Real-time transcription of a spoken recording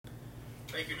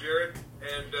Thank you, Jared.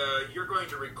 And you're going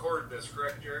to record this,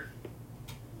 correct, Jared?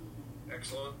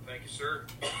 Excellent. Thank you, sir.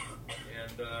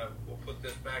 And we'll put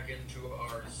this back into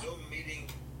our Zoom meeting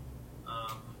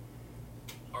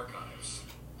archives.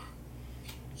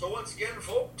 So once again,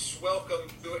 folks, welcome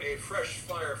to a Fresh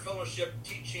Fire Fellowship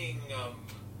teaching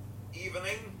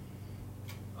evening.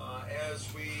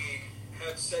 As we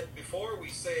have said before, we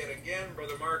say it again.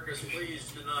 Brother Marcus,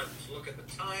 please do not look at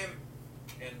the time,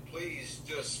 and please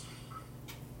just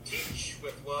teach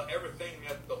with everything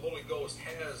that the Holy Ghost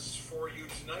has for you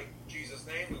tonight. In Jesus'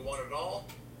 name, we want it all.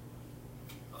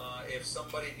 If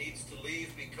somebody needs to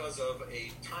leave because of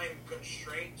a time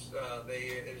constraint,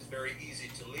 it is very easy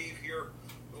to leave here.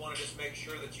 We want to just make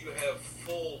sure that you have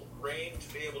full reign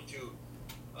to be able to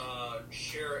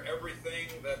share everything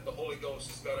that the Holy Ghost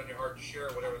has got on your heart to share,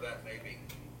 whatever that may be.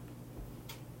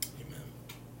 Amen.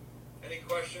 Any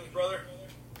questions, brother?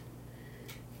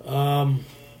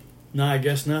 No, I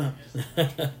guess not.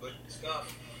 Good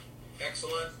stuff.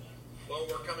 Excellent. Well,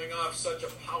 we're coming off such a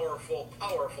powerful,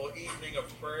 powerful evening of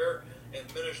prayer and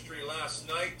ministry last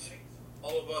night.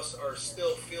 All of us are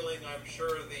still feeling, I'm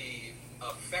sure, the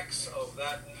effects of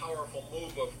that powerful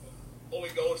move of Holy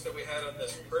Ghost that we had on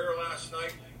this prayer last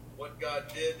night. What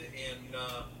God did in,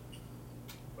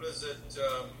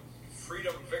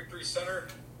 Freedom Victory Center,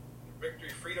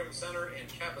 Victory Freedom Center in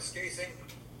Kapuskasing,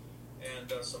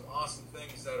 and some awesome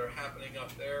things that are happening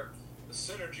up there. The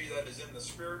synergy that is in the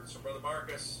Spirit. So, Brother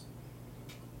Marcus,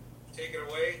 take it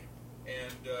away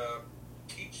and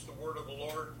teach the word of the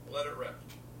Lord. Let it rip.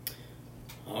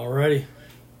 Alrighty.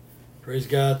 Praise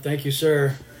God. Thank you,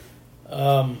 sir.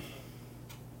 I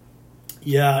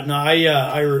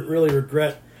really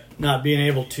regret not being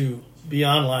able to be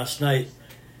on last night.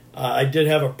 I did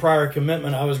have a prior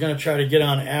commitment. I was going to try to get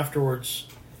on afterwards,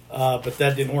 but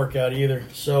that didn't work out either.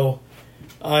 So,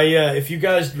 if you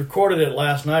guys recorded it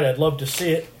last night, I'd love to see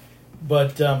it.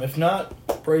 But if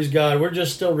not, praise God. We're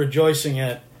just still rejoicing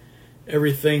at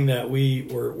everything that we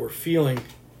were feeling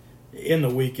in the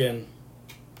weekend,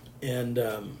 and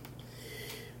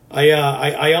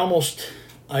I almost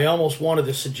wanted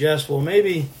to suggest, well,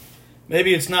 maybe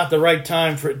it's not the right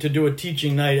time to do a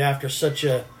teaching night after such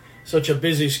a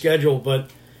busy schedule.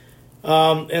 But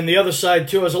and the other side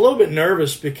too, I was a little bit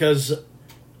nervous because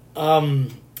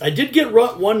I did get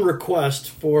one request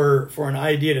for an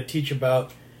idea to teach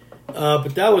about,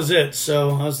 but that was it.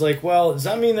 So I was like, well, does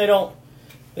that mean they don't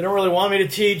really want me to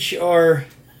teach, or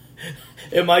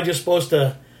am I just supposed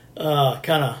to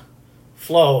kind of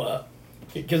flow?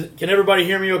 Can everybody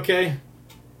hear me okay?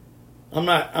 I'm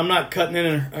not cutting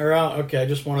in or out. Okay, I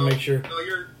just want to make sure. No,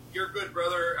 you're good,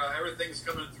 brother. Everything's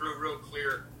coming through real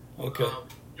clear. Okay.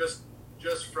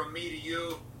 Just from me to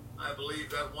you, I believe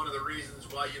that one of the reasons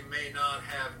why you may not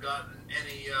have gotten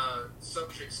any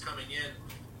subjects coming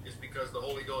in is because the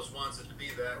Holy Ghost wants it to be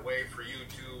that way for you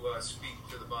to speak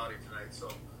to the body tonight. So,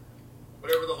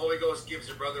 whatever the Holy Ghost gives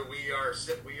you, brother, we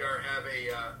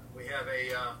have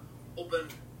a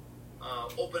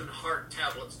open heart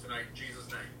tablets tonight in Jesus'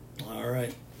 name.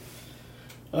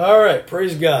 All right.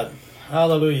 Praise God.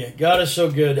 Hallelujah. God is so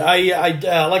good.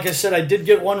 I like I said, I did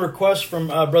get one request from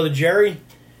Brother Jerry,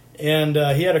 and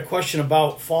he had a question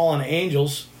about fallen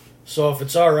angels. So if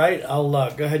it's all right, I'll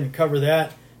go ahead and cover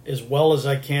that as well as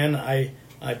I can.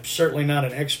 I'm certainly not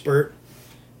an expert,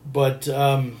 but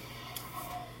I've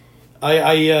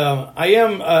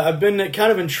been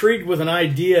kind of intrigued with an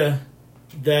idea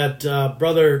that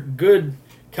Brother Good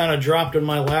kind of dropped in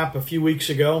my lap a few weeks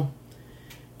ago.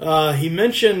 He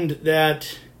mentioned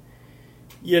that,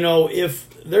 if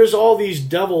there's all these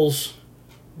devils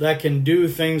that can do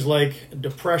things like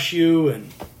depress you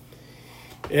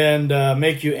and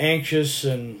make you anxious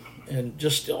and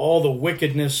just all the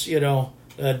wickedness,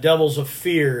 devils of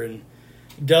fear and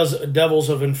devils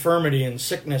of infirmity and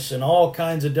sickness and all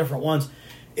kinds of different ones.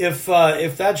 If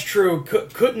that's true,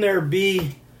 couldn't there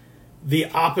be the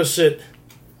opposite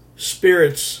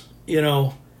spirits, in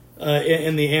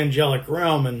the angelic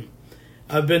realm? And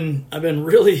I've been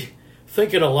really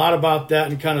thinking a lot about that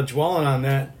and kind of dwelling on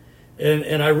that,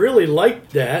 and I really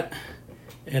liked that.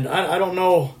 And I don't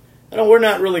know. We're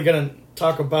not really going to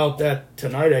talk about that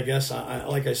tonight, I guess.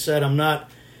 Like I said, I'm not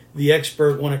the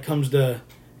expert when it comes to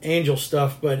angel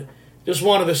stuff, but just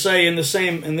wanted to say in this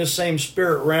same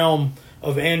spirit realm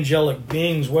of angelic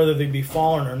beings, whether they be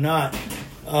fallen or not,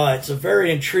 it's a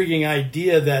very intriguing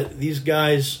idea that these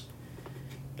guys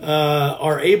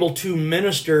are able to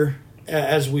minister,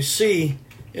 as we see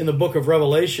in the book of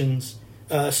Revelations,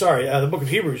 the book of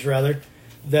Hebrews, rather,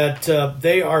 that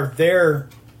they are there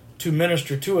to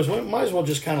minister to us. We might as well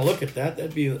just kind of look at that.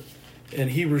 That'd be in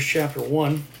Hebrews chapter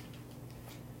 1.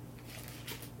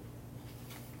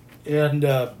 And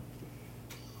it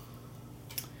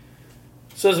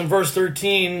says in verse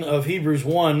 13 of Hebrews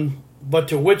 1, "But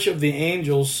to which of the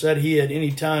angels said he at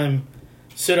any time,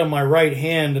 'Sit on my right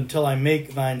hand until I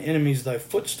make thine enemies thy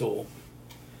footstool'?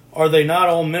 Are they not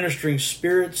all ministering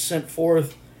spirits sent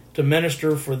forth to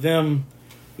minister for them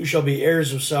who shall be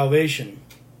heirs of salvation?"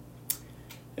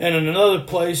 And in another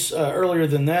place earlier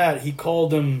than that, he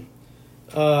called them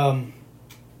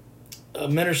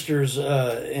ministers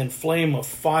in flame of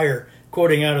fire,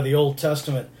 quoting out of the Old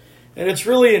Testament. And it's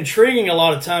really intriguing a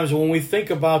lot of times when we think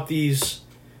about these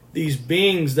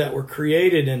beings that were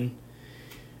created, and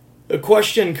the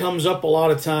question comes up a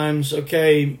lot of times,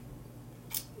 okay,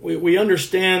 we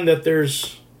understand that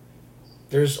there's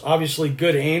obviously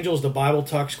good angels. The Bible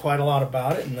talks quite a lot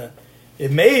about it, and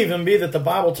it may even be that the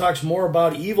Bible talks more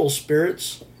about evil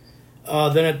spirits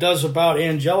than it does about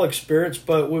angelic spirits,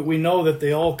 but we know that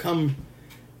they all come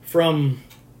from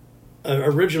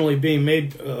originally being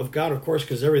made of God, of course,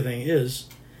 because everything is.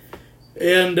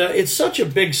 And it's such a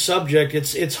big subject,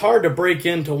 it's hard to break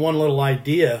into one little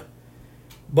idea.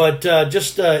 But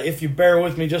just if you bear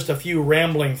with me, just a few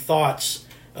rambling thoughts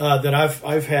that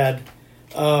I've had.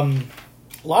 A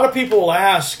lot of people will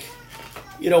ask,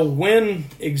 when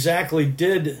exactly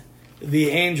did the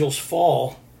angels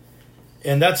fall?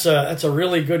 And that's a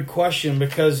really good question,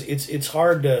 because it's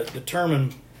hard to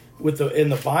determine in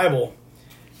the Bible.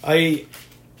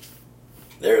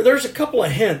 There's a couple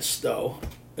of hints, though.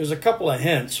 There's a couple of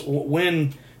hints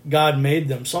when God made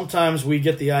them. Sometimes we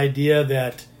get the idea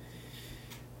that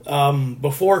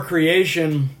before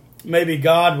creation, maybe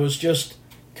God was just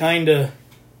kind of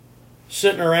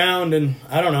sitting around, and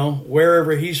I don't know,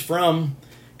 wherever he's from,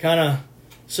 kind of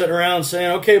sitting around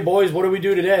saying, "Okay, boys, what do we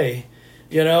do today?"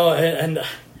 And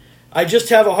I just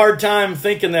have a hard time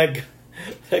thinking that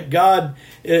God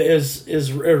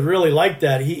is really like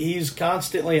that. He's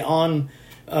constantly on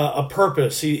a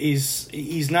purpose.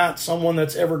 He's not someone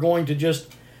that's ever going to just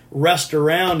rest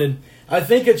around. And I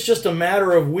think it's just a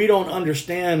matter of we don't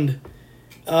understand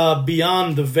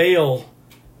beyond the veil.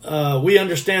 We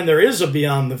understand there is a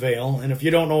beyond the veil, and if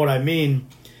you don't know what I mean,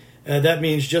 that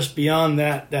means just beyond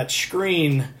that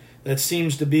screen that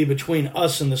seems to be between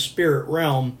us and the spirit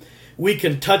realm. We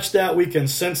can touch that, we can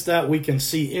sense that, we can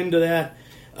see into that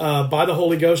by the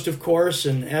Holy Ghost, of course,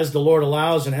 and as the Lord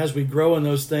allows and as we grow in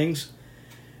those things.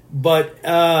 But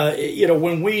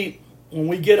when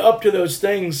we get up to those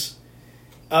things,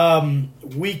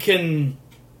 we can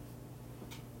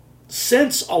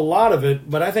sense a lot of it.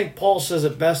 But I think Paul says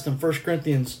it best in 1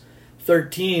 Corinthians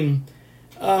 13.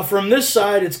 From this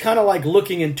side, it's kind of like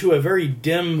looking into a very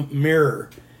dim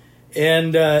mirror.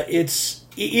 And it's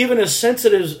even as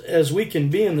sensitive as we can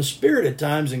be in the spirit at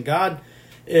times, and God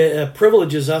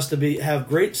privileges us to have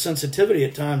great sensitivity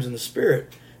at times in the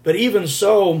spirit. But even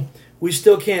so, we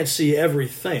still can't see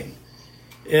everything.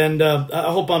 And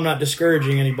I hope I'm not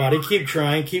discouraging anybody. Keep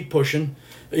trying, keep pushing.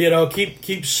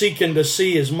 Keep seeking to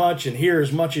see as much and hear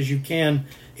as much as you can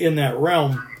in that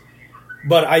realm.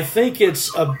 But I think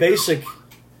it's a basic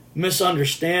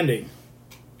misunderstanding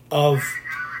of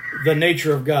the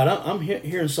nature of God. I'm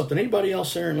hearing something. Anybody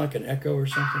else hearing like an echo or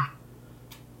something?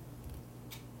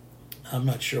 I'm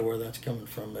not sure where that's coming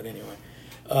from, but anyway.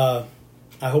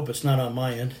 I hope it's not on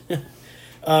my end.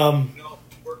 No,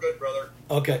 we're good, brother.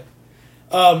 Okay.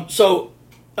 So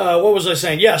what was I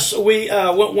saying? Yes,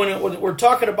 when we're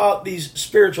talking about these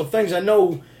spiritual things, I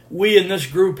know we in this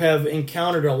group have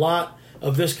encountered a lot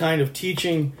of this kind of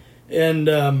teaching, and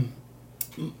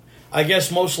I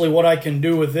guess mostly what I can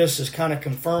do with this is kind of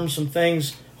confirm some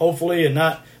things, hopefully, and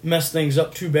not mess things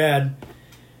up too bad.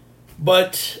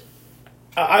 But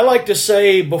I like to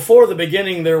say, before the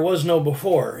beginning, there was no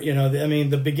before.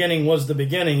 The beginning was the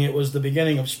beginning. It was the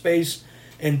beginning of space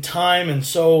and time. And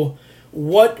so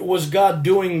what was God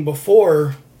doing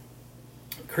before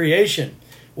creation?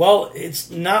 Well,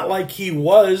 it's not like he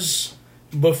was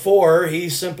before. He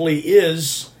simply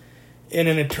is in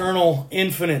an eternal,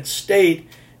 infinite state.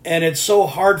 And it's so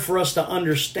hard for us to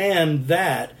understand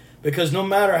that, because no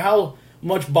matter how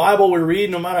much Bible we read,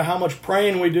 no matter how much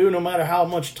praying we do, no matter how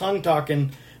much tongue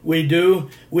talking we do,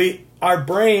 our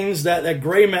brains, that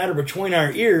gray matter between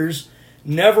our ears,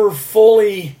 never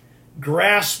fully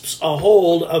grasps a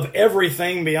hold of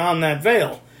everything beyond that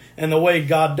veil. And the way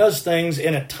God does things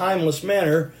in a timeless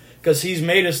manner, because he's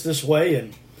made us this way.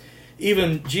 And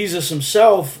even Jesus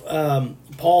himself,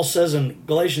 Paul says in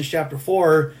Galatians chapter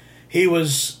 4, he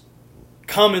was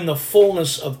come in the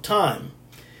fullness of time.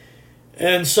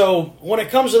 And so when it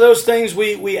comes to those things,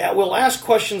 we'll ask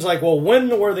questions like, well,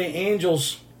 when were the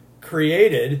angels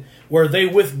created? Were they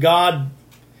with God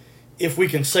if we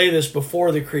can say this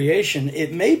before the creation,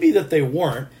 it may be that they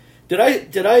weren't. Did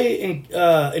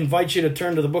I invite you to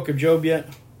turn to the book of Job yet?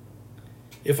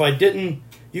 If I didn't,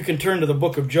 you can turn to the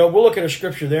book of Job. We'll look at a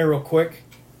scripture there real quick.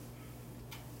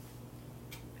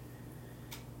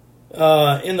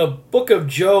 In the book of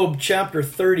Job, chapter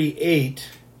 38,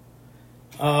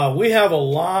 we have a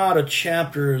lot of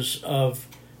chapters of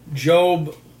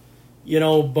Job,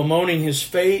 bemoaning his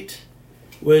fate,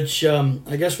 which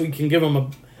I guess we can give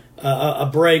him a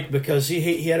break because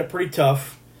he had it pretty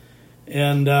tough.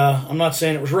 And I'm not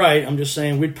saying it was right. I'm just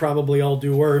saying we'd probably all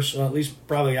do worse. Or at least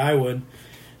probably I would.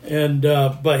 And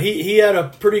but he had a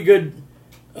pretty good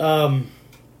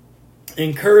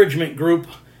encouragement group.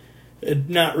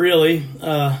 Not really.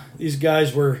 These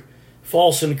guys were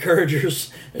false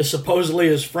encouragers, supposedly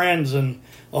his friends, and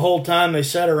the whole time they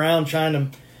sat around trying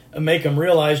to make him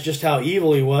realize just how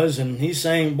evil he was. And he's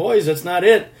saying, boys, that's not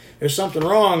it. There's something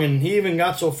wrong. And he even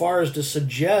got so far as to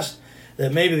suggest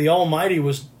that maybe the Almighty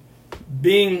was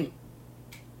being,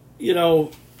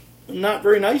 not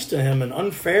very nice to him and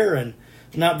unfair and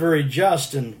not very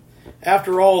just. And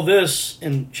after all this,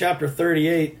 in chapter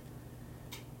 38,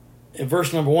 in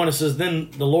verse number 1, it says,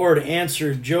 Then the Lord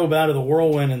answered Job out of the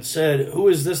whirlwind and said, Who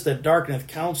is this that darkeneth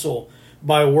counsel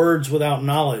by words without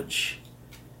knowledge?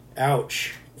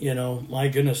 Ouch. My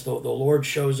goodness, the Lord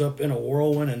shows up in a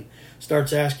whirlwind and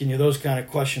starts asking you those kind of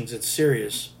questions. It's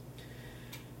serious.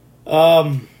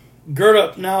 Gird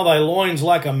up now thy loins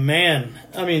like a man.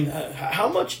 I mean, how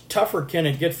much tougher can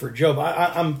it get for Job?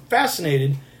 I'm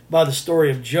fascinated by the story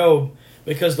of Job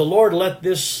because the Lord let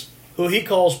this, who he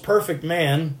calls perfect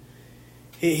man,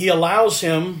 he allows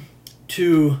him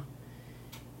to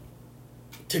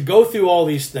go through all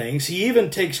these things. He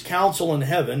even takes counsel in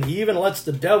heaven. He even lets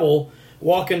the devil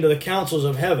walk into the counsels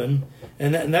of heaven.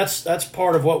 And that's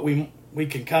part of what we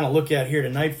can kind of look at here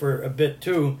tonight for a bit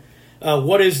too.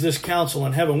 What is this counsel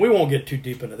in heaven? We won't get too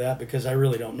deep into that because I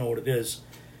really don't know what it is.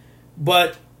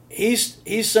 But he's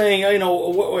saying,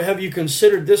 have you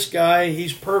considered this guy?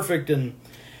 He's perfect. And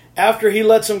after he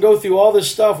lets him go through all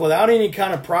this stuff without any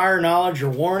kind of prior knowledge or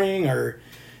warning, or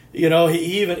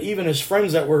even his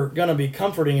friends that were going to be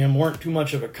comforting him weren't too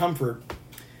much of a comfort.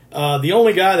 The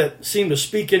only guy that seemed to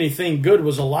speak anything good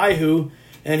was Elihu,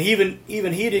 and even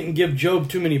he didn't give Job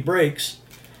too many breaks.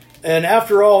 And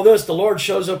after all this, the Lord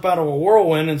shows up out of a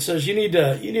whirlwind and says, "You need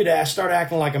to start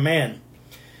acting like a man."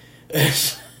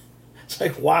 It's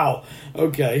like, wow,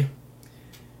 okay.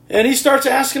 And he starts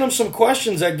asking him some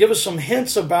questions that give us some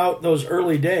hints about those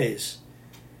early days.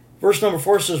 Verse number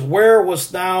 4 says, "Where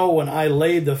wast thou when I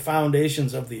laid the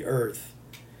foundations of the earth?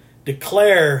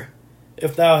 Declare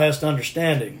if thou hast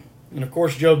understanding." And of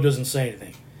course, Job doesn't say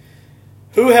anything.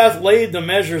 "Who hath laid the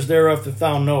measures thereof that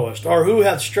thou knowest? Or who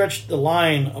hath stretched the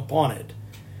line upon it?"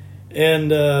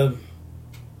 And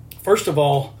first of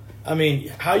all, I mean,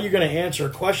 how are you going to answer a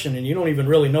question and you don't even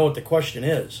really know what the question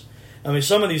is? I mean,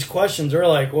 some of these questions are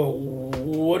like, well,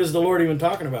 what is the Lord even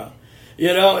talking about?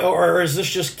 Or is this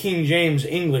just King James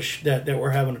English that we're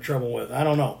having trouble with? I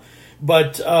don't know.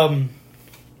 But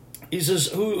he says,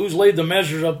 who's laid the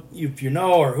measures up, if you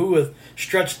know, or who hath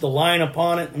stretched the line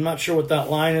upon it? I'm not sure what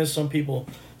that line is. Some people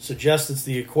suggest it's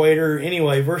the equator.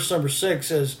 Anyway, verse number 6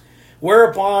 says,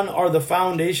 "Whereupon are the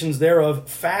foundations thereof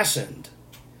fastened?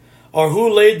 Or who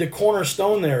laid the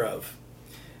cornerstone thereof?"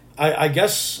 I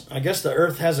guess the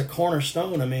earth has a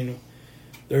cornerstone. I mean,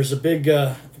 there's a big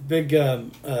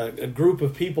group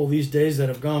of people these days that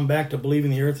have gone back to believing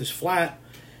the earth is flat.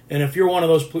 And if you're one of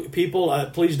those people,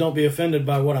 please don't be offended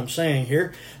by what I'm saying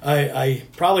here. I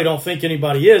probably don't think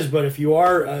anybody is, but if you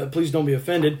are, please don't be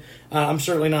offended. I'm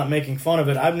certainly not making fun of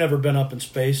it. I've never been up in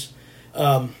space.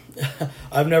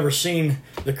 I've never seen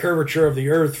the curvature of the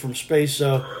earth from space,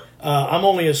 so I'm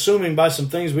only assuming by some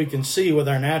things we can see with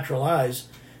our natural eyes.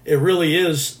 It really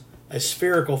is a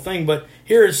spherical thing, but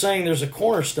here it's saying there's a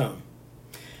cornerstone.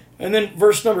 And then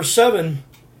verse number 7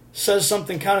 says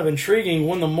something kind of intriguing.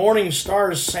 "When the morning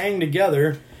stars sang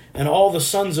together, and all the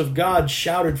sons of God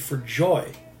shouted for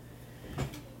joy."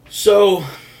 So,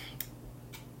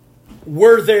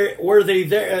 were they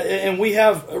there? And we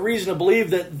have a reason to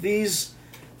believe that these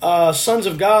sons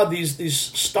of God, these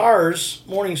stars,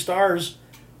 morning stars,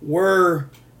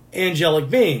 were angelic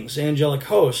beings, angelic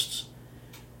hosts.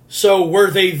 So were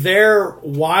they there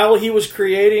while he was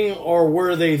creating, or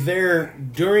were they there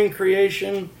during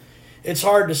creation? It's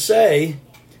hard to say.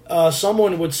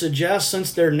 Someone would suggest,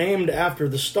 since they're named after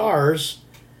the stars,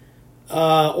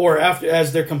 or after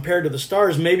as they're compared to the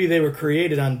stars, maybe they were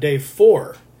created on day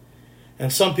 4.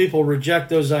 And some people reject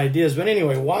those ideas. But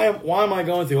anyway, why am I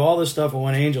going through all this stuff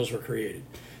when angels were created?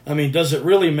 I mean, does it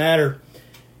really matter?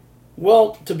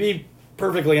 Well, to be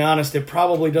perfectly honest, it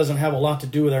probably doesn't have a lot to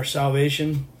do with our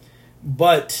salvation,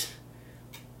 but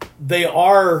they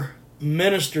are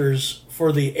ministers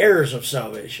for the heirs of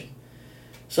salvation.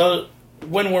 So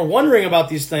when we're wondering about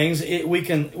these things, we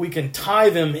can tie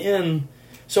them in.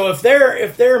 So if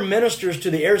they're ministers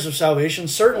to the heirs of salvation,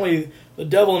 certainly the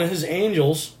devil and his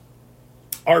angels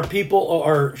are people,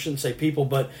 or I shouldn't say people,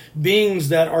 but beings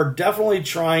that are definitely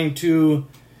trying to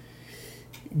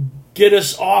get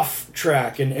us off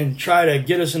track and try to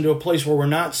get us into a place where we're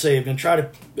not saved and try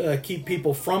to keep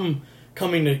people from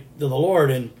coming to the Lord.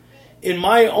 And in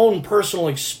my own personal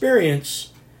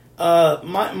experience,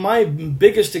 my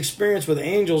biggest experience with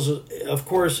angels, of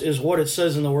course, is what it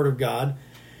says in the Word of God.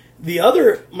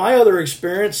 My other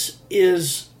experience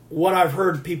is what I've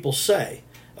heard people say.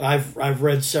 I've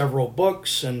read several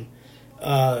books and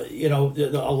a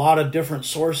lot of different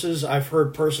sources. I've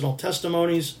heard personal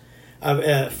testimonies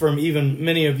from even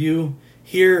many of you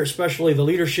here, especially the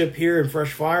leadership here in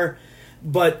Fresh Fire.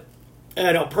 But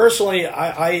personally,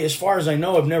 I, as far as I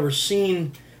know, I've never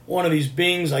seen one of these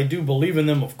beings. I do believe in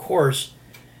them, of course.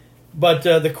 But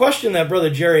the question that Brother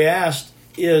Jerry asked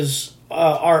is,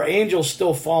 are angels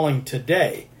still falling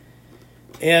today?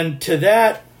 And to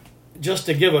that, just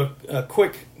to give a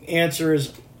quick answer,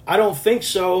 is I don't think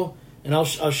so, and I'll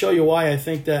show you why I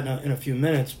think that in a few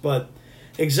minutes. But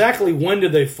exactly when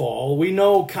did they fall? We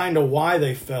know kind of why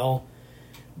they fell,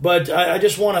 but I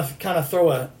just want to kind of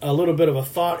throw a little bit of a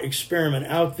thought experiment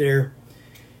out there.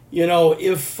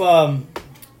 If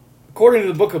according to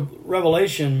the book of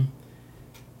Revelation,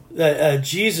 that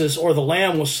Jesus or the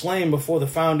Lamb was slain before the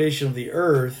foundation of the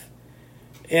earth,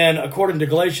 and according to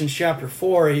Galatians chapter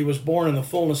 4, he was born in the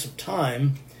fullness of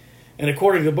time, and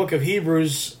according to the book of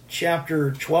Hebrews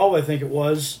chapter 12, I think it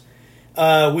was,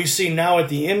 we see now at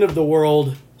the end of the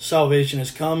world, salvation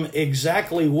has come.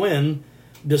 Exactly when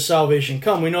does salvation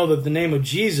come? We know that the name of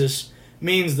Jesus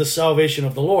means the salvation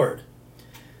of the Lord.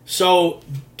 So,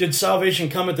 did salvation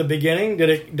come at the beginning?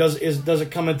 Does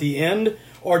it come at the end?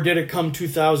 Or did it come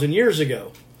 2,000 years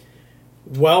ago?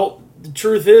 Well, the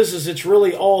truth is it's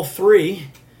really all three,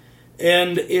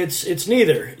 and it's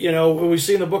neither. We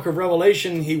see in the book of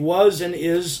Revelation, he was and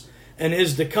is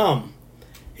to come.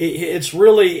 It's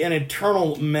really an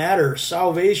eternal matter.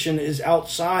 Salvation is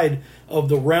outside of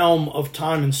the realm of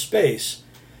time and space.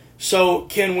 So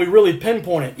can we really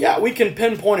pinpoint it? Yeah, we can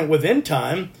pinpoint it within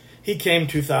time. He came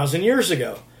 2,000 years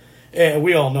ago. And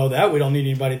we all know that. We don't need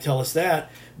anybody to tell us that.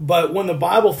 But when the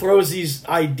Bible throws these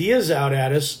ideas out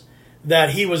at us that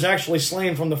he was actually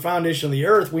slain from the foundation of the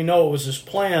earth, we know it was his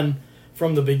plan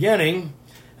from the beginning.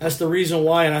 That's the reason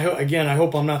why, and I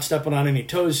hope I'm not stepping on any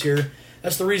toes here,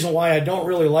 that's the reason why I don't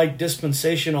really like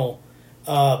dispensational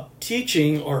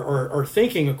teaching or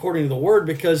thinking according to the Word,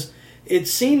 because it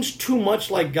seems too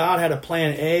much like God had a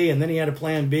plan A, and then he had a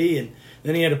plan B, and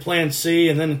then he had a plan C,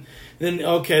 and then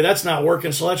okay, that's not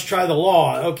working, so let's try the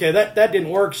law. Okay, that didn't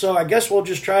work, so I guess we'll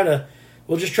just try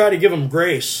to give them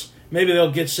grace. Maybe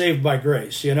they'll get saved by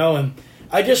grace, And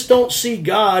I just don't see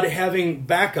God having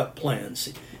backup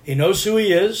plans. He knows who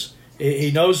he is.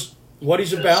 He knows what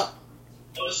he's about.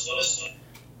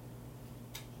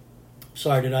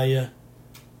 Sorry, did I?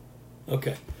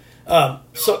 Okay. No,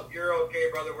 you're okay,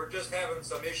 brother. We're just having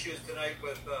some issues tonight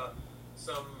with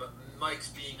some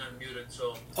mics being unmuted,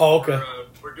 so okay.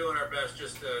 We're doing our best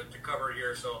just to cover it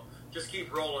here. So just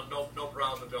keep rolling. No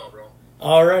problem at all, bro.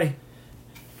 All right.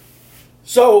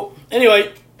 So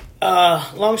anyway,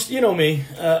 you know me.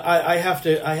 I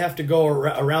have to go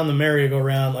around the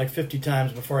merry-go-round like 50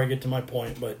 times before I get to my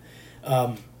point. But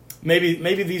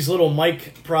maybe these little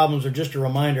mic problems are just a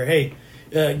reminder. Hey,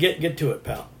 get to it,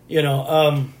 pal.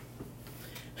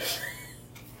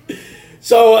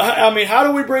 So, I mean, how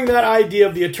do we bring that idea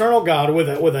of the eternal God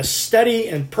with a steady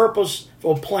and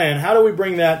purposeful plan? How do we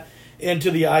bring that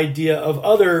into the idea of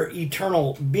other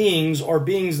eternal beings or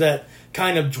beings that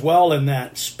kind of dwell in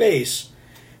that space?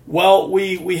 Well,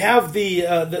 we have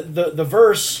the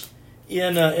verse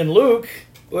in Luke.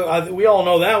 We all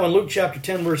know that one, Luke chapter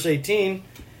 10, verse 18.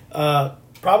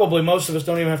 Probably most of us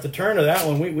don't even have to turn to that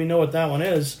one. We know what that one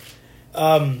is.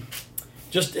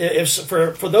 Just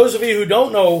for those of you who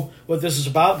don't know what this is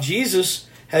about, Jesus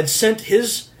had sent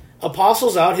his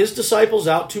apostles out, his disciples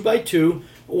out 2 by 2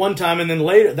 one time, and then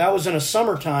later, that was in a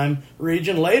summertime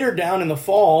region. Later down in the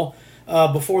fall,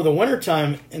 before the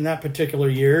wintertime in that particular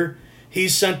year, he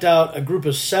sent out a group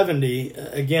of 70,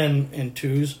 again in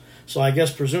twos, so I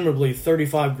guess presumably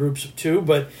 35 groups of 2.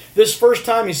 But this first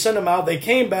time he sent them out, they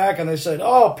came back and they said,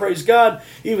 "Oh, praise God,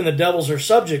 even the devils are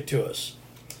subject to us."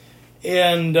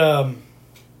 And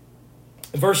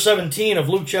verse 17 of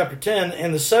Luke chapter 10,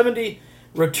 and the 70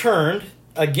 returned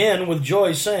again with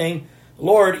joy, saying,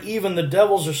 Lord, even the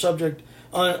devils are subject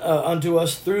unto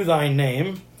us through thy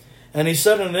name. And he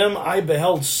said unto them, I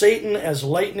beheld Satan as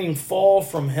lightning fall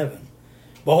from heaven.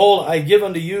 Behold, I give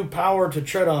unto you power to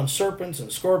tread on serpents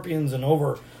and scorpions and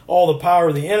over all the power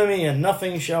of the enemy, and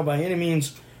nothing shall by any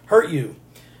means hurt you.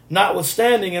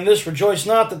 Notwithstanding, in this rejoice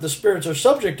not that the spirits are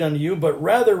subject unto you, but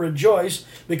rather rejoice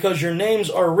because your names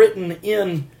are written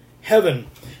in heaven.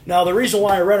 Now, the reason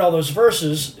why I read all those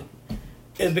verses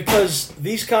is because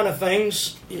these kind of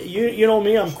things, you know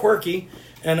me, I'm quirky,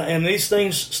 and these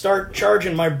things start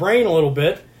charging my brain a little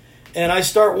bit, and I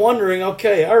start wondering,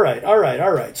 okay, all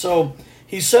right. So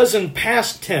he says in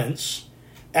past tense,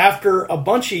 after a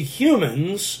bunch of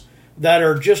humans that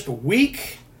are just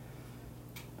weak,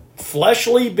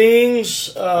 fleshly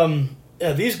beings,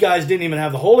 these guys didn't even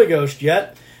have the Holy Ghost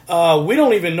yet. We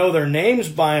don't even know their names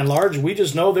by and large. We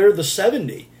just know they're the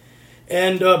 70.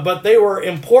 But they were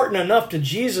important enough to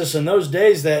Jesus in those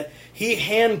days that he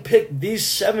handpicked these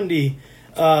 70,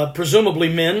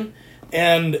 presumably men,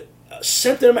 and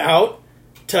sent them out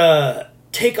to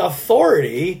take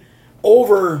authority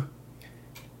over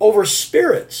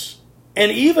spirits,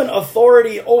 and even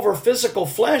authority over physical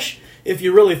flesh, if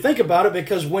you really think about it,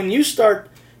 because when you start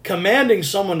commanding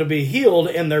someone to be healed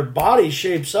and their body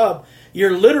shapes up,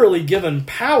 you're literally given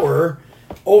power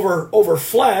over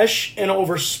flesh and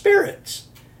over spirits.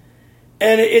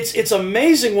 And it's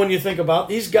amazing when you think about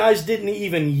these guys didn't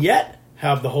even yet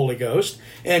have the Holy Ghost,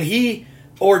 and he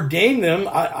ordained them.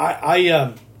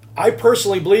 I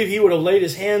personally believe he would have laid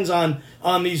his hands on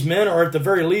these men, or at the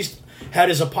very least had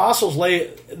his apostles lay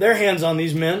their hands on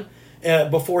these men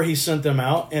before he sent them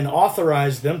out and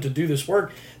authorized them to do this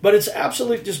work. But it's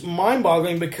absolutely just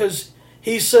mind-boggling, because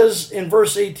he says in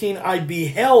verse 18, I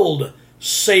beheld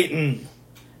Satan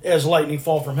as lightning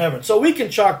fall from heaven. So we can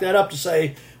chalk that up to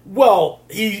say, well,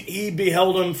 he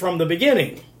beheld him from the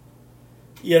beginning,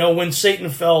 when Satan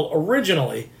fell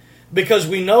originally. Because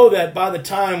we know that by the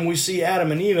time we see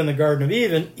Adam and Eve in the Garden of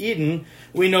Eden,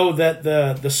 we know that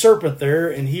the serpent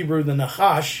there, in Hebrew the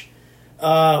Nachash,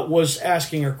 was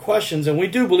asking her questions. And we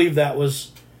do believe that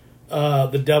was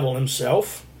the devil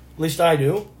himself. At least I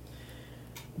do.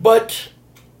 But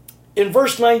in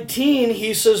verse 19,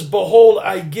 he says, Behold,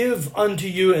 I give unto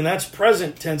you, and that's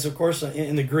present tense, of course.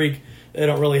 In the Greek, they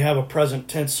don't really have a present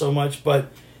tense so much.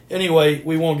 But anyway,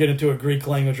 we won't get into a Greek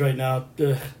language right now.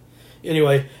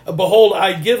 Anyway, behold,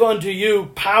 I give unto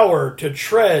you power to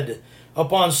tread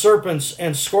upon serpents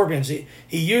and scorpions. He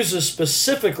uses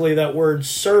specifically that word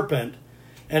serpent,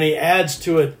 and he adds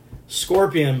to it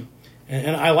scorpion.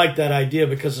 And I like that idea,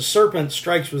 because a serpent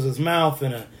strikes with his mouth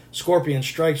and a scorpion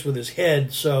strikes with his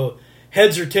head. So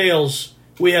heads or tails,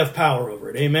 we have power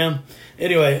over it. Amen?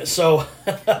 Anyway, so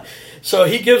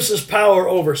he gives us power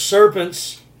over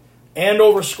serpents and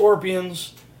over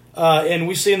scorpions. And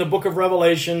we see in the book of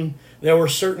Revelation, there were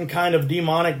certain kind of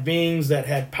demonic beings that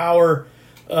had power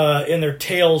in their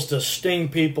tails to sting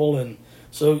people. And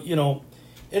so,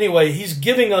 anyway, he's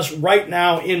giving us right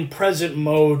now in present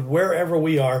mode, wherever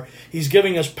we are, he's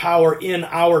giving us power in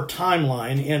our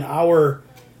timeline, in our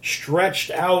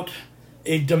stretched out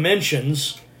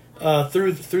dimensions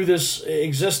through this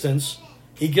existence.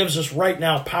 He gives us right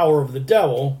now power over the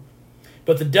devil.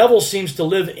 But the devil seems to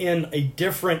live in a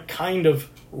different kind of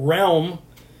realm.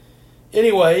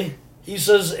 Anyway, he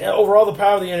says, over all the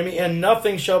power of the enemy, and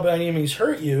nothing shall by any means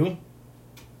hurt you.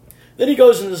 Then he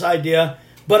goes into this idea,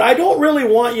 but I don't really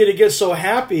want you to get so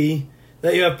happy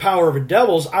that you have power over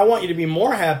devils. I want you to be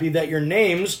more happy that your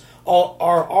names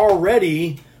are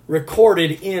already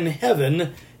recorded in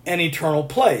heaven, an eternal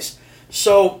place.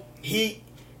 So he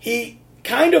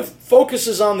kind of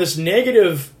focuses on this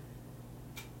negative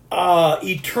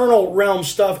eternal realm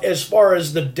stuff as far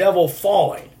as the devil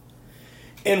falling.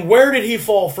 And where did he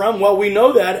fall from? Well, we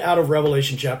know that out of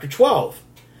Revelation chapter 12.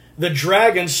 The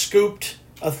dragon scooped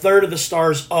a third of the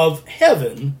stars of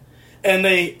heaven, and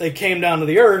they came down to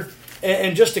the earth.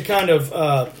 And just to kind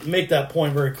of make that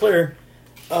point very clear,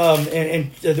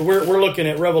 and we're looking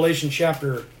at Revelation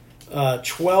chapter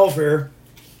 12 here.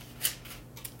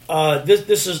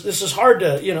 This is hard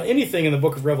to, anything in the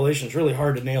book of Revelation is really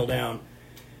hard to nail down.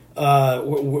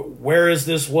 Where is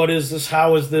this? What is this?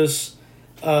 How is this?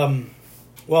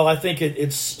 Well, I think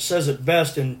it says it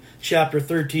best in chapter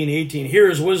 13, 18. Here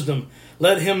is wisdom.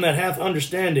 Let him that hath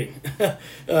understanding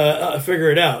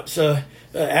figure it out. So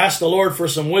ask the Lord for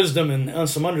some wisdom and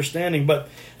some understanding. But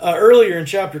earlier in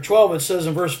chapter 12, it says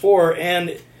in verse 4,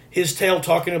 and his tail,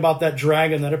 talking about that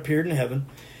dragon that appeared in heaven,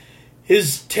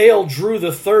 his tail drew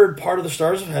the third part of the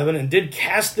stars of heaven and did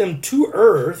cast them to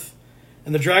earth,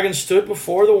 And the dragon stood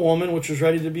before the woman, which was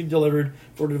ready to be delivered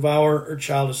for to devour her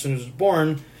child as soon as it was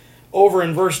born. Over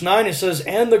in verse 9 it says,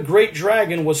 and the great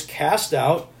dragon was cast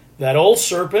out, that old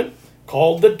serpent,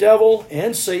 called the devil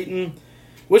and Satan,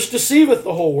 which deceiveth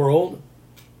the whole world.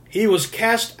 He was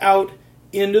cast out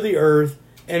into the earth,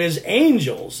 and his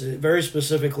angels, it very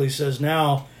specifically says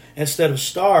now, instead of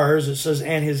stars, it says,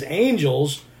 and his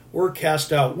angels were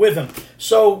cast out with him.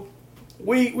 So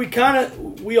we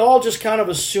all just kind of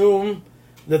assume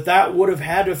that would have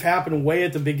had to have happened way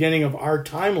at the beginning of our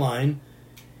timeline.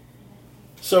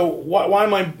 So why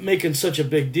am I making such a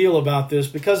big deal about this?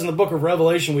 Because in the book of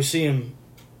Revelation we see him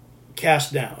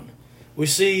cast down. We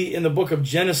see in the book of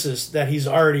Genesis that he's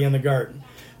already in the garden.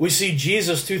 We see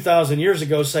Jesus 2,000 years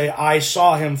ago say, I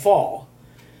saw him fall.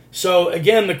 So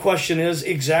again, the question is,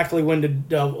 exactly when did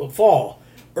the devil fall?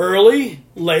 Early,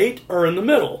 late, or in the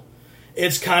middle?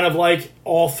 It's kind of like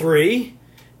all three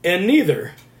and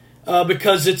neither.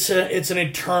 Because it's an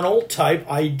eternal type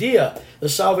idea. The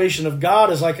salvation of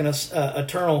God is like an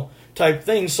eternal type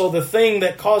thing. So the thing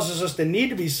that causes us to need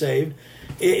to be saved,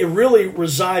 it really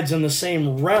resides in the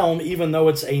same realm, even though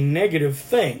it's a negative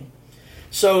thing.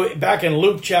 So back in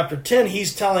Luke chapter 10,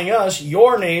 he's telling us,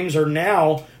 your names are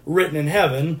now written in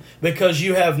heaven because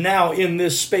you have now in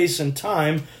this space and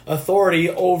time authority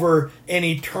over an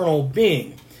eternal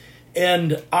being.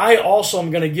 And I also am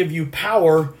going to give you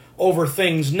power over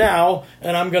things now,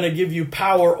 and I'm going to give you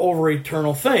power over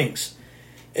eternal things.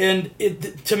 And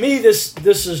to me, this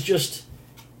is just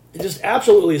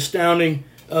absolutely astounding,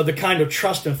 the kind of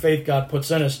trust and faith God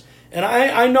puts in us. And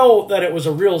I know that it was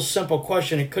a real simple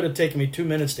question. It could have taken me 2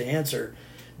 minutes to answer.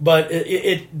 But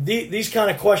these kind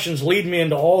of questions lead me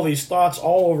into all these thoughts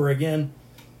all over again.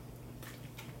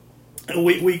 And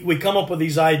we come up with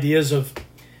these ideas of,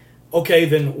 okay,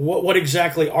 then what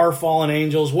exactly are fallen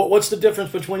angels? What's the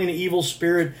difference between an evil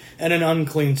spirit and an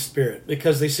unclean spirit?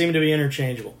 Because they seem to be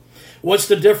interchangeable. What's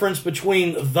the difference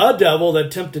between the devil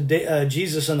that tempted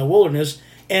Jesus in the wilderness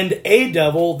and a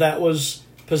devil that was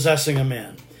possessing a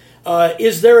man?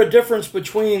 Is there a difference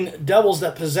between devils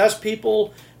that possess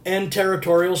people and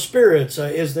territorial spirits?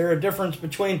 Is there a difference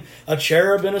between a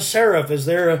cherub and a seraph? Is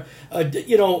there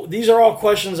these are all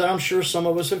questions that I'm sure some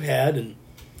of us have had, and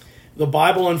the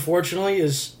Bible, unfortunately,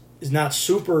 is not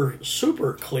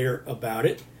super clear about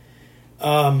it.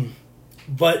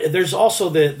 But there's also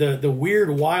the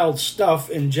weird, wild stuff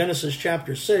in Genesis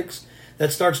chapter 6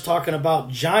 that starts talking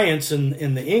about giants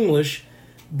in the English,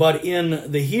 but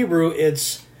in the Hebrew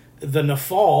it's the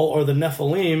Nephal or the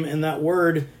Nephilim, and that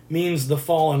word means the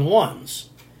fallen ones.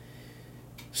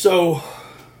 So,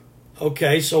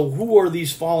 okay, so who are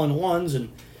these fallen ones?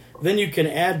 And then you can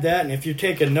add that, and if you're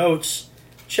taking notes,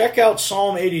 check out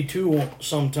Psalm 82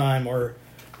 sometime, or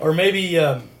maybe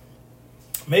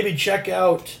check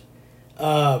out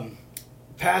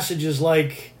passages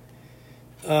like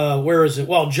where is it?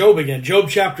 Well, Job again. Job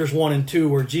chapters 1 and 2,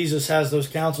 where Jesus has those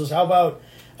counsels. How about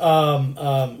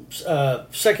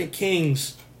 2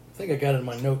 Kings? I think I got it in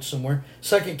my notes somewhere.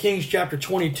 2 Kings chapter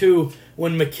 22,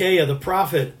 when Micaiah the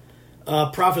prophet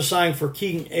prophesying for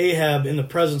King Ahab in the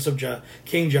presence of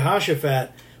King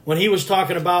Jehoshaphat, when he was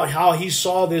talking about how he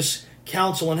saw this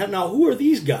council in heaven. Now, who are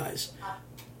these guys?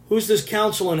 Who's this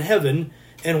council in heaven?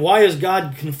 And why is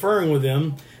God conferring with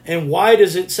them? And why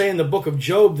does it say in the book of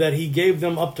Job that he gave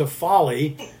them up to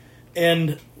folly?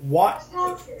 And what?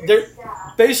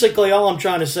 Basically, all I'm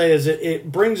trying to say is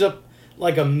it brings up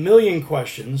like a million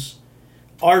questions.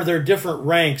 Are there different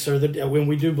ranks? When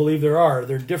we do believe are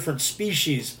there different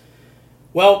species?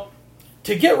 Well,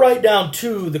 to get right down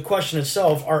to the question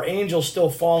itself, are angels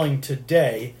still falling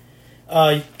today?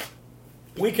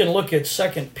 We can look at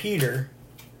 2 Peter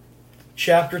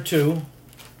chapter 2.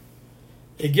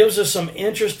 It gives us some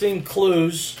interesting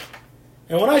clues.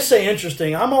 And when I say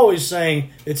interesting, I'm always saying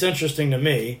it's interesting to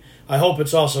me. I hope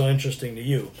it's also interesting to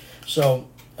you. So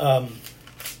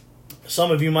some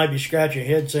of you might be scratching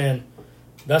your head saying,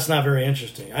 that's not very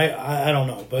interesting. I don't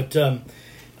know. But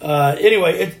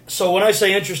anyway, so when I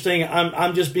say interesting,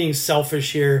 I'm just being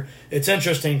selfish here. It's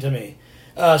interesting to me.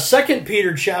 2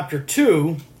 Peter chapter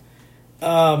 2,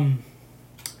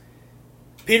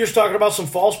 Peter's talking about some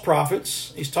false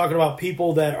prophets. He's talking about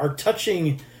people that are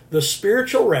touching the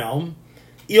spiritual realm,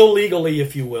 illegally,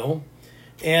 if you will.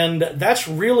 And that's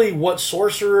really what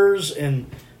sorcerers and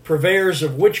purveyors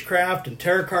of witchcraft and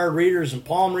tarot card readers and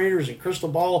palm readers and crystal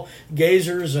ball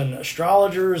gazers and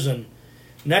astrologers and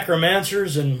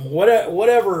necromancers and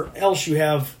whatever else you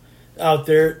have out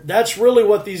there, that's really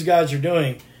what these guys are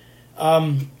doing.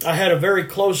 I had a very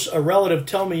close relative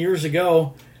tell me years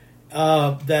ago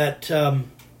that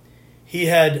he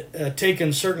had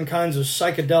taken certain kinds of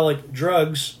psychedelic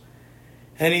drugs,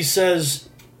 and he says,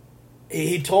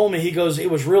 he told me, he goes,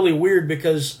 it was really weird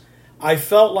because I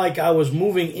felt like I was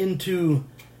moving into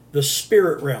the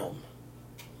spirit realm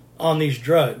on these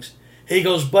drugs. He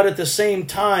goes, but at the same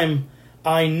time,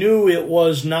 I knew it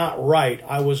was not right.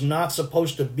 I was not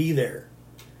supposed to be there.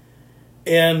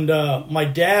 And my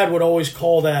dad would always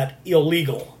call that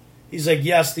illegal. He's like,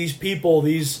 yes, these people,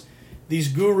 these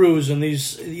gurus and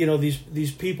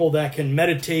these people that can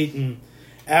meditate and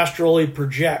astrally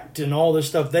project and all this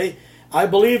stuff, I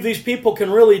believe these people can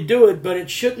really do it, but it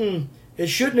shouldn't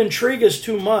intrigue us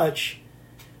too much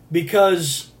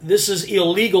because this is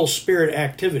illegal spirit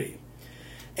activity.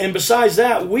 And besides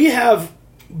that, we have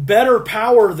better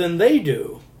power than they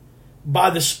do by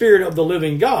the Spirit of the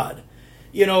living God.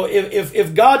 You know,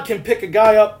 if God can pick a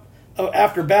guy up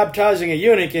after baptizing a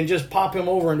eunuch and just pop him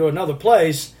over into another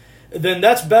place, then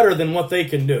that's better than what they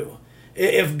can do.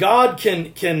 If God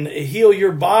can heal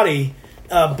your body,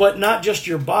 but not just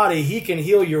your body, He can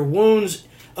heal your wounds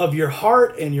of your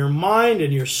heart and your mind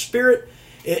and your spirit.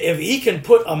 If He can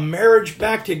put a marriage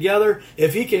back together,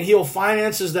 if He can heal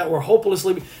finances that were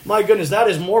hopelessly, my goodness, that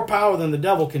is more power than the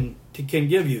devil can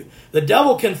give you. The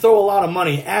devil can throw a lot of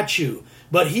money at you,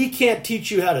 but he can't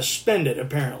teach you how to spend it,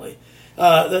 apparently.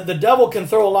 The devil can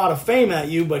throw a lot of fame at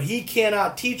you, but he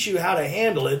cannot teach you how to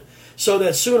handle it, so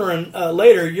that sooner and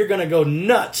later you're going to go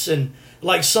nuts. And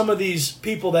like some of these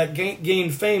people that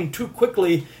gained fame too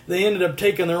quickly, they ended up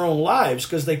taking their own lives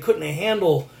because they couldn't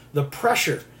handle the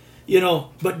pressure. You know,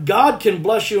 but God can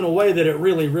bless you in a way that it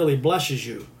really, really blesses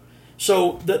you.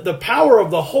 So the power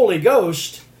of the Holy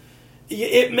Ghost,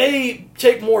 it may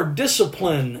take more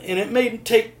discipline, and it may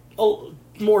take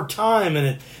more time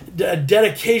and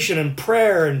dedication and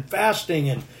prayer and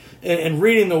fasting and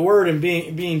reading the Word and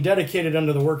being dedicated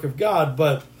unto the work of God.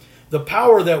 But the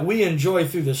power that we enjoy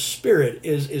through the Spirit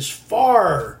is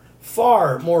far,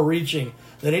 far more reaching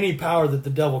than any power that the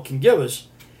devil can give us.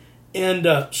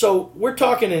 And so we're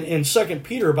talking in 2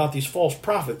 Peter about these false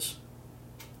prophets.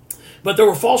 But there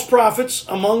were false prophets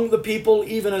among the people,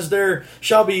 even as there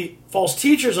shall be false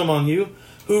teachers among you,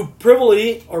 who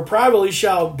privily or privately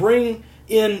shall bring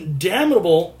in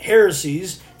damnable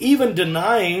heresies, even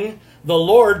denying the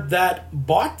Lord that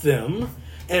bought them,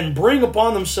 and bring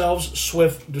upon themselves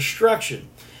swift destruction.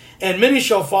 And many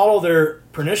shall follow their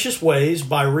pernicious ways,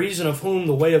 by reason of whom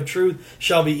the way of truth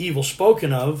shall be evil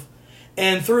spoken of.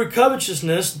 And through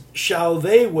covetousness shall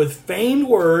they with feigned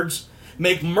words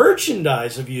make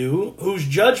merchandise of you, whose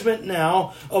judgment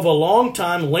now of a long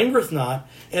time lingereth not,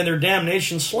 and their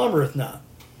damnation slumbereth not.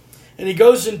 And he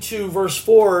goes into verse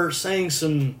 4 saying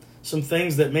some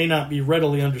things that may not be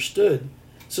readily understood.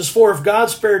 It says, for if God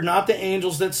spared not the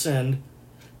angels that sinned,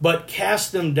 but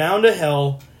cast them down to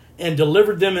hell, and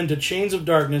delivered them into chains of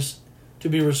darkness to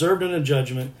be reserved unto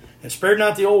judgment, and spared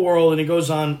not the old world. And he goes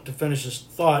on to finish his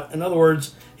thought. In other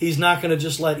words, he's not going to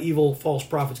just let evil false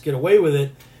prophets get away with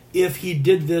it if he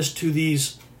did this to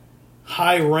these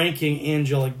high-ranking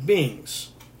angelic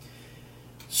beings.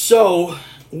 So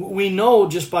we know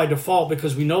just by default,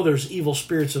 because we know there's evil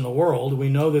spirits in the world, we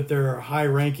know that there are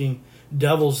high-ranking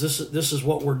devils. This is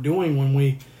what we're doing when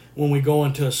we go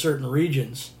into certain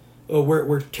regions.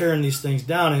 We're tearing these things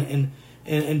down,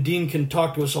 and Dean can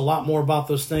talk to us a lot more about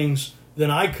those things than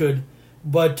I could,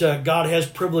 but God has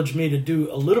privileged me to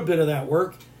do a little bit of that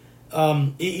work.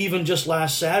 Even just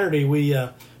last Saturday,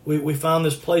 we found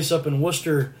this place up in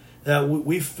Worcester that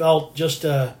we felt just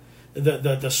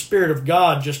the Spirit of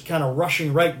God just kind of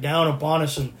rushing right down upon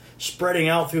us and spreading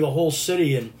out through the whole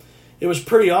city, and it was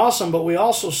pretty awesome. But we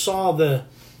also saw the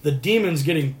demons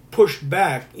getting pushed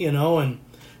back, and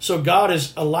so God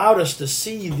has allowed us to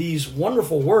see these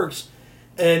wonderful works.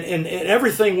 And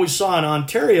everything we saw in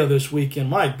Ontario this weekend,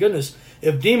 my goodness,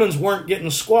 if demons weren't getting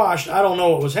squashed, I don't know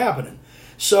what was happening.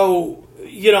 So,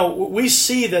 we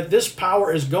see that this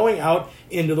power is going out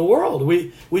into the world.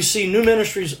 We see new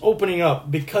ministries opening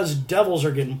up because devils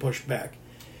are getting pushed back.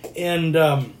 And,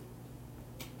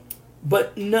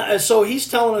 so he's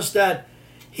telling us that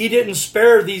he didn't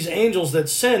spare these angels that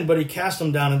sinned, but he cast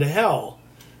them down into hell,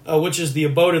 which is the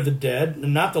abode of the dead,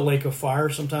 and not the lake of fire.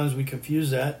 Sometimes we confuse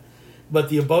that. But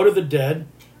the abode of the dead,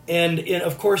 and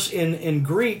of course in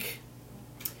Greek,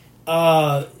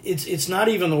 it's not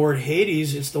even the word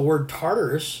Hades; it's the word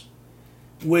Tartarus,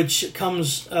 which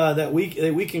comes that we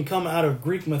can come out of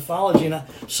Greek mythology. And I'm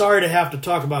sorry to have to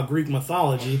talk about Greek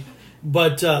mythology,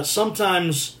 but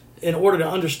sometimes in order to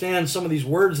understand some of these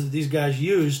words that these guys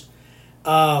used,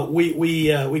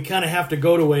 we kind of have to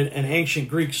go to an ancient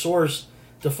Greek source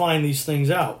to find these things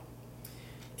out,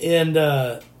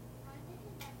 and.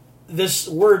 this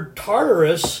word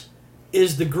Tartarus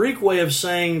is the Greek way of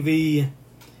saying the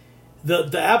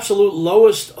absolute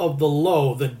lowest of the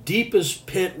low, the deepest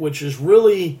pit, which is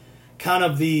really kind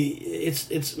of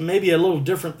it's maybe a little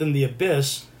different than the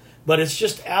abyss, but it's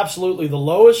just absolutely the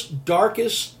lowest,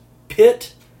 darkest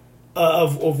pit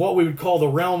of what we would call the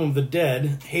realm of the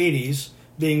dead, Hades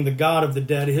being the god of the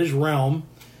dead, his realm.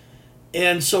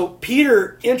 And so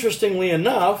Peter, interestingly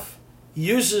enough,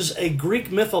 uses a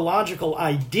Greek mythological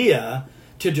idea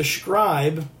to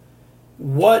describe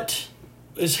what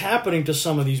is happening to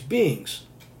some of these beings.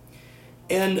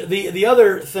 And the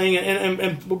other thing,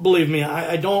 and believe me,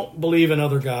 I don't believe in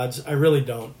other gods. I really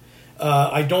don't.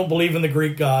 I don't believe in the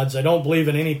Greek gods. I don't believe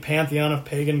in any pantheon of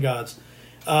pagan gods.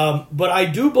 But I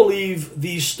do believe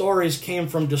these stories came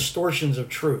from distortions of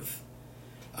truth.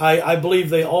 I believe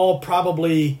they all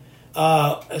probably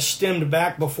stemmed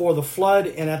back before the flood,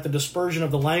 and at the dispersion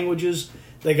of the languages,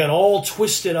 they got all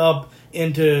twisted up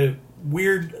into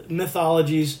weird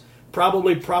mythologies,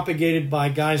 probably propagated by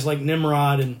guys like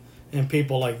Nimrod and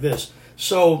people like this.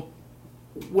 So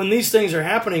when these things are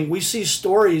happening, we see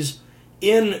stories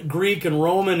in Greek and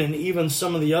Roman and even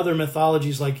some of the other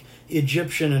mythologies like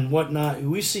Egyptian and whatnot.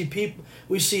 We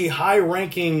see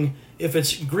high-ranking, if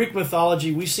it's Greek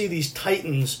mythology, we see these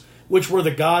titans, which were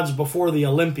the gods before the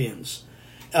Olympians.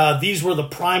 These were the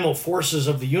primal forces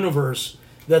of the universe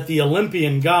that the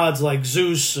Olympian gods like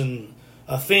Zeus and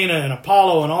Athena and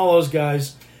Apollo and all those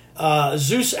guys,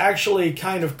 Zeus actually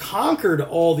kind of conquered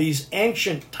all these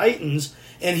ancient titans,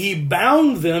 and he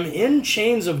bound them in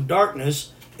chains of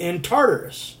darkness in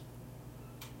Tartarus.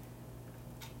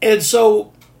 And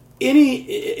so,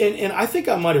 and I think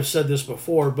I might have said this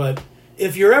before, but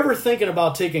if you're ever thinking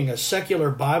about taking a secular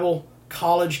Bible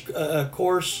college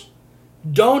course,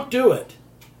 don't do it.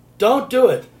 Don't do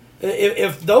it.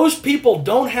 If those people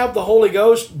don't have the Holy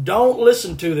Ghost, don't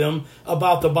listen to them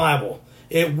about the Bible.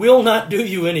 It will not do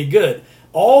you any good.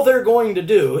 All they're going to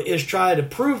do is try to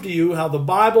prove to you how the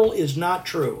Bible is not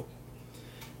true.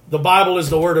 The Bible is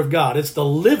the Word of God. It's the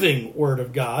living Word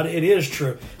of God. It is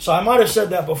true. So I might have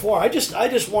said that before. I just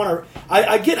want to...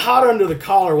 I get hot under the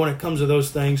collar when it comes to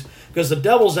those things because the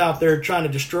devil's out there trying to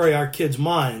destroy our kids'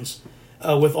 minds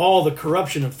with all the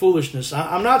corruption and foolishness.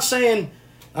 I'm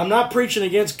not preaching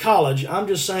against college. I'm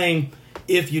just saying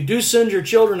if you do send your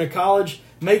children to college,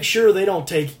 make sure they don't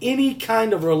take any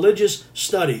kind of religious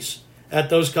studies at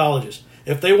those colleges.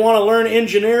 If they want to learn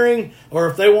engineering or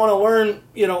if they want to learn,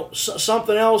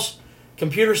 something else,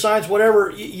 computer science,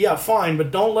 whatever, yeah, fine,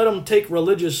 but don't let them take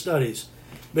religious studies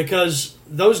because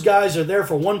those guys are there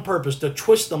for one purpose, to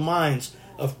twist the minds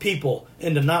of people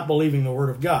into not believing the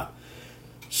Word of God.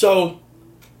 So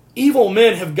evil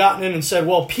men have gotten in and said,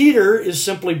 well, Peter is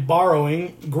simply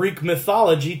borrowing Greek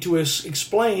mythology to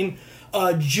explain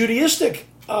Judaistic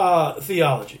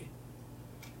theology.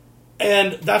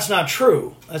 And that's not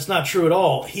true. That's not true at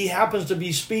all. He happens to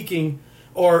be speaking,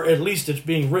 or at least it's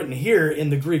being written here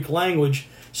in the Greek language,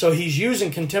 so he's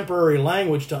using contemporary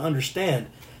language to understand.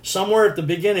 Somewhere at the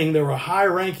beginning, there were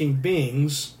high-ranking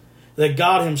beings that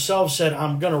God himself said,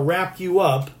 I'm going to wrap you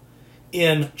up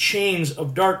in chains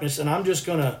of darkness, and I'm just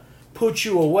going to put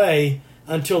you away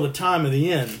until the time of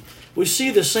the end. We see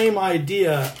the same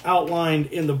idea outlined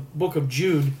in the book of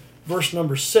Jude, verse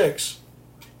number 6.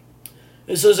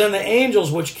 It says, and the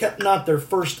angels which kept not their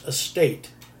first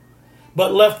estate,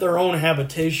 but left their own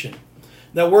habitation.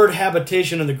 That word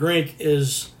habitation in the Greek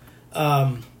is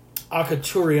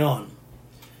akaturion.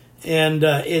 And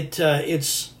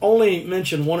it's only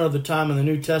mentioned one other time in the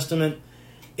New Testament.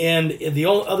 And the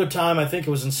other time, I think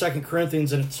it was in 2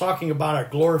 Corinthians, and it's talking about our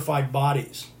glorified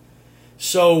bodies.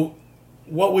 So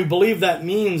what we believe that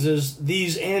means is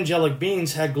these angelic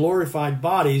beings had glorified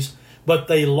bodies, but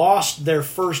they lost their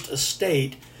first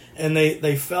estate, and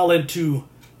they fell into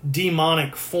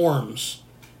demonic forms.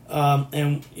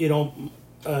 A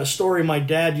story my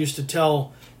dad used to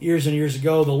tell years and years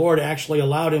ago, the Lord actually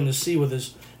allowed him to see with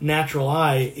his natural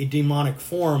eye a demonic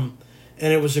form,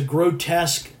 and it was a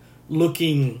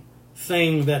grotesque-looking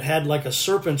thing that had like a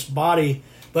serpent's body,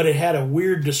 but it had a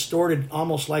weird, distorted,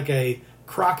 almost like a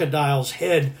crocodile's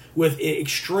head with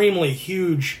extremely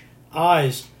huge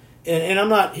eyes. And I'm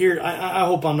not here, I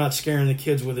hope I'm not scaring the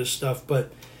kids with this stuff,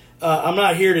 but I'm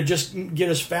not here to just get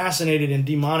us fascinated in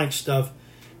demonic stuff.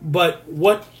 But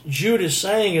what Jude is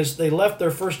saying is they left their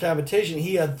first habitation.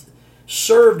 He had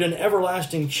served in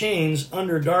everlasting chains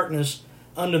under darkness,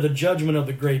 under the judgment of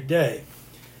the great day.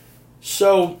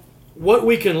 So what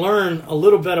we can learn a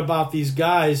little bit about these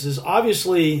guys is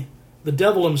obviously the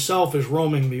devil himself is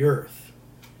roaming the earth.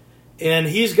 And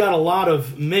he's got a lot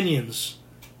of minions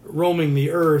roaming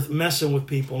the earth, messing with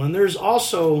people. And there's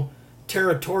also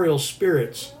territorial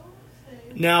spirits.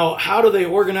 Now, how do they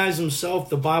organize themselves?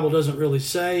 The Bible doesn't really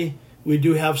say. We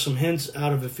do have some hints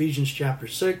out of Ephesians chapter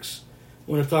 6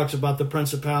 when it talks about the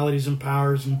principalities and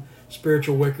powers and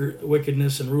spiritual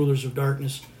wickedness and rulers of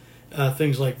darkness,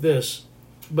 things like this.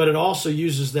 But it also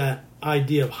uses that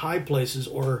idea of high places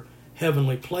or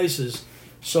heavenly places.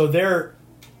 So they're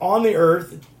on the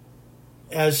earth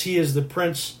as he is the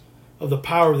prince of the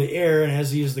power of the air and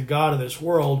as he is the God of this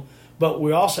world. But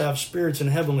we also have spirits in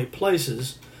heavenly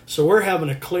places. So we're having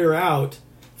to clear out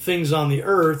things on the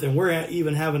earth, and we're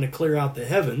even having to clear out the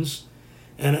heavens.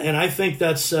 And I think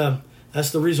that's the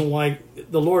reason why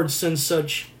the Lord sends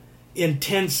such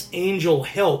intense angel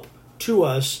help to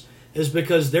us, is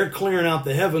because they're clearing out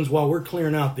the heavens while we're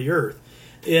clearing out the earth.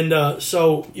 And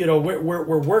so,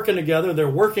 we're working together. They're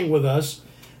working with us.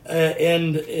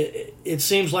 And it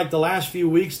seems like the last few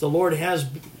weeks the Lord has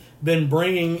been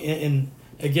bringing, and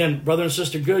again, Brother and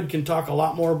Sister Good can talk a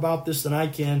lot more about this than I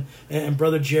can, and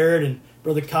Brother Jared and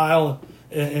Brother Kyle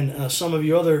and some of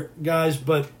you other guys.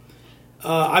 But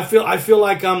I feel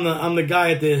like I'm the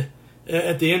guy at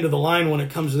the end of the line when it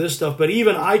comes to this stuff. But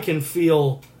even I can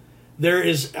feel there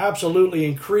is absolutely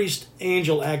increased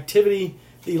angel activity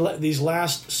these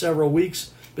last several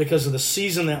weeks because of the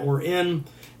season that we're in.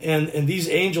 And these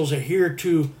angels are here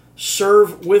to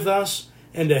serve with us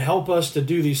and to help us to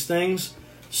do these things.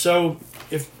 So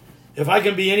if I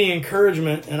can be any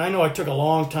encouragement, and I know I took a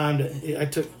long time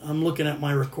I'm looking at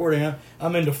my recording.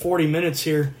 I'm into 40 minutes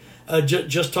here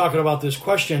just talking about this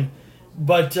question.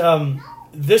 But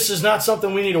this is not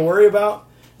something we need to worry about.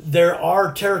 There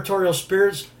are territorial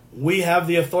spirits. We have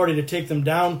the authority to take them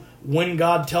down when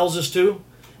God tells us to.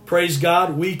 Praise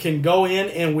God. We can go in,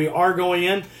 and we are going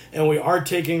in, and we are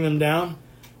taking them down.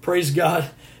 Praise God.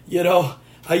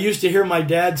 I used to hear my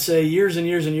dad say years and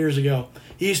years and years ago,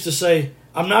 he used to say,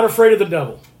 I'm not afraid of the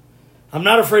devil. I'm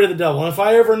not afraid of the devil. And if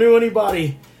I ever knew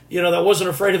anybody, that wasn't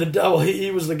afraid of the devil,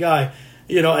 he was the guy.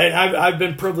 And I've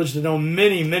been privileged to know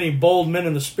many, many bold men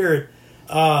in the Spirit.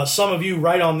 Some of you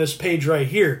right on this page right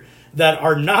here that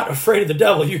are not afraid of the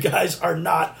devil. You guys are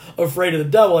not afraid of the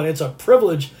devil. And it's a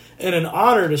privilege and an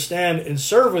honor to stand and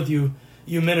serve with you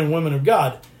men and women of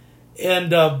God.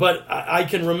 And but I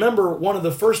can remember one of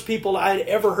the first people I'd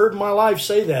ever heard in my life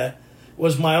say that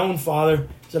was my own father.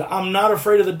 He said, I'm not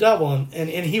afraid of the devil. And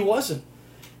he wasn't.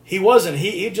 He wasn't.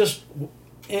 He just,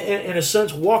 in a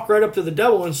sense, walked right up to the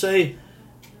devil and say,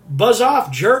 buzz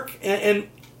off, jerk. And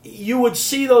you would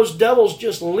see those devils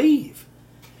just leave.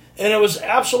 And it was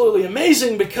absolutely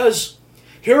amazing because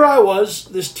here I was,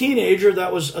 this teenager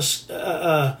that was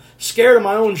scared of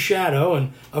my own shadow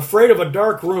and afraid of a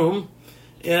dark room.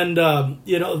 And,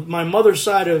 my mother's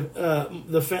side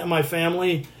of my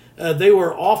family, they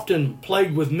were often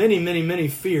plagued with many, many, many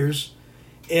fears,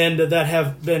 and that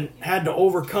have been had to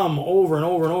overcome over and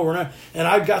over and over. And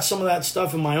I've got some of that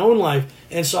stuff in my own life.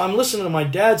 And so I'm listening to my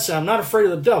dad say, I'm not afraid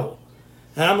of the devil.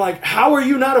 And I'm like, how are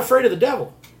you not afraid of the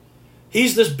devil?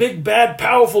 He's this big, bad,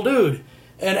 powerful dude.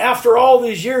 And after all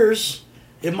these years,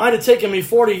 it might have taken me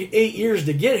 48 years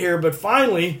to get here, but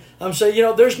finally I'm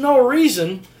saying, there's no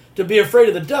reason to be afraid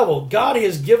of the devil. God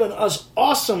has given us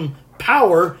awesome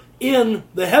power in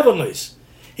the heavenlies.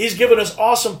 He's given us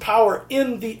awesome power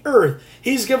in the earth.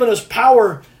 He's given us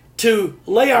power to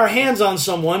lay our hands on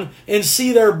someone and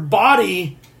see their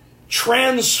body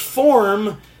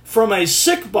transform from a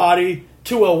sick body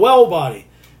to a well body.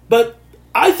 But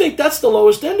I think that's the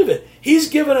lowest end of it. He's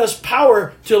given us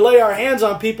power to lay our hands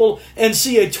on people and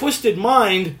see a twisted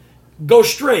mind go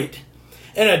straight.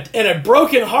 And a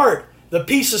broken heart, the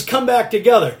pieces come back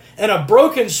together. And a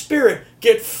broken spirit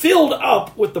get filled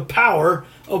up with the power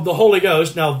of the Holy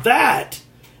Ghost. Now that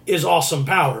is awesome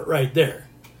power right there.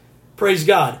 Praise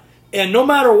God. And no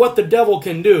matter what the devil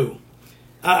can do,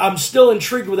 I'm still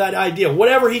intrigued with that idea.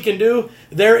 Whatever he can do,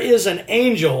 there is an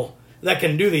angel that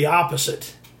can do the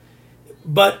opposite.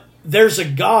 But there's a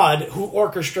God who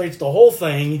orchestrates the whole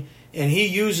thing, and he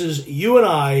uses you and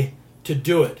I to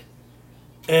do it.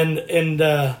 And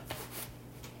well,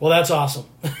 that's awesome.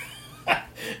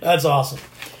 That's awesome.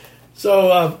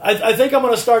 So I think I'm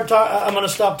going to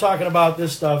stop talking about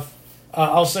this stuff.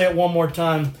 I'll say it one more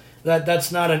time.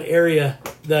 That's not an area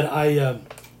that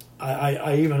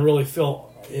I even really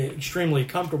feel extremely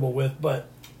comfortable with. But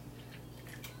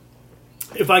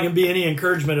if I can be any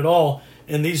encouragement at all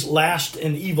in these last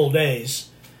and evil days,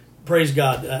 praise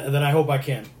God, then I hope I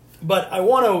can. But I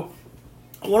want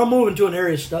to move into an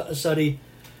area of study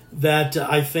that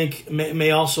I think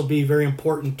may also be very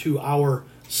important to our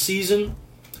season.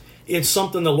 It's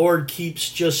something the Lord keeps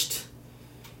just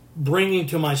bringing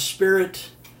to my spirit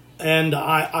and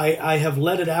I have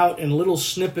let it out in little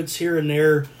snippets here and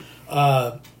there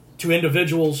to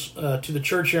individuals, to the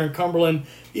church here in Cumberland,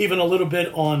 even a little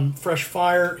bit on Fresh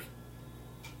Fire,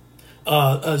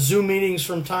 Zoom meetings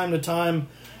from time to time.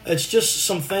 It's just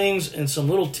some things and some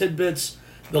little tidbits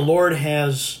the Lord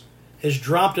has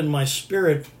dropped in my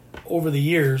spirit over the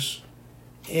years.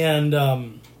 And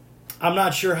I'm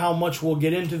not sure how much we'll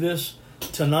get into this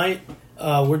tonight.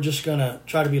 We're just going to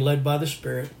try to be led by the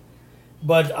Spirit.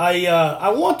 But I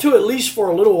want to, at least for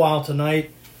a little while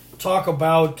tonight, talk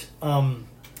about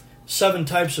 7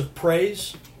 types of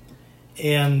praise.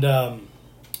 And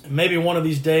maybe one of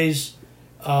these days,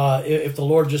 if the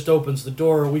Lord just opens the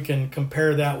door, we can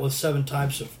compare that with 7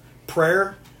 types of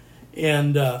prayer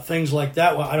and things like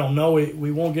that. Well, I don't know.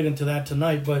 We won't get into that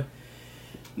tonight. But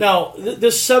now,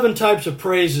 this 7 types of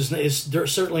praise is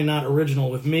certainly not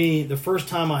original with me. The first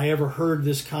time I ever heard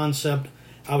this concept,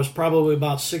 I was probably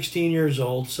about 16 years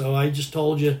old. So I just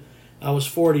told you I was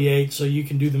 48, so you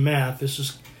can do the math.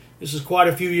 This is quite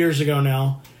a few years ago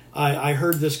now. I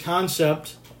heard this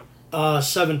concept,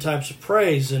 7 types of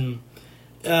praise. And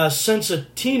since a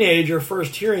teenager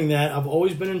first hearing that, I've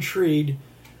always been intrigued.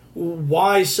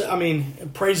 Why? I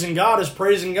mean, praising God is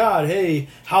praising God. Hey,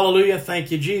 hallelujah,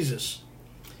 thank you, Jesus.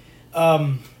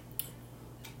 By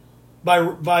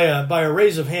a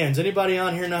raise of hands, anybody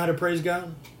on here know how to praise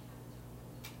God?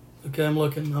 Okay, I'm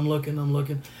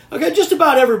looking. Okay, just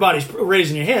about everybody's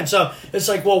raising your hand. So it's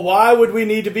like, well, why would we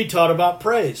need to be taught about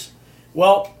praise?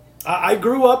 Well, I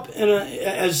grew up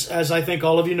as I think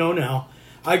all of you know now,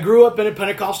 I grew up in a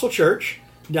Pentecostal church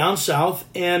down south,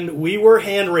 and we were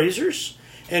hand raisers,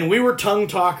 and we were tongue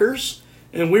talkers,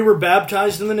 and we were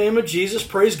baptized in the name of Jesus.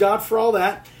 Praise God for all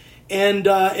that.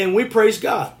 And we praised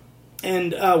God.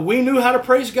 And we knew how to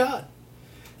praise God.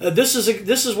 This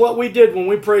is what we did when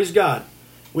we praised God.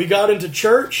 We got into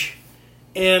church,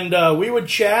 and we would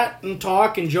chat and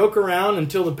talk and joke around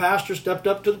until the pastor stepped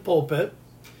up to the pulpit.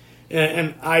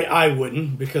 And I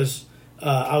wouldn't, because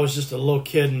I was just a little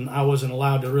kid and I wasn't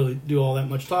allowed to really do all that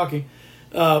much talking.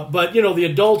 But, the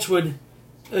adults would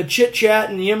chit-chat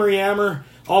and yammer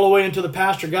all the way until the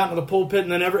pastor got into the pulpit,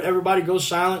 and then everybody goes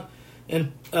silent.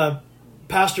 And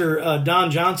Pastor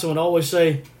Don Johnson would always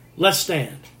say, "Let's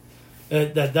stand."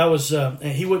 That was, and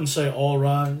he wouldn't say "all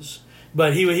rise,"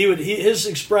 but his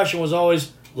expression was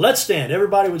always, "Let's stand."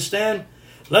 Everybody would stand.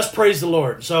 Let's praise the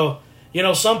Lord. So,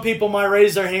 some people might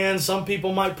raise their hands, some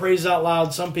people might praise out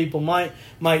loud, some people might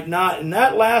not, and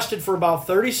that lasted for about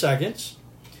 30 seconds.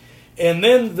 And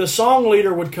then the song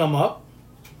leader would come up.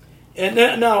 And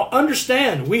now,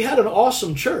 understand, we had an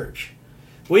awesome church.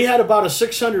 We had about a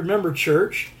 600-member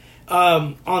church.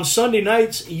 On Sunday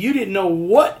nights, you didn't know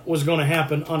what was going to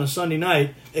happen on a Sunday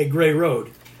night at Gray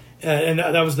Road. And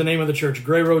that was the name of the church,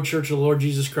 Gray Road Church of the Lord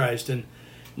Jesus Christ. And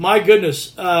my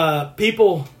goodness, I've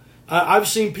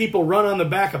seen people run on the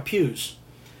back of pews.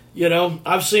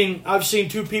 I've seen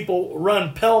 2 people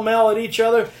run pell-mell at each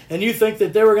other, and you think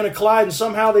that they were going to collide, and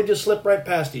somehow they just slip right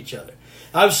past each other.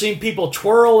 I've seen people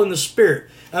twirl in the spirit.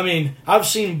 I mean, I've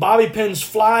seen bobby pins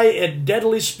fly at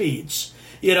deadly speeds.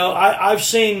 I've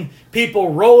seen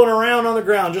people rolling around on the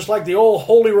ground just like the old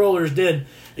holy rollers did.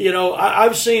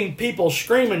 I've seen people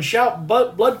scream and shout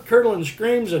blood-curdling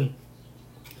screams and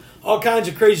all kinds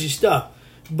of crazy stuff.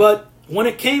 But when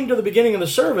it came to the beginning of the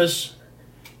service,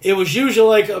 it was usually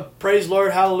like a praise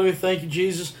Lord, hallelujah, thank you,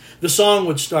 Jesus. The song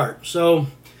would start. So,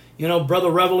 Brother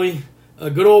Reveille,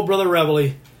 good old Brother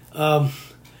Reveille,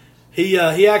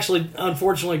 he actually,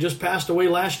 unfortunately, just passed away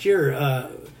last year.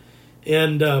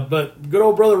 But good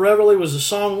old Brother Reveille was a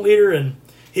song leader, and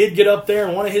he'd get up there,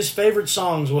 and one of his favorite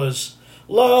songs was,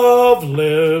 "Love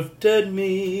lifted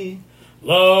me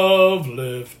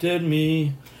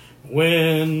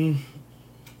when..."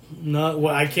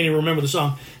 I can't even remember the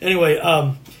song. Anyway,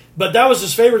 but that was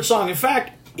his favorite song. In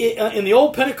fact, in the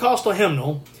old Pentecostal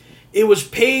hymnal, it was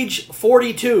page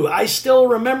 42. I still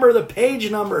remember the page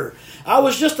number. I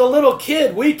was just a little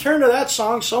kid. We turned to that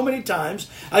song so many times.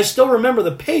 I still remember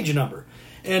the page number.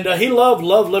 And he loved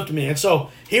Love Lifted Me. And so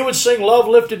he would sing Love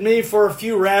Lifted Me for a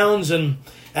few rounds. And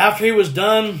after he was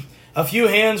done, a few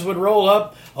hands would roll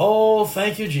up. Oh,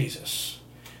 thank you, Jesus.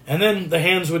 And then the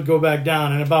hands would go back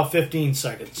down in about 15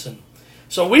 seconds. And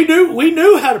so we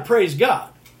knew how to praise God.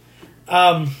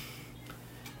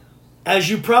 As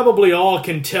you probably all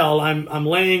can tell, I'm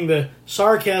laying the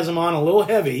sarcasm on a little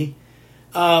heavy,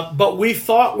 but we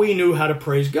thought we knew how to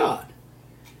praise God.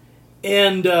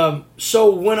 And so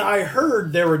when I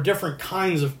heard there were different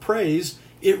kinds of praise,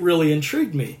 it really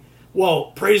intrigued me.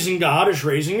 Well, praising God is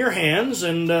raising your hands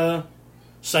and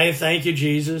saying, "Thank you,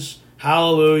 Jesus.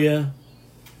 Hallelujah.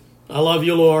 I love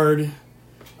you, Lord.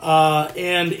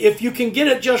 And if you can get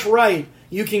it just right,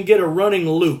 you can get a running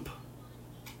loop.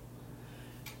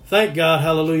 Thank God,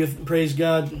 hallelujah, praise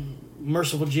God,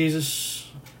 merciful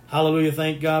Jesus, hallelujah,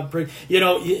 thank God. Praise.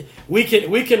 We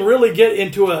can really get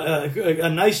into a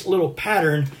nice little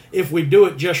pattern if we do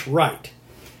it just right.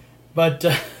 But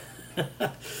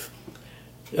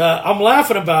I'm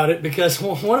laughing about it because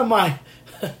one of my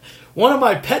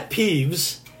pet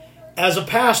peeves as a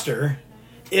pastor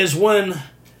is when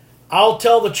I'll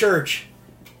tell the church,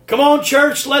 "Come on,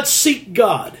 church, let's seek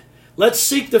God. Let's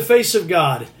seek the face of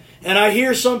God." And I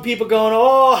hear some people going,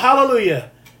 "Oh, hallelujah.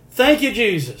 Thank you,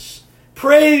 Jesus.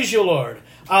 Praise you, Lord.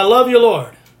 I love you,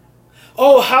 Lord.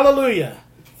 Oh, hallelujah.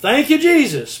 Thank you,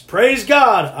 Jesus. Praise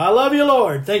God. I love you,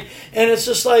 Lord." And it's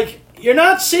just like, you're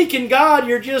not seeking God.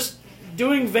 You're just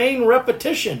doing vain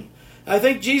repetition. I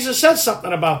think Jesus said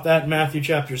something about that in Matthew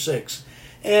chapter 6.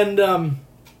 And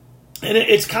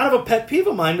it's kind of a pet peeve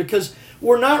of mine because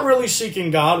we're not really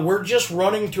seeking God. We're just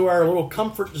running to our little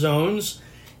comfort zones.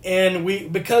 And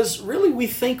because really we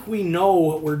think we know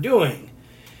what we're doing.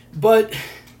 But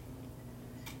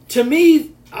to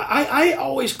me, I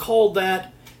always called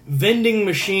that vending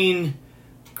machine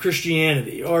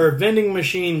Christianity or vending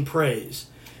machine praise.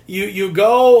 You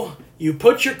go, you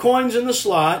put your coins in the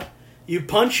slot, you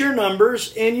punch your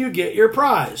numbers, and you get your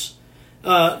prize.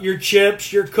 Your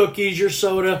chips, your cookies, your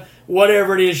soda,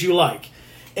 whatever it is you like.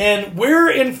 And we're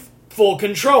in full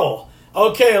control.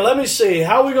 Okay, let me see.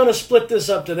 How are we going to split this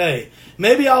up today?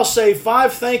 Maybe I'll say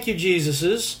 5 thank you,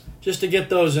 Jesuses, just to get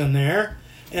those in there.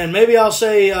 And maybe I'll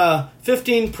say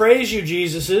 15 praise you,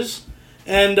 Jesuses.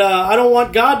 And I don't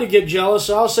want God to get jealous,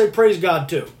 so I'll say praise God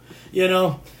too.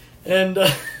 And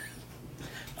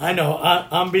I know,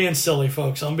 I'm being silly,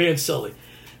 folks. I'm being silly.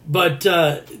 But,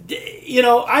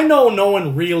 I know no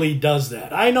one really does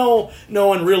that. I know no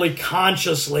one really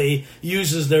consciously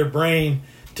uses their brain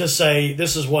to say,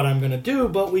 this is what I'm going to do,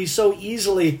 but we so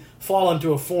easily fall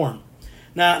into a form.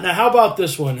 Now, how about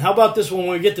this one? How about this one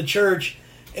when we get to church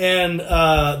and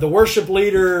the worship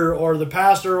leader or the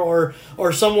pastor or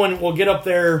someone will get up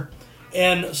there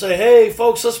and say, "Hey,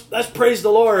 folks, let's praise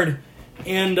the Lord."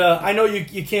 And I know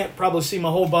you can't probably see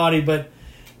my whole body, but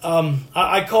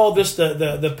I call this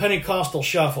the Pentecostal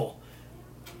shuffle.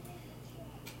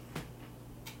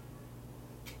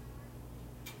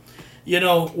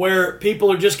 Where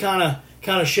people are just kind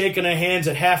of shaking their hands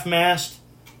at half-mast.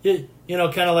 Kind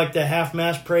of like the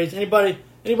half-mast praise. Anybody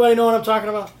know what I'm talking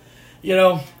about?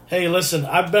 Hey, listen,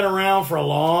 I've been around for a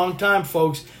long time,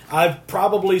 folks. I've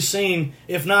probably seen,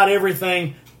 if not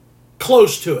everything,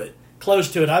 close to it.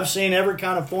 I've seen every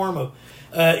kind of form of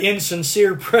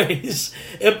insincere praise.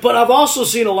 But I've also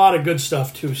seen a lot of good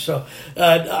stuff, too. So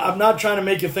I'm not trying to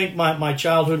make you think my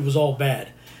childhood was all bad.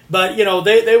 But,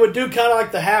 they would do kind of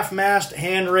like the half-mast,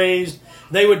 hand raised.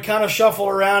 They would kind of shuffle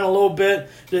around a little bit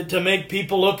to make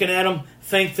people looking at them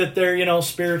think that they're,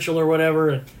 spiritual or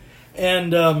whatever.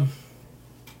 And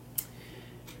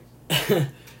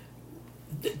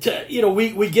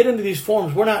we get into these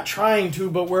forms. We're not trying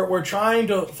to, but we're trying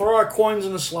to throw our coins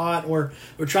in the slot. We're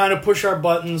trying to push our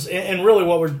buttons. And really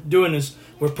what we're doing is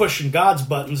we're pushing God's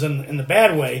buttons in the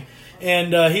bad way.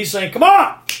 And he's saying, "Come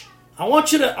on! I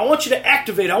want you to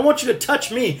activate. I want you to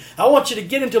touch me. I want you to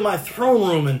get into my throne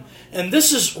room." And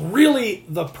this is really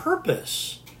the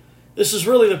purpose. This is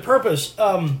really the purpose.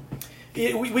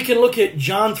 We can look at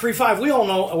John 3:5. We all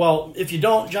know, well, if you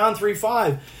don't, John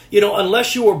 3:5.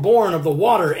 Unless you were born of the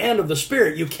water and of the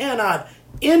Spirit, you cannot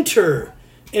enter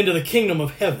into the kingdom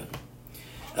of heaven.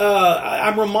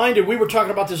 I'm reminded, we were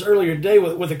talking about this earlier today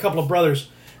with a couple of brothers.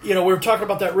 We were talking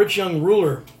about that rich young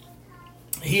ruler.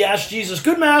 He asked Jesus,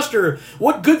 "Good master,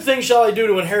 what good thing shall I do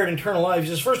to inherit eternal life?" He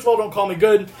says, "First of all, don't call me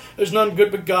good. There's none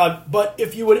good but God. But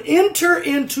if you would enter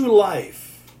into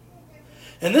life,"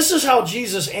 and this is how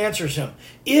Jesus answers him,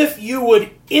 "if you would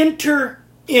enter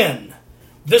in,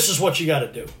 this is what you got to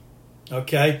do."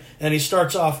 Okay? And he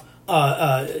starts off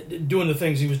doing the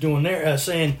things he was doing there,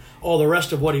 saying all the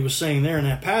rest of what he was saying there in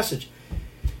that passage.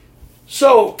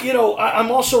 So,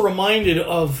 I'm also reminded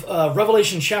of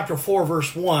Revelation chapter 4,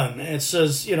 verse 1. It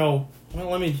says, in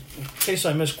case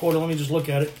I misquote it, let me just look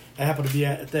at it. I happen to be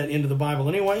at that end of the Bible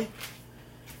anyway.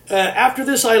 "After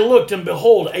this I looked, and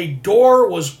behold, a door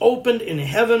was opened in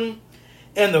heaven,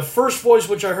 and the first voice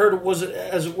which I heard was,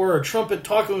 as it were, a trumpet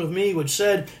talking with me, which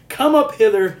said, 'Come up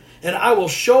hither, and I will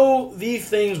show thee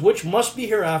things which must be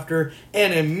hereafter.'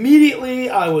 And immediately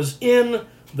I was in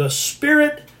the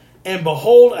Spirit, and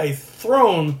behold, a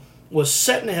throne was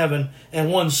set in heaven,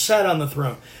 and one sat on the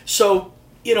throne." So,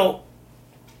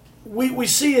 we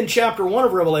see in chapter 1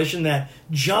 of Revelation that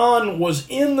John was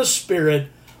in the Spirit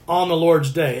on the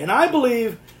Lord's day. And I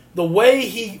believe the way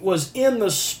he was in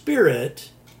the Spirit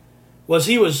was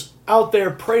he was out there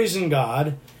praising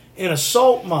God in a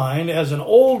salt mine as an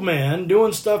old man,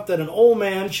 doing stuff that an old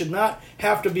man should not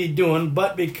have to be doing,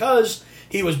 but because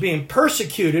he was being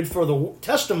persecuted for the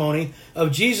testimony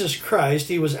of Jesus Christ,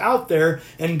 he was out there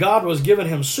and God was giving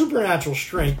him supernatural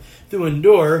strength to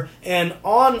endure. And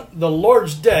on the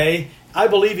Lord's day, I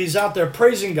believe he's out there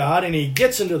praising God and he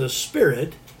gets into the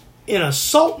Spirit in a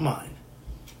salt mine.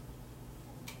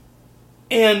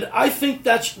 And I think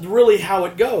that's really how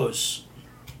it goes.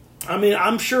 I mean,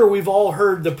 I'm sure we've all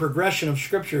heard the progression of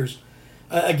scriptures.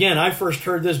 Again, I first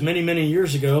heard this many, many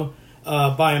years ago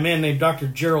by a man named Dr.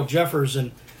 Gerald Jeffers.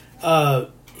 And,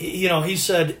 he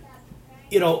said,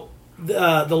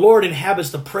 the Lord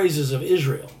inhabits the praises of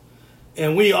Israel.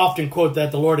 And we often quote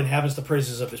that the Lord inhabits the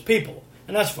praises of his people.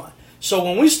 And that's fine. So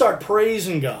when we start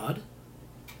praising God,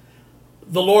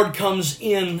 the Lord comes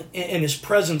in and his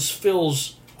presence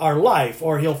fills our life,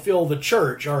 or he'll fill the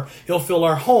church, or he'll fill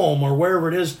our home, or wherever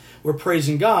it is we're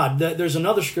praising God. There's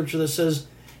another scripture that says,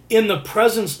 in the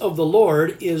presence of the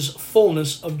Lord is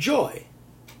fullness of joy.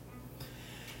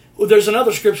 Well, there's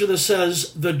another scripture that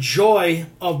says, the joy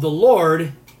of the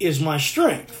Lord is my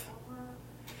strength.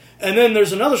 And then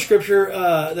there's another scripture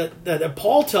that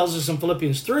Paul tells us in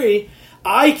Philippians 3,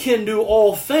 I can do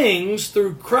all things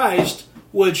through Christ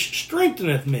which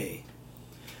strengtheneth me.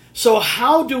 So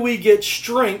how do we get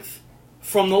strength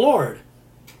from the Lord?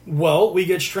 Well, we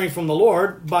get strength from the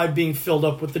Lord by being filled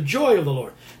up with the joy of the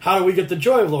Lord. How do we get the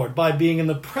joy of the Lord? By being in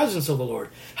the presence of the Lord.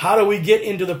 How do we get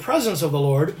into the presence of the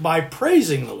Lord? By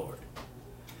praising the Lord.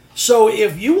 So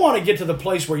if you want to get to the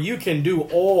place where you can do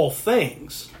all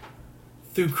things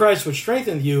through Christ which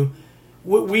strengtheneth you,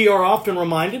 we are often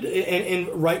reminded, and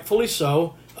rightfully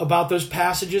so, about those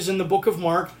passages in the book of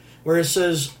Mark where it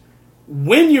says,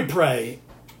 when you pray,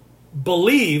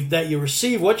 believe that you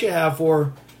receive what you have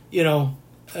for,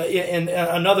 and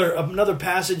another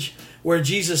passage where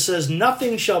Jesus says,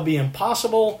 nothing shall be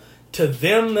impossible to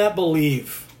them that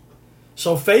believe.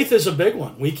 So faith is a big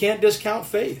one. We can't discount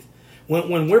faith.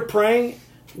 When we're praying,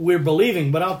 we're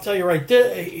believing. But I'll tell you right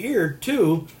there, here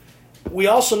too, we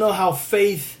also know how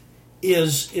faith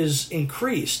is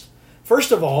increased.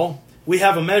 First of all, we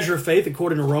have a measure of faith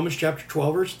according to Romans chapter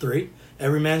 12, verse 3.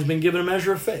 Every man's been given a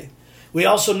measure of faith. We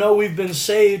also know we've been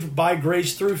saved by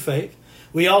grace through faith.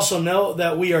 We also know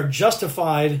that we are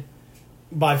justified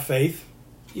by faith.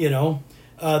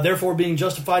 Therefore, being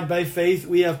justified by faith,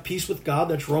 we have peace with God.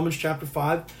 That's Romans chapter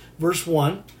 5, verse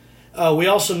 1. We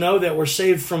also know that we're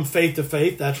saved from faith to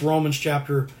faith. That's Romans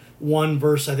chapter 1,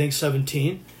 verse,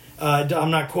 17. I'm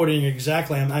not quoting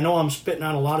exactly. I know I'm spitting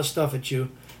out a lot of stuff at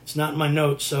you. It's not in my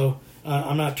notes, so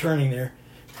I'm not turning there.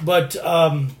 But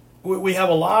we have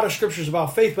a lot of scriptures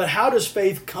about faith. But how does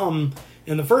faith come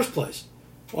in the first place?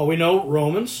 Well, we know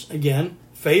Romans, again,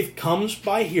 faith comes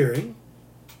by hearing,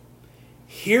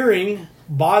 hearing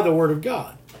by the word of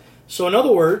God. So in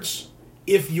other words,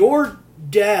 if your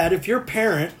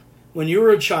parent, when you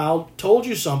were a child, told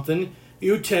you something,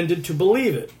 you tended to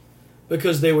believe it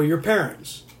because they were your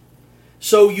parents.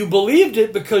 So you believed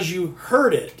it because you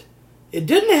heard it. It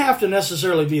didn't have to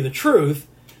necessarily be the truth.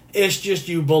 It's just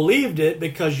you believed it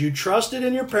because you trusted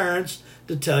in your parents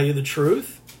to tell you the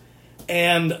truth.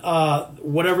 And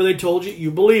whatever they told you,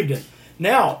 you believed it.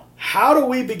 Now, how do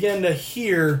we begin to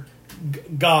hear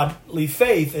godly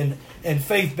faith and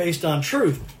faith based on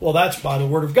truth? Well, that's by the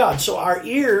Word of God. So our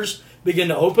ears begin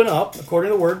to open up,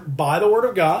 according to the Word, by the Word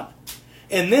of God.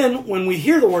 And then when we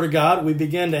hear the Word of God, we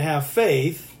begin to have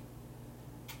faith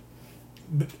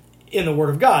in the Word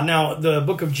of God. Now, the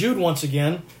book of Jude, once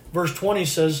again, verse 20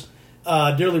 says,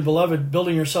 dearly beloved,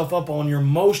 building yourself up on your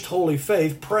most holy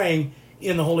faith, praying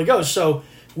in the Holy Ghost. So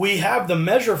we have the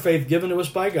measure of faith given to us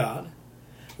by God.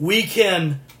 We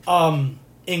can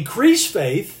increase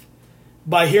faith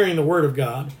by hearing the Word of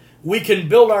God. We can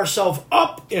build ourselves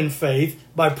up in faith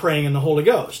by praying in the Holy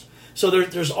Ghost. So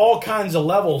there's all kinds of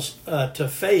levels to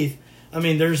faith. I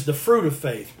mean, there's the fruit of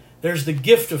faith. There's the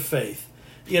gift of faith.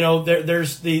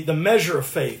 There's the measure of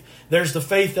faith. There's the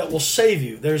faith that will save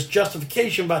you. There's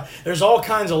justification. There's all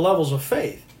kinds of levels of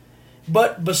faith.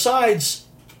 But besides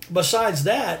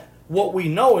that, what we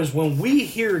know is when we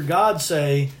hear God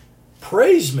say,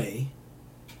 praise me,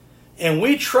 and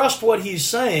we trust what he's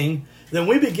saying, then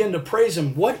we begin to praise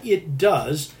him. What it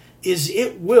does is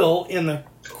it will, in the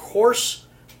course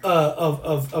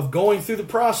of going through the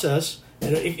process,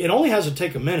 it only has to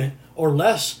take a minute or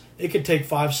less. It could take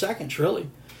 5 seconds, really.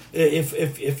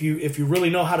 If you really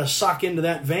know how to sock into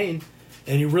that vein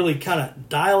and you really kind of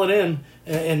dial it in,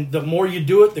 and the more you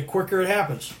do it, the quicker it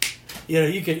happens.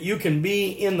 You can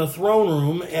be in the throne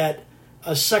room at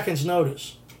a second's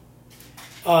notice.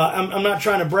 I'm not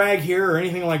trying to brag here or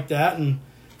anything like that, and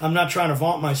I'm not trying to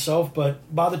vaunt myself,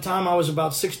 but by the time I was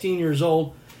about 16 years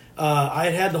old, I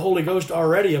had the Holy Ghost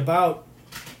already about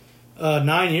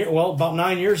 9 years. Well, about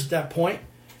 9 years at that point,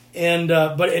 and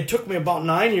but it took me about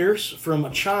 9 years from a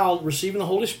child receiving the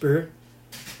Holy Spirit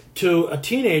to a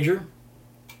teenager.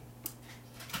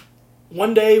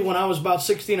 One day when I was about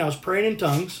 16, I was praying in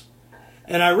tongues,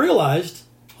 and I realized,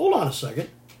 hold on a second,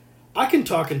 I can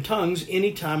talk in tongues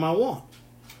anytime I want.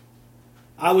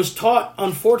 I was taught,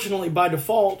 unfortunately, by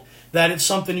default, that it's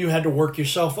something you had to work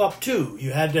yourself up to.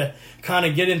 You had to kind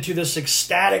of get into this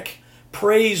ecstatic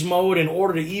praise mode in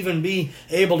order to even be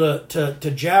able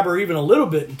to jabber even a little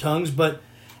bit in tongues. But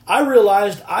I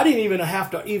realized I didn't even have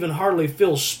to even hardly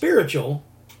feel spiritual,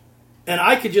 and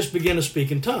I could just begin to speak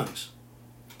in tongues.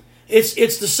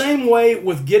 It's the same way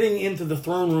with getting into the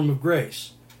throne room of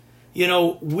grace. You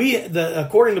know,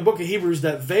 according to the book of Hebrews,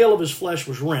 that veil of his flesh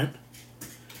was rent,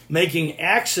 making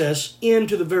access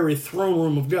into the very throne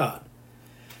room of God.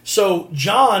 So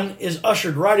John is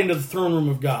ushered right into the throne room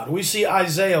of God. We see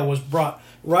Isaiah was brought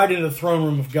right into the throne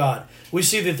room of God. We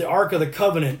see that the Ark of the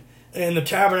Covenant in the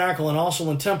tabernacle and also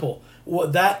in the temple,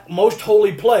 that most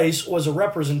holy place was a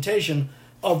representation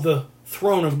of the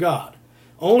throne of God.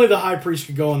 Only the high priest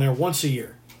could go in there once a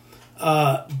year.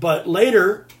 But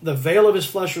later, the veil of his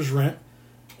flesh was rent.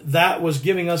 That was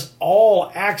giving us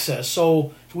all access.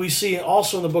 So we see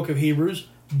also in the book of Hebrews,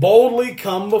 boldly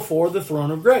come before the throne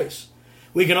of grace.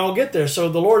 We can all get there. So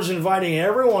the Lord's inviting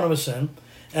every one of us in.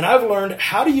 And I've learned,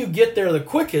 how do you get there the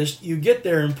quickest? You get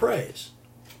there in praise.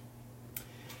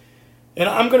 And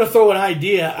I'm going to throw an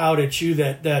idea out at you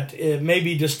that it may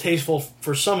be distasteful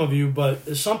for some of you, but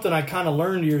it's something I kind of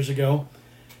learned years ago.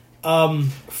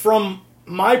 From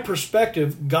my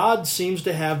perspective, God seems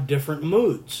to have different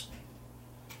moods.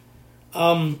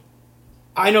 I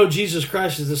know Jesus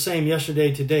Christ is the same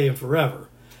yesterday, today, and forever.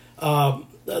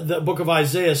 The book of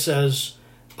Isaiah says,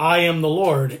 I am the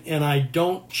Lord, and I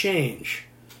don't change.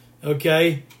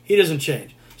 Okay? He doesn't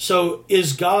change. So,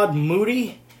 is God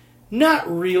moody? Not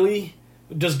really.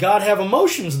 Does God have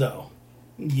emotions, though?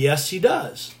 Yes, he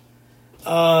does.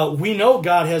 We know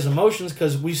God has emotions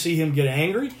because we see him get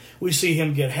angry. We see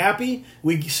him get happy.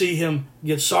 We see him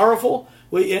get sorrowful.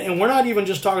 And we're not even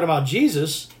just talking about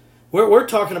Jesus. We're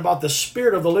talking about the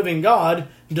Spirit of the living God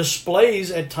displays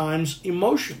at times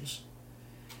emotions.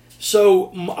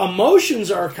 So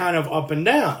emotions are kind of up and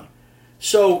down.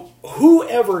 So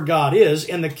whoever God is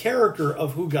and the character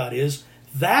of who God is,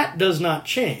 that does not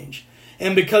change.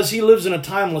 And because he lives in a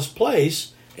timeless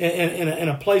place, in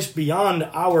a place beyond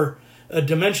our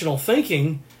dimensional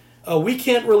thinking, we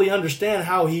can't really understand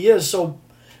how he is. So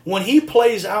when he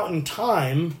plays out in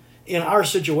time in our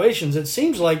situations, it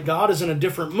seems like God is in a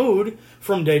different mood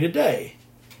from day to day.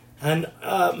 And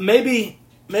maybe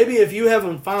if you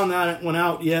haven't found that one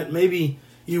out yet, maybe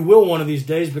you will one of these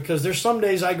days, because there's some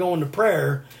days I go into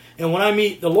prayer, and when I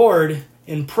meet the Lord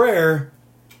in prayer,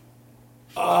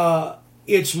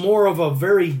 it's more of a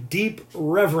very deep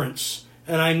reverence,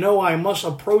 and I know I must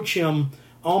approach him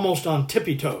almost on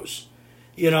tippy toes,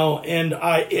 and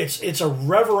it's a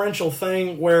reverential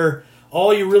thing where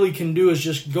all you really can do is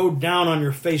just go down on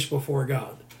your face before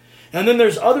God. And then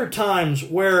there's other times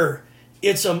where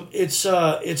it's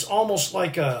almost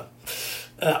like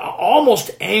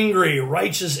almost angry,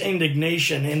 righteous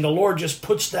indignation, and the Lord just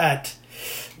puts that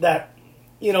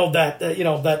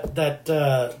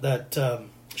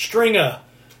string of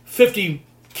 50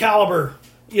 caliber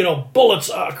bullets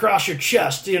across your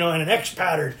chest, in an X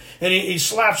pattern, and he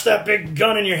slaps that big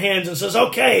gun in your hands and says,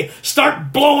 "Okay,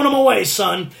 start blowing them away,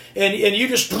 son." And you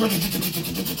just,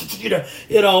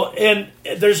 and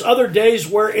there's other days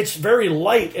where it's very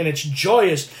light and it's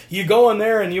joyous. You go in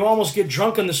there and you almost get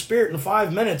drunk in the Spirit in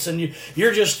 5 minutes, and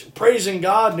you're just praising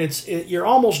God, and you're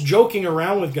almost joking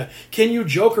around with God. Can you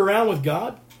joke around with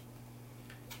God?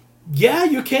 Yeah,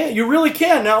 you can. You really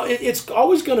can. Now, it's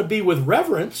always going to be with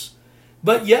reverence.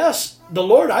 But yes, the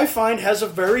Lord, I find, has a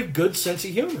very good sense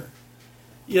of humor.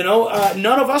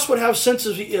 None of us would have sense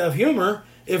of humor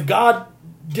if God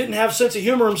didn't have sense of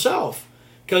humor himself,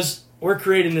 because we're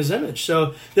created in his image.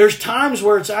 So there's times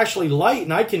where it's actually light,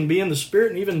 and I can be in the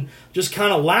Spirit and even just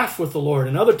kind of laugh with the Lord.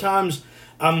 And other times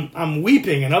I'm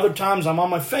weeping, and other times I'm on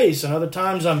my face, and other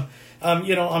times I'm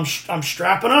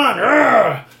strapping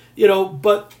on.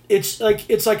 But it's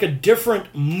like a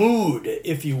different mood,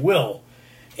 if you will.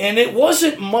 And it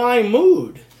wasn't my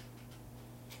mood.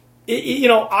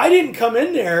 I didn't come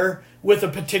in there with a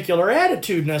particular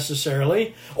attitude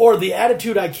necessarily, or the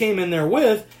attitude I came in there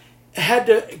with had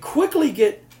to quickly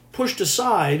get pushed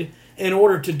aside in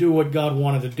order to do what God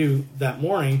wanted to do that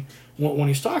morning when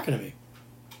He's talking to me.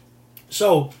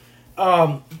 So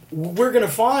we're going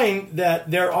to find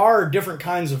that there are different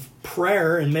kinds of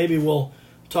prayer, and maybe we'll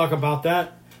talk about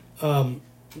that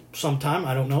sometime.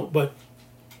 I don't know. But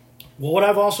what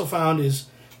I've also found is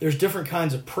there's different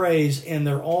kinds of praise, and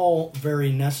they're all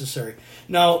very necessary.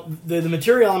 Now, the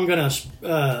material I'm going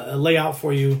to lay out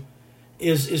for you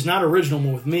is not original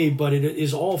with me, but it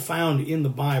is all found in the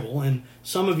Bible. And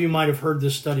some of you might have heard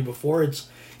this study before.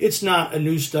 It's not a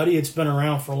new study. It's been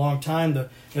around for a long time.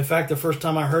 In fact, the first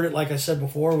time I heard it, like I said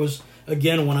before, was,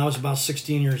 again, when I was about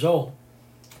 16 years old.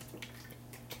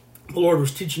 The Lord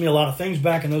was teaching me a lot of things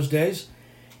back in those days.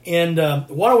 And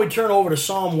why don't we turn over to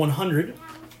Psalm 100?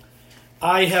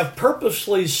 I have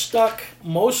purposely stuck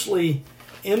mostly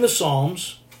in the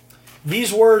Psalms.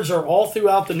 These words are all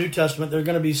throughout the New Testament. They're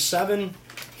going to be 7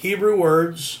 Hebrew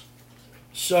words.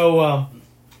 So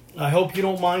I hope you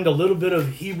don't mind a little bit of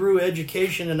Hebrew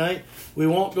education tonight. We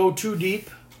won't go too deep.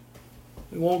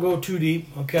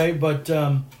 Okay? But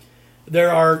I'm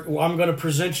going to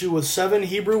present you with 7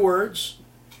 Hebrew words.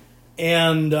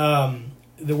 And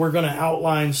we're going to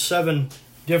outline 7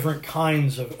 different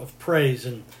kinds of praise.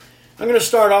 And I'm going to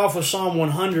start off with Psalm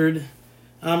 100.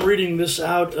 I'm reading this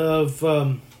out of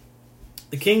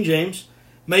the King James.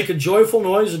 Make a joyful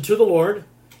noise unto the Lord,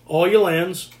 all ye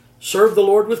lands. Serve the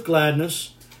Lord with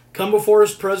gladness. Come before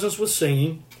His presence with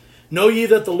singing. Know ye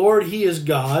that the Lord, He is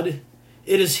God.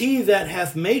 It is He that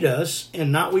hath made us,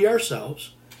 and not we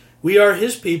ourselves. We are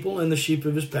His people, and the sheep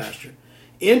of His pasture.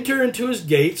 Enter into His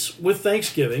gates with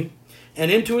thanksgiving,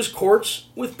 and into His courts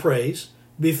with praise.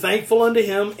 Be thankful unto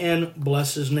Him, and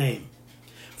bless His name.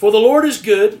 For the Lord is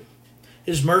good,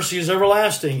 His mercy is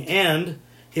everlasting, and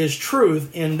His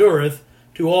truth endureth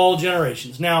to all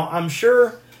generations. Now, I'm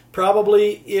sure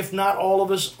probably, if not all of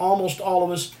us, almost all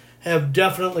of us have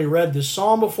definitely read this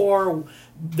psalm before.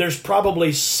 There's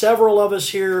probably several of us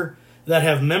here that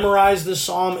have memorized this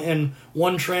psalm in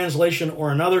one translation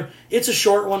or another. It's a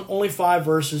short one, only 5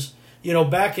 verses. You know,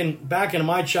 back in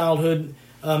my childhood,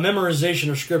 memorization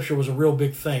of Scripture was a real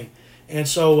big thing. And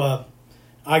so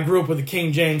I grew up with the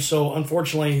King James, so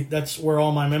unfortunately that's where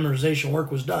all my memorization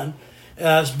work was done.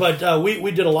 But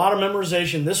we did a lot of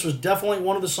memorization. This was definitely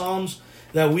one of the psalms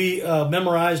that we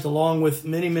memorized along with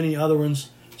many, many other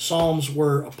ones. Psalms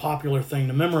were a popular thing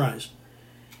to memorize.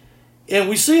 And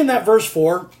we see in that verse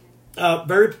 4,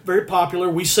 very, very popular,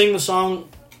 we sing the song,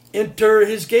 Enter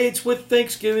His gates with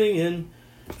thanksgiving in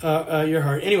your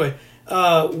heart. Anyway,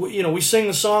 we sing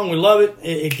the song, we love it.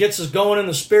 It gets us going in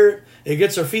the spirit. It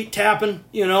gets our feet tapping,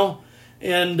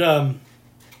 And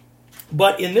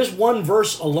but in this one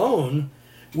verse alone,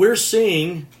 we're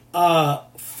seeing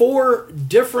 4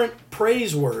 different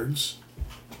praise words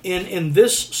in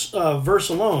this verse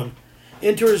alone.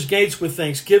 Enter His gates with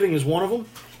thanksgiving is one of them.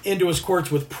 Into His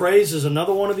courts with praise is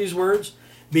another one of these words.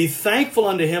 Be thankful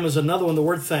unto Him is another one, the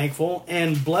word thankful.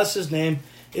 And bless His name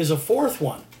is a 4th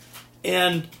one.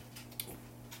 And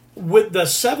with the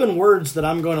 7 words that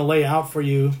I'm going to lay out for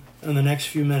you in the next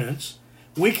few minutes,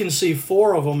 we can see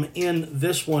 4 of them in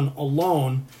this one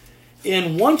alone.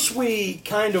 And once we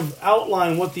kind of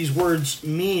outline what these words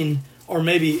mean, or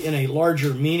maybe in a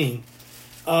larger meaning,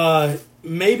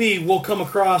 maybe we'll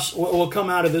come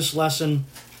out of this lesson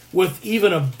with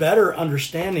even a better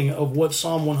understanding of what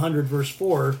Psalm 100 verse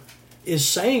 4 is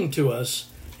saying to us.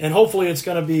 And hopefully it's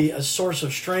going to be a source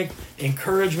of strength,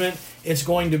 encouragement. It's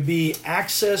going to be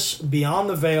access beyond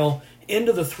the veil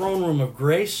into the throne room of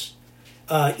grace,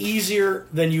 easier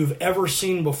than you've ever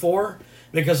seen before.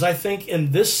 Because I think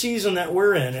in this season that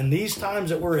we're in these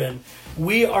times that we're in,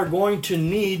 we are going to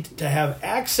need to have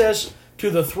access to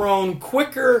the throne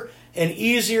quicker and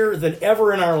easier than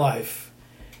ever in our life.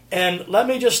 And let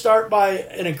me just start by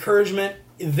an encouragement.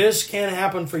 This can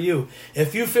happen for you.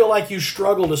 If you feel like you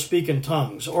struggle to speak in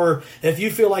tongues, or if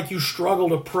you feel like you struggle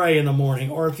to pray in the morning,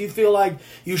 or if you feel like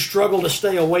you struggle to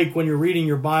stay awake when you're reading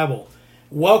your Bible,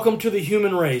 welcome to the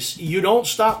human race. You don't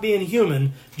stop being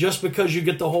human just because you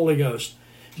get the Holy Ghost.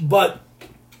 But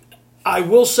I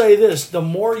will say this, the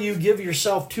more you give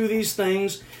yourself to these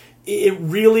things, it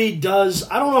really does.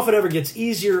 I don't know if it ever gets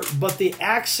easier, but the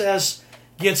access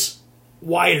gets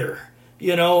wider.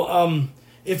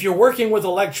 If you're working with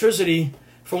electricity,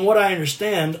 from what I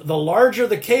understand, the larger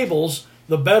the cables,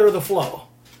 the better the flow.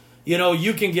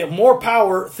 You can get more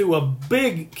power through a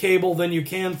big cable than you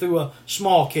can through a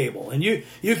small cable. And you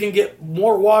can get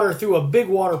more water through a big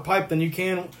water pipe than you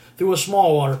can through a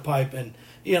small water pipe. And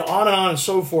on and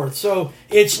so forth. So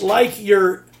it's like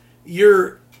your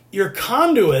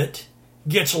conduit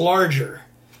gets larger.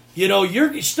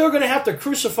 You're still going to have to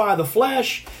crucify the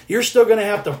flesh. You're still going to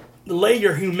have to lay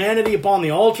your humanity upon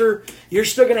the altar. You're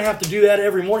still going to have to do that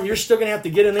every morning. You're still going to have to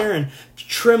get in there and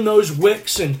trim those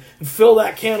wicks and fill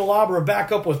that candelabra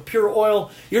back up with pure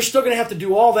oil. You're still going to have to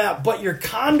do all that, but your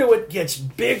conduit gets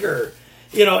bigger,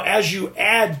 as you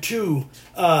add to,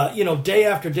 day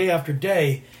after day after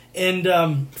day.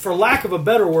 And for lack of a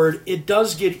better word, it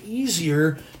does get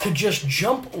easier to just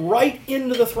jump right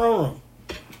into the throne room.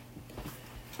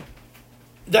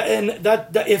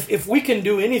 If we can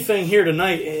do anything here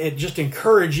tonight, it just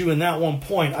encourage you in that one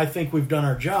point, I think we've done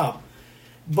our job.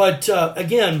 But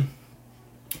again,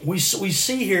 we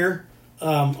see here.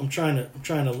 I'm trying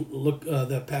to look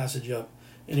that passage up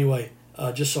anyway,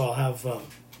 just so I'll have a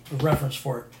reference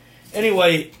for it.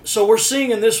 Anyway, so we're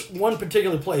seeing in this one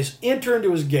particular place, enter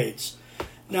into his gates.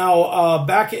 Now,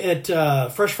 back at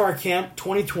Fresh Fire Camp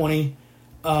 2020,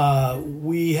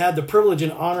 we had the privilege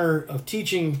and honor of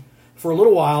teaching for a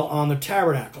little while on the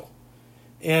tabernacle.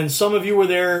 And some of you were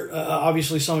there,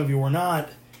 obviously some of you were not.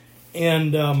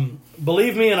 And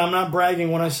believe me, and I'm not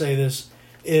bragging when I say this,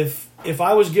 if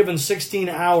I was given 16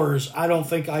 hours, I don't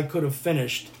think I could have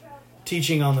finished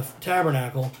teaching on the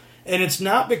tabernacle. And it's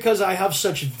not because I have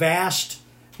such vast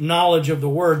knowledge of the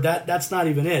word. That's not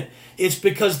even it. It's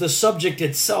because the subject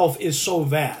itself is so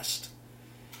vast.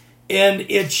 And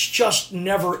it's just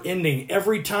never ending.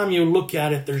 Every time you look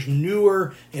at it, there's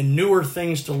newer and newer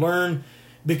things to learn,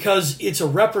 because it's a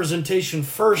representation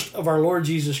first of our Lord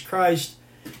Jesus Christ.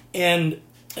 And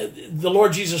the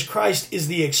Lord Jesus Christ is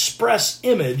the express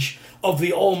image of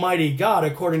the Almighty God,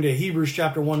 according to Hebrews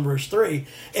chapter 1, verse 3.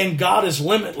 And God is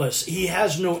limitless. He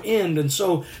has no end. And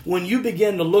so when you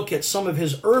begin to look at some of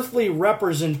his earthly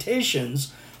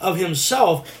representations of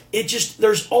himself,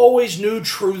 there's always new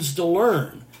truths to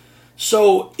learn.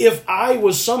 So if I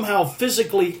was somehow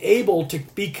physically able to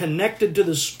be connected to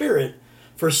the Spirit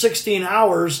for 16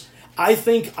 hours, I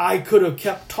think I could have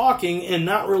kept talking and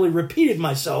not really repeated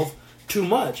myself too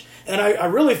much. And I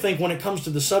really think when it comes to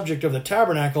the subject of the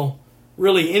tabernacle,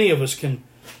 really any of us can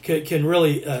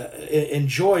really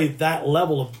enjoy that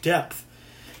level of depth.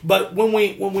 But when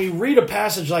we read a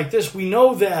passage like this, we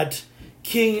know that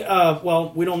we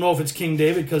don't know if it's King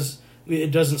David, because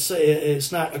it doesn't say,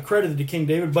 it's not accredited to King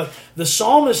David, but the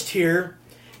psalmist here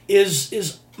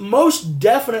is most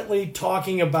definitely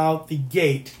talking about the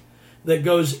gate that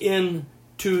goes into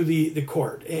the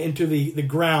court, into the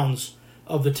grounds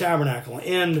of the tabernacle.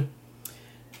 And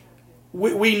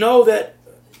we know that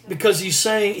because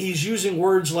he's using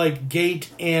words like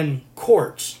gate and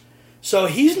courts. So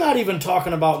he's not even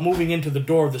talking about moving into the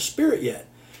door of the Spirit yet.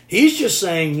 He's just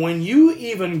saying when you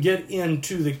even get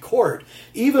into the court,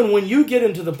 even when you get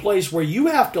into the place where you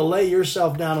have to lay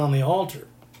yourself down on the altar,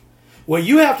 where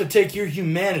you have to take your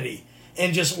humanity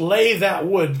and just lay that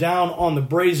wood down on the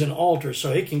brazen altar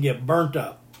so it can get burnt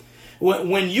up.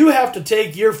 When you have to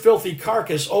take your filthy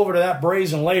carcass over to that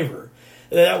brazen laver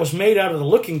that was made out of the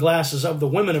looking glasses of the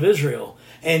women of Israel,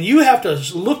 and you have to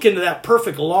look into that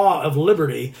perfect law of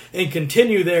liberty and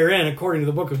continue therein, according to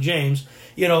the book of James,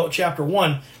 chapter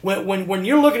 1. When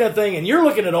you're looking at thing and you're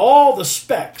looking at all the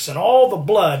specks and all the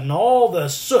blood and all the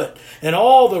soot and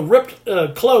all the ripped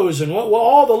clothes and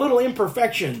all the little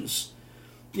imperfections,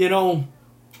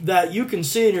 that you can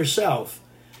see in yourself,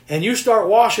 and you start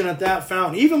washing at that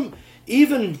fountain,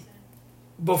 even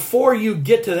before you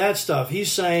get to that stuff,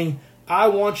 he's saying, I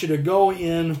want you to go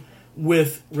in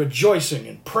with rejoicing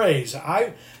and praise.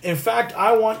 In fact,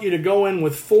 I want you to go in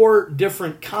with 4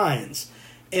 different kinds.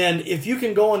 And if you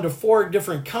can go into 4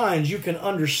 different kinds, you can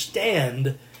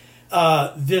understand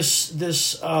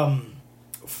this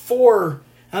 4.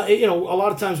 A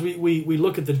lot of times we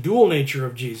look at the dual nature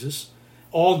of Jesus,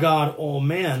 all God, all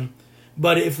man.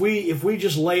 But if we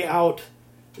just lay out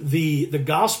the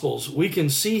Gospels, we can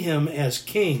see him as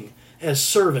king, as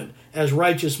servant, as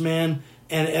righteous man,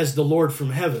 and as the Lord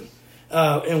from heaven.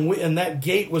 And that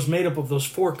gate was made up of those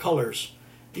 4 colors,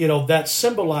 that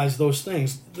symbolize those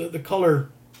things. The color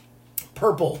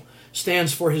purple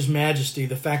stands for his majesty,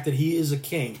 the fact that he is a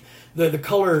king. The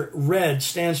color red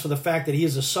stands for the fact that he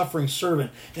is a suffering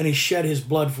servant and he shed his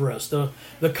blood for us.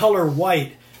 The color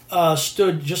white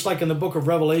stood, just like in the book of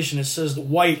Revelation, it says that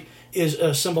white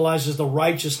symbolizes the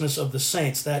righteousness of the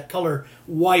saints. That color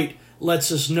white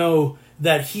lets us know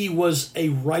that he was a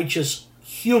righteous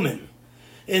human.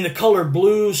 And the color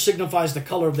blue signifies the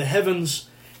color of the heavens,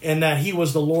 and that he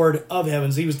was the Lord of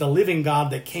heavens. He was the living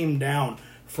God that came down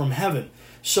from heaven.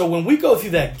 So when we go through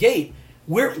that gate,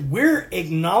 we're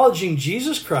acknowledging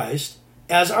Jesus Christ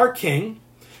as our King,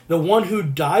 the one who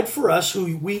died for us,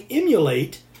 who we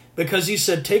emulate, because he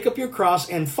said, take up your cross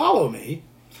and follow me.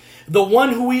 The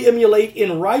one who we emulate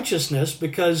in righteousness,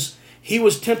 because he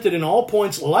was tempted in all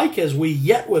points like as we,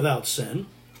 yet without sin.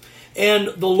 And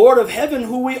the Lord of heaven,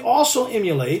 who we also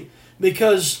emulate,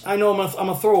 because I know I'm going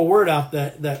to throw a word out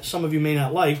that some of you may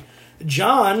not like.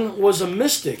 John was a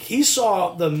mystic. He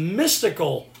saw the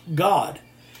mystical God.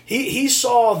 He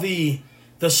saw the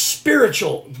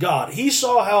spiritual God. He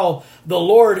saw how the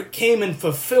Lord came and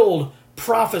fulfilled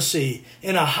prophecy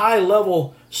in a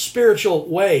high-level spiritual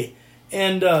way.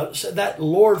 And so that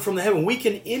Lord from the heaven, we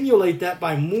can emulate that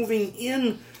by moving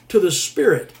into the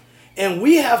Spirit. And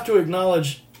we have to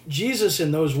acknowledge Jesus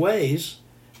in those ways,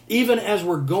 even as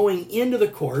we're going into the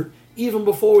court, even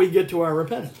before we get to our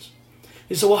repentance.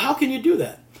 You say, well, how can you do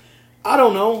that? I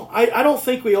don't know. I don't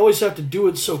think we always have to do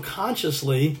it so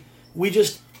consciously.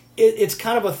 It's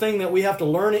kind of a thing that we have to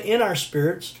learn in our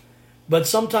spirits. But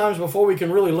sometimes before we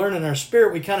can really learn in our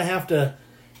spirit, we kind of have to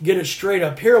get it straight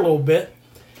up here a little bit.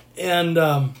 And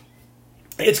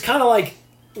it's kind of like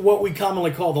what we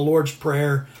commonly call the Lord's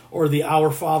Prayer or the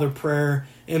Our Father prayer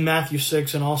in Matthew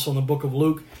 6 and also in the book of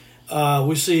Luke.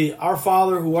 We see, Our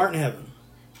Father who art in heaven.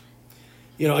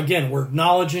 Again, we're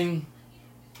acknowledging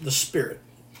the Spirit,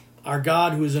 our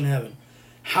God who is in heaven.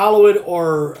 Hallowed,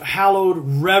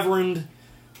 reverend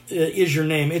is your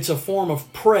name. It's a form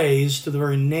of praise to the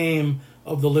very name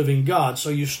of the living God. So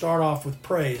you start off with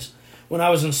praise. When I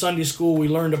was in Sunday school, we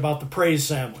learned about the praise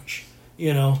sandwich. We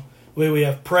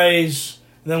have praise,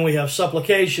 then we have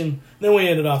supplication, then we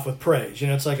ended off with praise.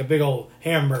 It's like a big old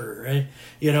hamburger, right?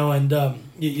 And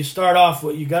you start off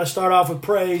with, you got to start off with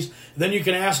praise. Then you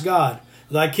can ask God,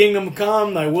 Thy kingdom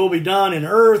come, Thy will be done in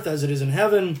earth as it is in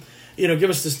heaven. Give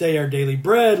us this day our daily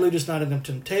bread. Lead us not into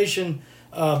temptation,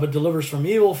 but deliver us from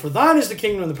evil. For Thine is the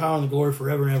kingdom and the power and the glory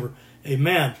forever and ever.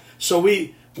 Amen. So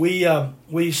we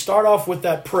start off with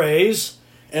that praise,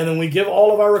 and then we give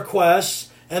all of our requests,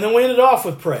 and then we end it off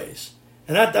with praise.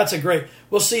 And that's a great...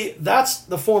 Well, see, that's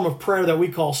the form of prayer that we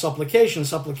call supplication.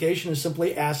 Supplication is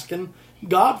simply asking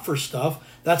God for stuff.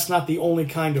 That's not the only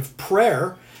kind of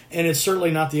prayer, and it's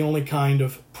certainly not the only kind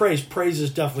of praise. Praise is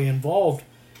definitely involved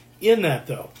in that,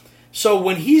 though. So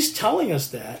when he's telling us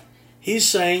that, he's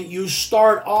saying you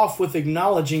start off with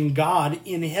acknowledging God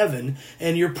in heaven,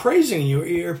 and you're praising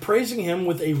him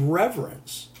with a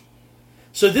reverence.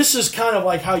 So this is kind of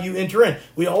like how you enter in.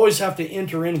 We always have to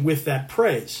enter in with that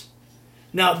praise.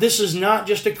 Now, this is not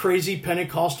just a crazy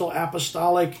Pentecostal,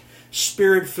 apostolic,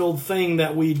 spirit-filled thing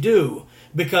that we do,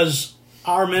 because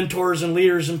our mentors and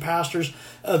leaders and pastors,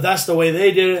 that's the way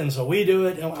they did it, and so we do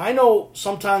it. And I know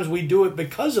sometimes we do it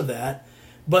because of that,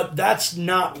 but that's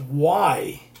not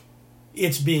why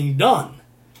it's being done.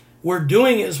 We're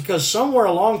doing it because somewhere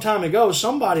a long time ago,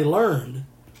 somebody learned,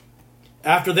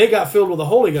 after they got filled with the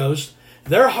Holy Ghost,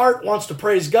 their heart wants to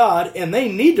praise God, and they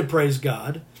need to praise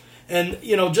God. And,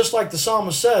 just like the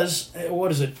psalmist says,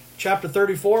 what is it, chapter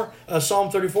 34,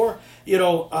 Psalm 34,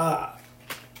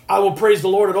 I will praise the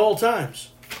Lord at all times.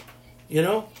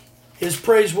 His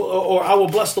praise will, or I will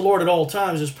bless the Lord at all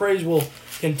times. His praise will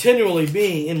continually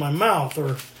be in my mouth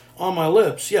or on my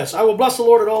lips. Yes, I will bless the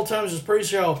Lord at all times. His praise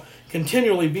shall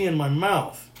continually be in my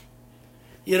mouth.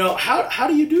 How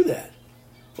do you do that?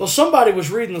 Well, somebody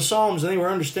was reading the Psalms and they were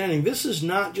understanding this is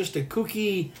not just a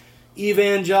kooky,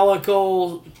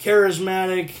 evangelical,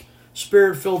 charismatic,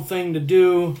 spirit-filled thing to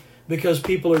do because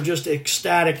people are just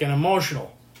ecstatic and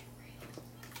emotional.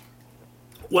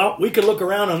 Well, we could look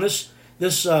around on this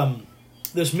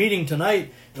meeting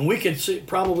tonight, and we could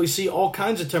probably see all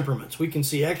kinds of temperaments. We can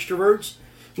see extroverts,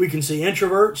 we can see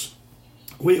introverts,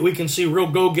 we can see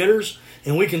real go-getters,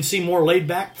 and we can see more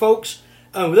laid-back folks.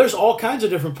 There's all kinds of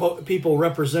different people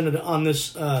represented on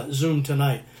this Zoom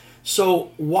tonight.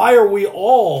 So why are we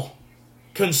all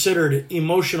considered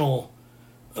emotional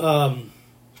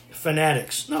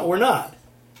fanatics? No, we're not.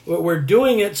 We're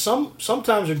doing it.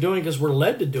 Sometimes we're doing it because we're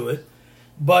led to do it.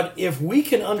 But if we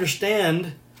can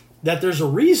understand that there's a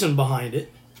reason behind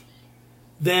it,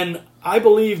 then I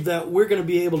believe that we're going to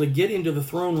be able to get into the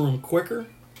throne room quicker.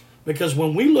 Because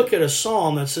when we look at a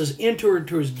psalm that says, enter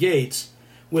into his gates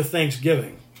with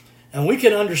thanksgiving, and we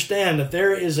can understand that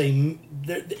there is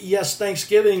yes,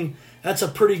 thanksgiving, that's a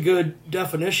pretty good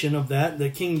definition of that. The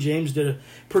King James did a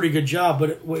pretty good job.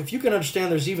 But if you can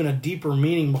understand there's even a deeper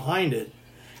meaning behind it,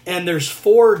 and there's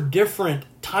 4 different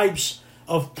types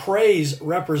of praise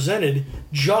represented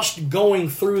just going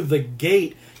through the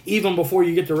gate, even before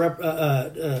you get to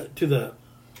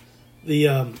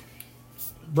the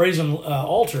brazen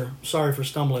altar. Sorry for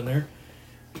stumbling there.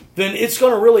 Then it's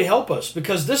going to really help us,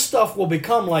 because this stuff will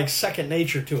become like second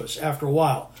nature to us after a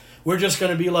while. We're just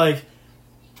going to be like,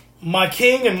 my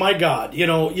King and my God.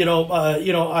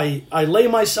 I lay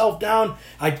myself down.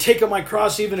 I take up my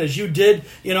cross even as you did.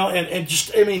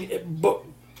 But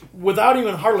without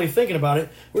even hardly thinking about it,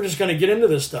 we're just going to get into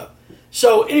this stuff.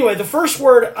 So anyway, the first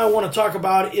word I want to talk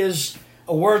about is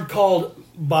a word called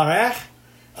barak.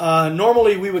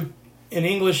 Normally, in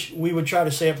English, we would try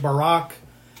to say it barak.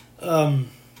 It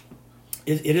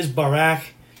is barak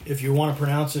if you want to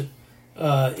pronounce it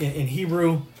in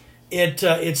Hebrew.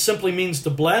 It simply means to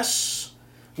bless.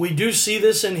 We do see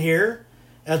this in here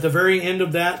at the very end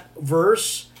of that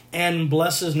verse, and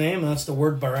bless his name. That's the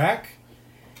word barak.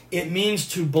 It means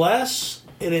to bless,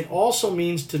 and it also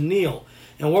means to kneel.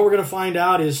 And what we're going to find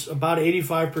out is about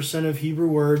 85% of Hebrew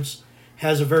words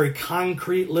has a very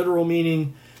concrete, literal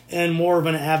meaning and more of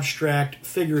an abstract,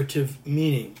 figurative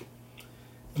meaning.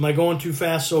 Am I going too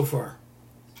fast so far?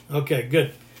 Okay,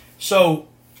 good. So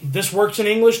this works in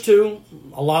English too.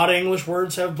 A lot of English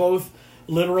words have both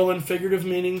literal and figurative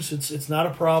meanings. It's not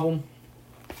a problem.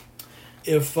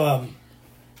 If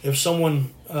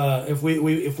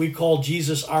we call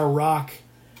Jesus our rock,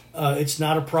 it's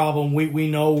not a problem. We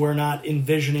know we're not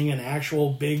envisioning an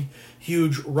actual big,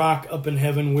 huge rock up in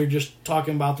heaven. We're just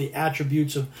talking about the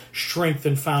attributes of strength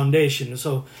and foundation.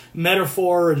 So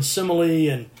metaphor and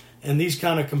simile and these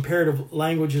kind of comparative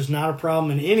language is not a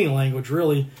problem in any language,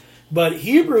 really. But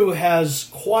Hebrew has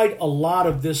quite a lot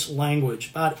of this language.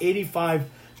 About 85%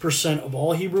 of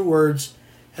all Hebrew words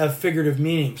have figurative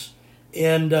meanings.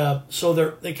 And so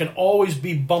they can always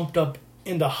be bumped up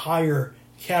into higher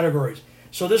categories.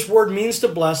 So this word means to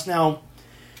bless. Now,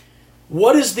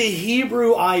 what is the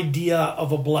Hebrew idea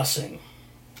of a blessing?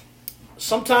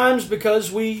 Sometimes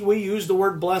because we use the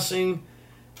word blessing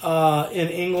in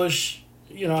English,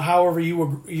 however you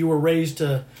were raised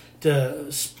to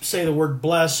say the word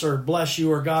bless or bless you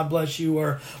or God bless you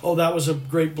or, oh, that was a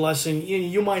great blessing.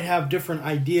 You might have different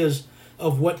ideas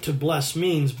of what to bless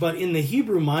means. But in the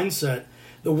Hebrew mindset,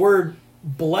 the word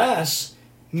bless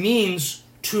means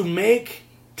to make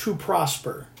to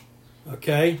prosper.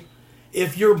 Okay?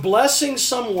 If you're blessing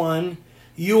someone,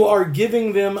 you are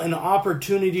giving them an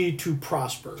opportunity to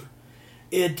prosper.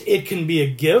 It can be a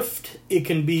gift. It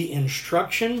can be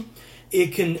instruction. It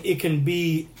can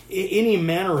be any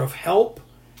manner of help.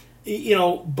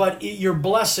 But you're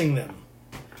blessing them.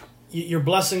 You're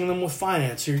blessing them with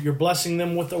finance. You're blessing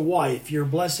them with a wife. You're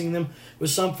blessing them with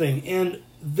something. And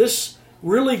this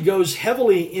really goes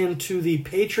heavily into the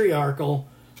patriarchal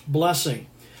blessing.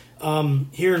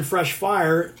 Here in Fresh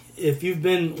Fire, if you've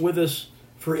been with us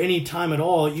for any time at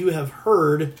all, you have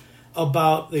heard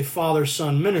about the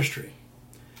father-son ministry.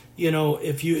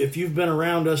 If you've been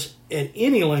around us at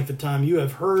any length of time, you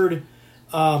have heard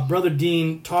Brother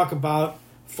Dean talk about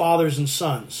fathers and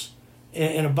sons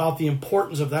and about the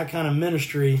importance of that kind of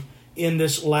ministry in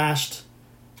this last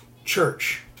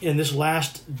church, in this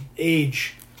last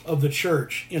age of the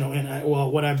church,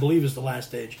 what I believe is the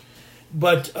last age.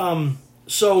 But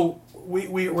so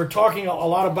we're talking a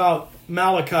lot about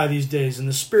Malachi these days and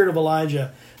the spirit of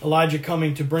Elijah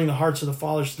coming to bring the hearts of the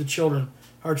fathers to the children,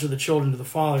 hearts of the children to the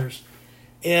fathers.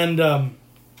 And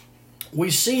we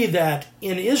see that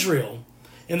in Israel,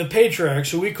 in the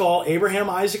patriarchs, who we call Abraham,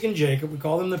 Isaac, and Jacob, we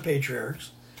call them the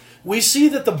patriarchs, we see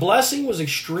that the blessing was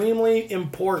extremely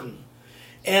important.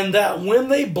 And that when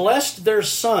they blessed their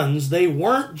sons, they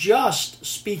weren't just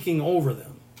speaking over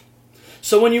them.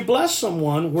 So when you bless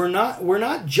someone, we're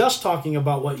not just talking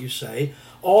about what you say,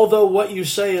 although what you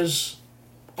say is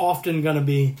often going to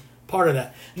be part of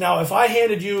that. Now, if I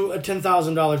handed you a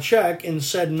 $10,000 check and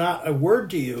said not a word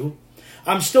to you,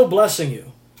 I'm still blessing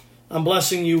you. I'm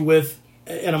blessing you with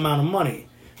an amount of money,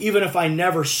 even if I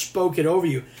never spoke it over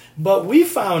you. But we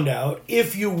found out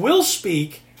if you will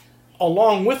speak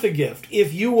along with the gift,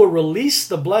 if you will release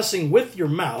the blessing with your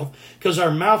mouth, because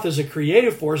our mouth is a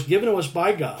creative force given to us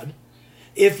by God,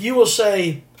 if you will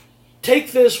say,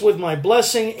 take this with my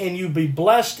blessing and you be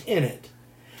blessed in it,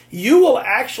 you will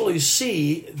actually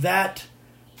see that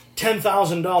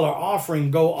 $10,000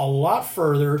 offering go a lot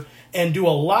further and do a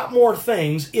lot more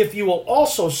things if you will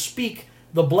also speak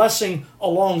the blessing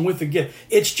along with the gift.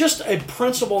 It's just a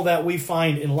principle that we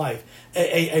find in life,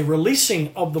 a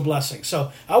releasing of the blessing.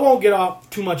 So I won't get off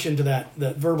too much into that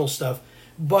verbal stuff,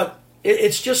 but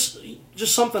it's just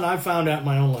something I've found out in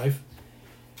my own life.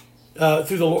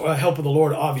 Through the help of the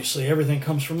Lord, obviously. Everything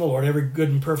comes from the Lord. Every good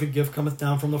and perfect gift cometh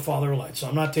down from the Father of light. So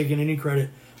I'm not taking any credit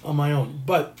on my own.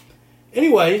 But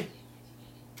anyway,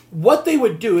 what they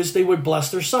would do is they would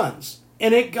bless their sons.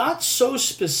 And it got so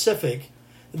specific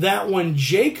that when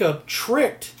Jacob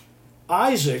tricked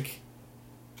Isaac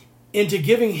into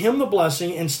giving him the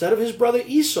blessing instead of his brother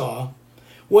Esau,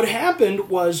 What happened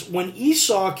was when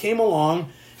Esau came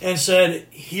along and said,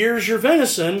 here's your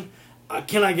venison,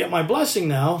 can I get my blessing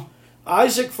now?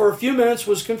 Isaac for a few minutes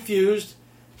was confused,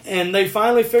 and they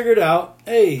finally figured out,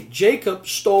 hey, Jacob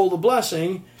stole the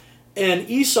blessing, and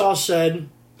Esau said,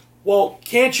 well,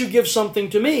 can't you give something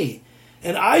to me?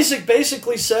 And Isaac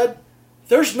basically said,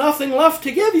 there's nothing left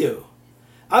to give you.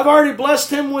 I've already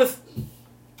blessed him with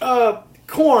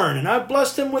corn, and I've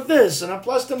blessed him with this, and I've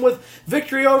blessed him with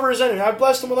victory over his enemy. I've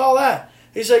blessed him with all that.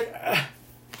 He's like,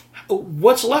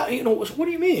 what's left? What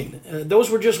do you mean? Those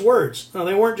were just words. No,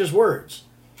 they weren't just words.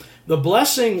 The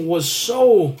blessing was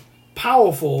so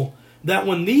powerful that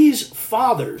when these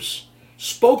fathers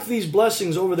spoke these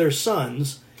blessings over their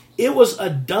sons, it was a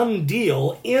done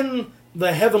deal in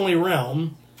the heavenly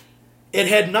realm. It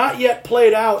had not yet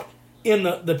played out in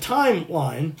the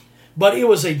timeline, but it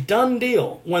was a done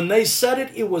deal. When they said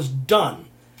it, it was done.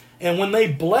 And when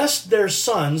they blessed their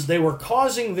sons, they were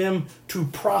causing them to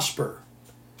prosper.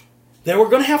 They were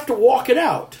going to have to walk it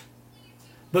out,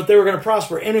 but they were going to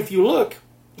prosper. And if you look,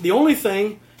 the only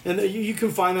thing, and you can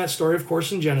find that story, of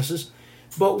course, in Genesis,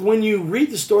 but when you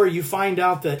read the story, you find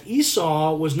out that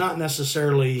Esau was not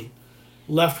necessarily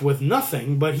left with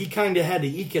nothing, but he kind of had to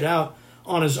eke it out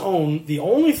on his own. The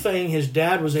only thing his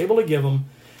dad was able to give him,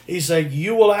 he said,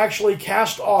 you will actually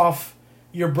cast off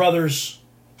your brother's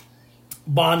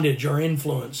bondage or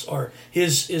influence or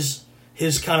his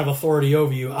kind of authority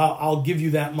over you. I'll give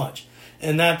you that much.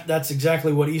 And that's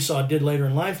exactly what Esau did later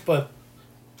in life. But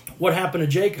what happened to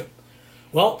Jacob?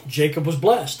 Well, Jacob was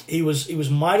blessed. He was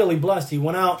mightily blessed. He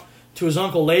went out to his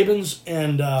uncle Laban's,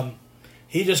 and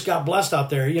he just got blessed out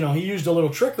there. He used a little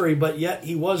trickery, but yet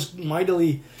he was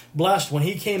mightily blessed. When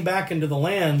he came back into the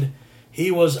land, he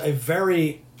was a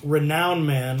very renowned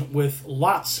man with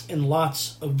lots and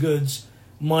lots of goods,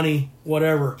 money,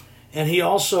 whatever. And he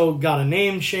also got a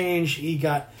name change. He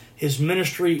got his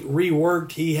ministry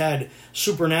reworked. He had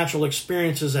supernatural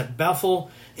experiences at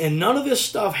Bethel. And none of this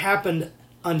stuff happened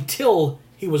until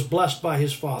he was blessed by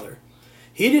his father.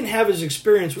 He didn't have his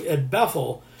experience at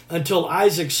Bethel until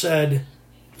Isaac said,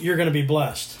 you're going to be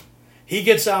blessed. He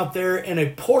gets out there and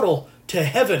a portal to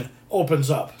heaven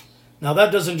opens up. Now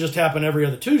that doesn't just happen every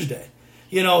other Tuesday.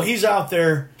 He's out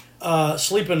there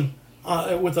sleeping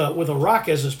with a rock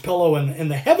as his pillow, and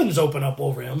the heavens open up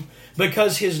over him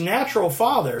because his natural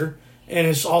father,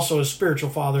 and also his spiritual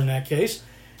father in that case,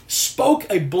 spoke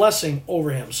a blessing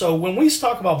over him. So when we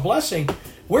talk about blessing,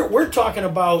 we're talking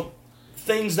about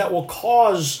things that will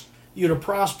cause you to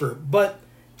prosper, but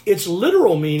its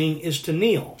literal meaning is to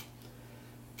kneel.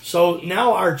 So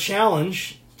now our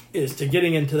challenge is to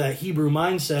getting into that Hebrew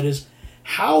mindset is,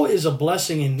 how is a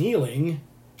blessing in kneeling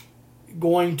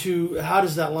how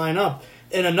does that line up?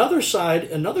 And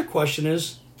another question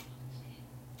is,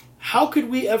 how could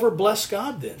we ever bless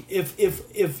God then?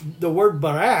 If the word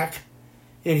barak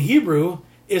in Hebrew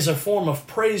is a form of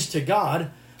praise to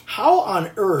God, how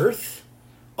on earth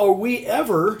are we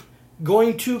ever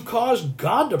going to cause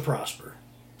God to prosper?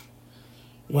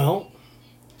 Well,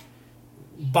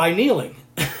 by kneeling.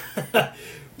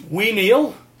 We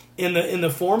kneel in the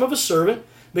form of a servant,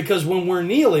 because when we're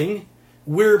kneeling,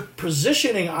 we're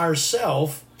positioning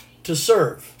ourselves to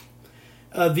serve.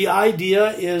 The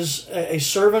idea is a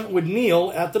servant would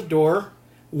kneel at the door,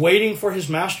 waiting for his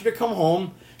master to come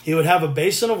home. He would have a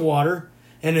basin of water,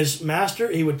 and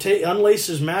he would unlace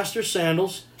his master's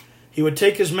sandals. He would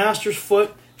take his master's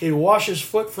foot. He'd wash his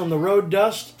foot from the road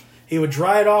dust. He would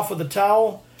dry it off with a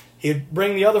towel. He'd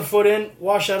bring the other foot in,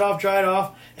 wash that off, dry it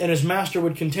off, and his master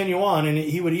would continue on, and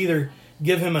he would either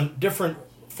give him a different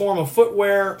form of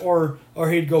footwear or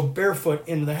he'd go barefoot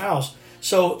into the house.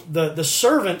 So the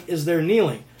servant is there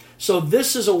kneeling. So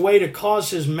this is a way to cause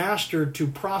his master to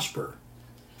prosper.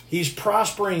 He's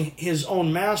prospering his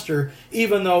own master,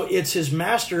 even though it's his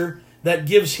master that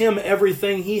gives him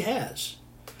everything he has.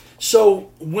 So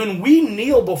when we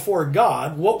kneel before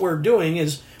God, what we're doing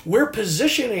is we're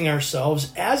positioning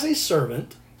ourselves as a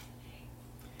servant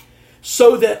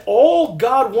so that all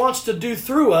God wants to do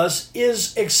through us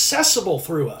is accessible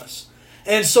through us.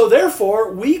 And so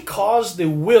therefore, we cause the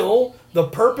will, the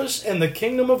purpose, and the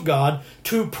kingdom of God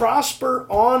to prosper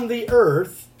on the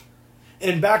earth.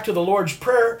 And back to the Lord's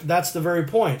Prayer, that's the very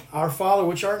point. Our Father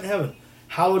which art in heaven,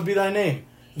 hallowed be thy name.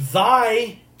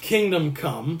 Thy kingdom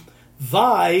come,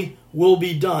 thy will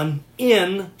be done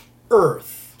in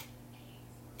earth,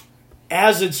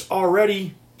 as it's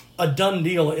already a done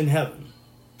deal in heaven.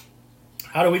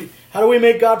 How do we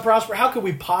make God prosper? How could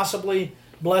we possibly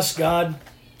bless God?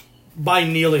 By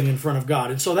kneeling in front of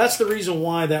God. And so that's the reason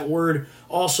why that word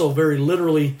also very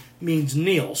literally means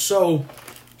kneel. So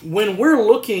when we're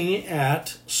looking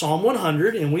at Psalm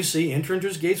 100, and we see, enter into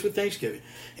his gates with thanksgiving,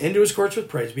 into his courts with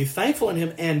praise. Be thankful in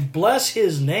him and bless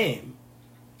his name.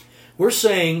 We're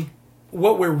saying,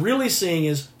 what we're really seeing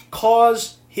is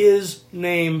cause his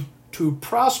name to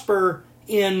prosper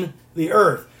in the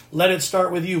earth. Let it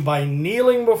start with you by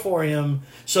kneeling before him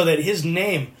so that his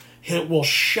name will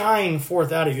shine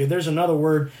forth out of you. There's another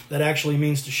word that actually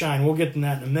means to shine. We'll get to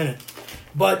that in a minute.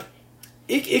 But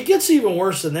it gets even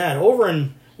worse than that. Over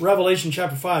in Revelation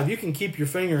chapter 5, you can keep your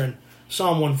finger in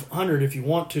Psalm 100 if you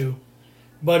want to.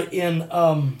 But in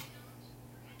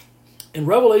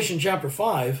Revelation chapter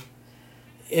 5,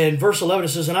 in verse 11 it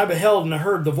says, And I beheld and I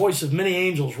heard the voice of many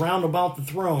angels round about the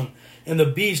throne, and the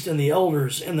beast and the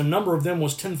elders, and the number of them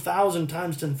was 10,000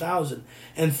 times 10,000,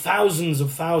 and thousands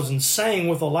of thousands, saying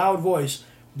with a loud voice,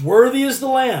 Worthy is the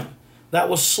Lamb that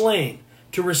was slain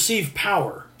to receive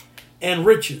power, and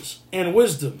riches, and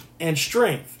wisdom, and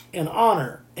strength, and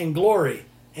honor, and glory,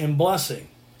 and blessing.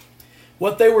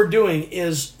 What they were doing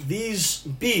is these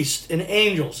beasts and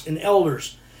angels and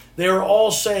elders, they are all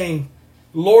saying,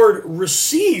 Lord,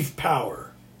 receive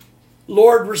power.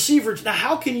 Lord, receive riches. Now,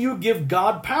 how can you give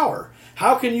God power?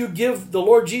 How can you give the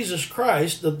Lord Jesus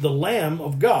Christ, the Lamb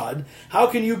of God, how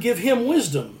can you give him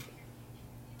wisdom?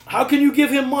 How can you give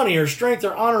him money or strength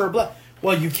or honor or blessing?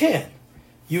 Well, you can.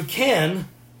 You can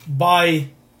by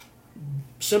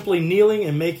simply kneeling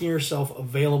and making yourself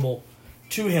available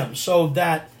to him. So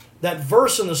that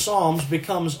verse in the Psalms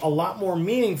becomes a lot more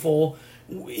meaningful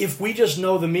if we just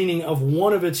know the meaning of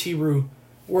one of its Hebrew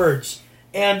words.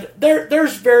 And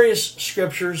there's various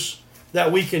scriptures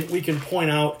that we can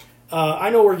point out. I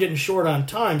know we're getting short on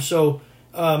time, so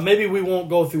maybe we won't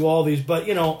go through all these. But,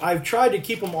 I've tried to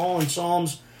keep them all in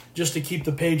Psalms just to keep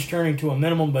the page turning to a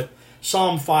minimum. But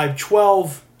Psalm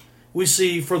 5:12, we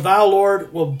see, For thou,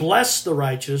 Lord, will bless the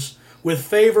righteous. With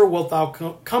favor wilt thou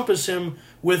compass him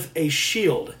with a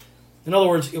shield. In other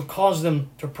words, you'll cause them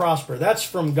to prosper. That's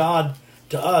from God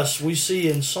to us. We see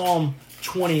in Psalm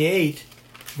 28,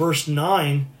 verse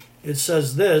 9, it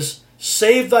says this,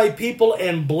 Save thy people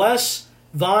and bless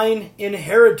thine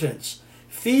inheritance.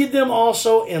 Feed them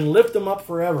also and lift them up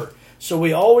forever. So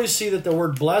we always see that the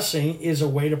word blessing is a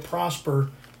way to prosper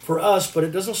for us, but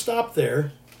it doesn't stop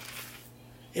there.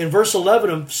 In verse 11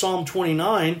 of Psalm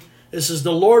 29, it says,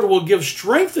 The Lord will give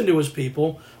strength unto his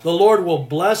people. The Lord will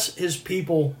bless his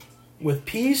people with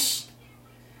peace.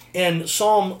 In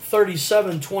Psalm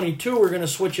 37:22, we're going to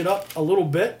switch it up a little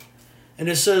bit. And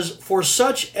it says, For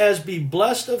such as be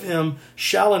blessed of him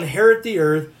shall inherit the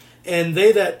earth, and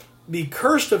they that be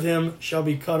cursed of him shall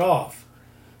be cut off.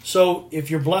 So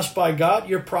if you're blessed by God,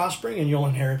 you're prospering and you'll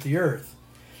inherit the earth.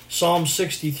 Psalm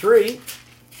 63,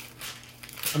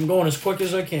 I'm going as quick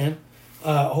as I can.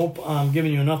 I hope I'm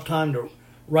giving you enough time to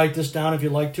write this down if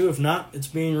you'd like to. If not, it's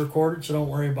being recorded, so don't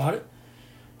worry about it.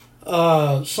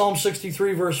 Psalm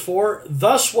 63 verse 4,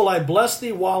 Thus will I bless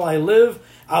thee while I live.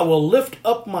 I will lift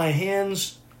up my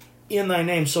hands in thy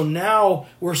name. So now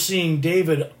we're seeing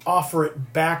David offer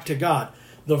it back to God.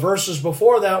 The verses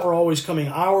before that were always coming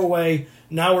our way.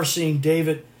 Now we're seeing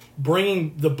David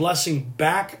bringing the blessing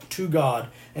back to God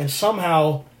and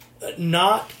somehow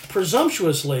not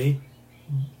presumptuously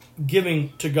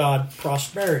giving to God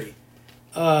prosperity.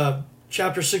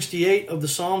 Chapter 68 of the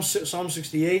Psalm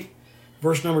 68,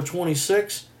 verse number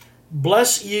 26,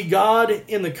 Bless ye God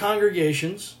in the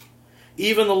congregations,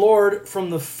 even the Lord from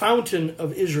the fountain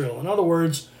of Israel. In other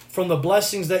words, from the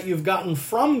blessings that you've gotten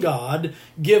from God,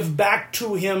 give back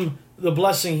to him the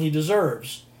blessing he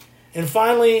deserves. And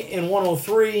finally, in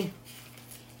 103,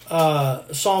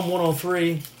 Psalm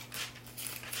 103,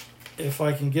 if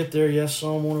I can get there, yes,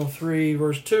 Psalm 103,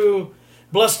 verse 2,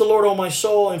 Bless the Lord, O my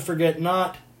soul, and forget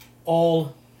not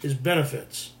all his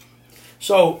benefits.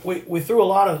 So we threw a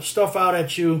lot of stuff out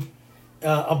at you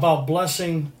about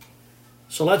blessing.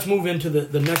 So let's move into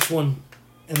the next one,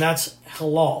 and that's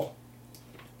halal.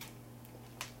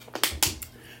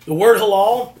 The word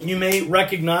halal, you may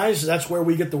recognize, that's where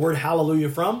we get the word hallelujah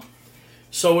from.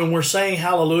 So when we're saying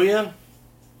hallelujah,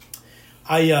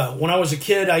 when I was a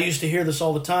kid, I used to hear this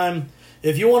all the time.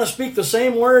 If you want to speak the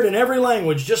same word in every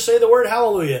language, just say the word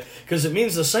hallelujah, because it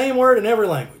means the same word in every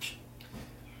language.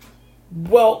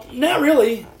 Well, not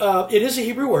really. It is a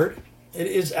Hebrew word. It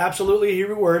is absolutely a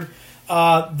Hebrew word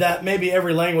that maybe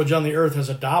every language on the earth has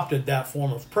adopted that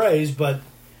form of praise, but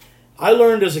I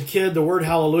learned as a kid the word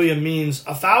hallelujah means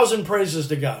 1,000 praises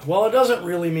to God. Well, it doesn't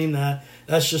really mean that.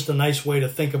 That's just a nice way to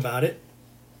think about it.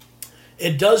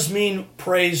 It does mean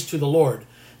praise to the Lord.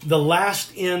 The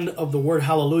last end of the word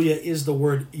hallelujah is the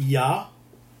word Yah.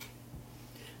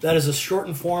 That is a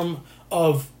shortened form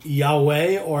of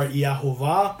Yahweh or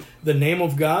Yahovah, the name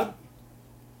of God.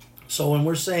 So when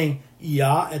we're saying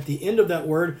Yah at the end of that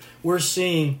word, we're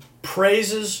saying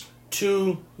praises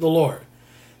to the Lord.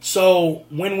 So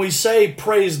when we say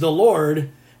praise the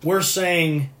Lord, we're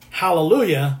saying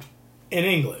hallelujah in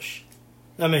English.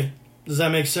 Does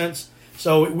that make sense?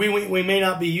 So we may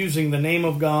not be using the name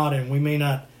of God, and we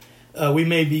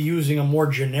may be using a more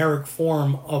generic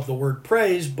form of the word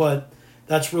praise, but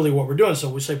that's really what we're doing. So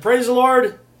we say praise the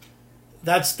Lord.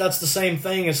 That's the same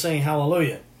thing as saying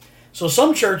hallelujah. So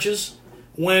some churches,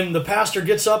 when the pastor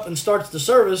gets up and starts the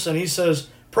service and he says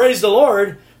praise the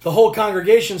Lord, the whole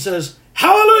congregation says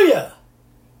hallelujah,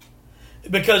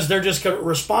 because they're just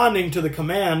responding to the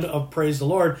command of praise the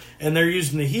Lord, and they're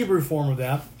using the Hebrew form of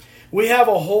that. We have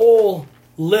a whole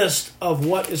list of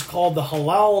what is called the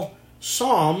Hallel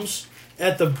Psalms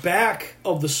at the back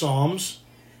of the Psalms.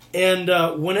 And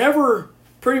whenever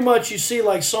pretty much you see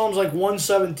like Psalms like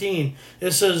 117,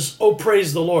 it says, oh,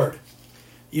 praise the Lord.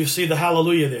 You see the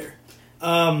hallelujah there.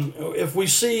 If we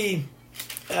see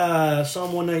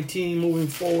Psalm 119 moving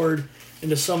forward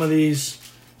into some of these,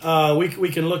 we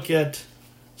can look at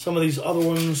some of these other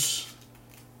ones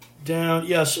down.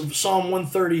 Yes, Psalm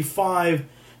 135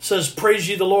 says, praise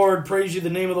ye the Lord, praise ye the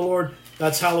name of the Lord.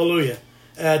 That's hallelujah.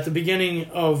 At the beginning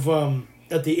of,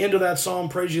 at the end of that psalm,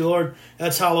 praise ye the Lord,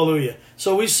 that's hallelujah.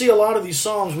 So we see a lot of these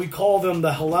psalms, we call them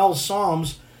the Hallel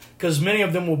Psalms, because many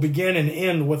of them will begin and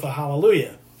end with a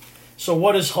hallelujah. So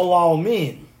what does halal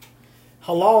mean?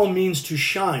 Halal means to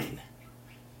shine.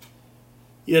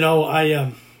 You know,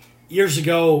 I years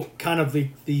ago, kind of the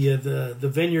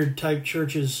vineyard type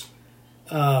churches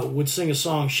would sing a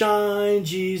song, "Shine,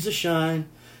 Jesus, shine."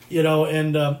 You know,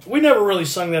 and we never really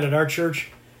sung that at our church,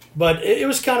 but it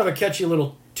was kind of a catchy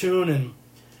little tune. And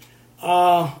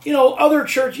other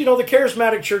church, the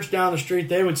charismatic church down the street,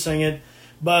 they would sing it,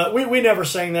 but we never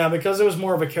sang that because it was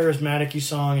more of a charismatic-y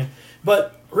song.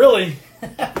 But really,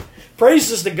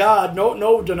 praises to God,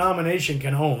 no denomination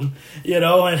can own,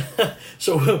 and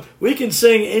so we can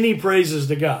sing any praises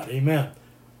to God. Amen.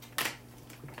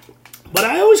 But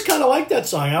I always kind of like that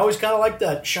song. I always kind of like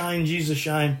that, "Shine, Jesus,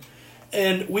 shine."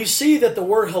 And we see that the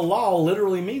word halal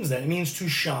literally means that. It means to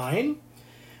shine,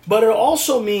 but it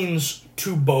also means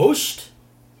to boast,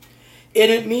 and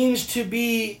it means to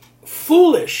be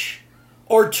foolish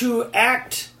or to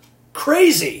act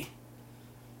crazy.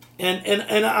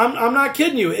 And I'm not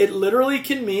kidding you. It literally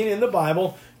can mean in the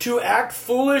Bible to act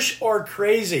foolish or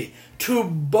crazy, to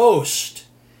boast.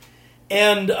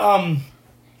 And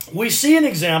we see an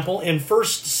example in 1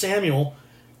 Samuel.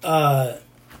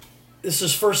 This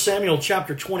is 1 Samuel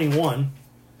chapter 21.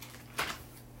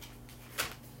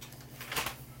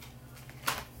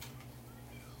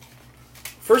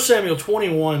 First Samuel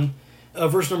 21,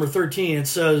 verse number 13, it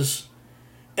says,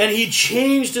 and he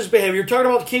changed his behavior. You're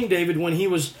talking about King David when he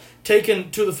was taken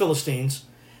to the Philistines.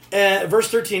 Verse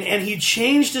 13, and he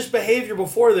changed his behavior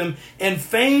before them and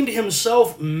feigned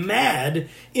himself mad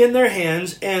in their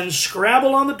hands and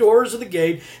scrabbled on the doors of the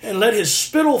gate and let his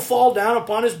spittle fall down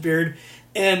upon his beard.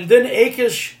 And then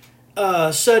Achish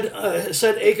said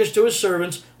Achish to his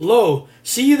servants, Lo,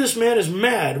 see ye this man is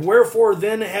mad. Wherefore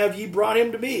then have ye brought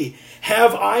him to me?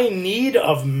 Have I need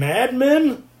of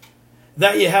madmen,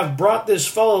 that ye have brought this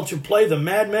fellow to play the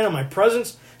madman in my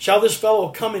presence? Shall this fellow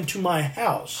come into my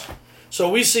house? So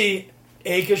we see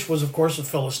Achish was, of course, a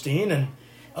Philistine, and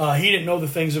he didn't know the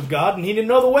things of God, and he didn't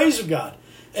know the ways of God.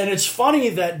 And it's funny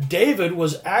that David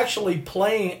was actually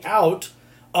playing out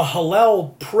a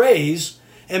Hallel praise,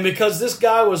 and because this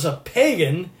guy was a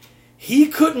pagan, he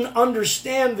couldn't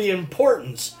understand the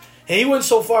importance. And he went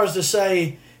so far as to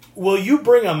say, will you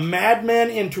bring a madman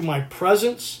into my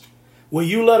presence? Will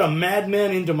you let a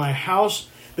madman into my house?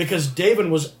 Because David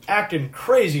was acting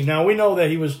crazy. Now, we know that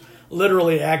he was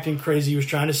literally acting crazy. He was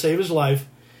trying to save his life.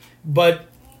 But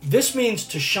this means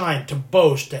to shine, to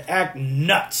boast, to act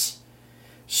nuts.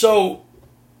 So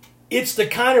it's the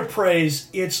kind of praise,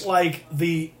 it's like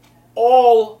the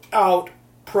all-out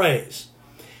praise.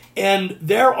 And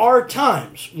there are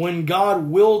times when God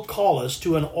will call us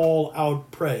to an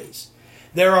all-out praise.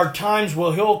 There are times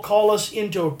where He'll call us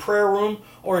into a prayer room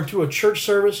or into a church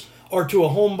service or to a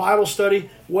home Bible study,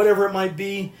 whatever it might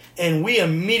be, and we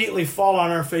immediately fall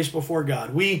on our face before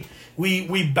God. We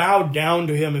bow down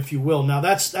to Him, if you will. Now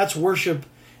that's worship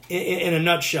in a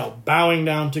nutshell, bowing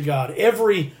down to God.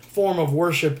 Every form of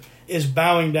worship is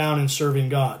bowing down and serving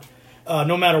God.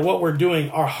 No matter what we're doing,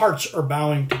 our hearts are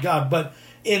bowing to God. But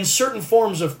in certain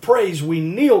forms of praise, we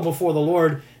kneel before the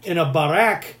Lord in a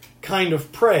barak kind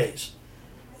of praise.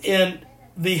 In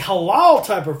the halal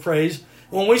type of praise,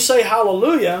 when we say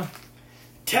hallelujah,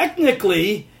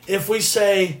 technically, if we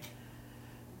say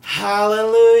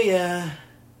hallelujah,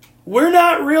 we're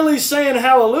not really saying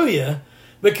hallelujah,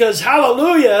 because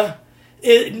hallelujah,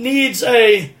 it needs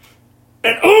an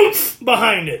oomph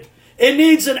behind it. It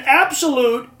needs an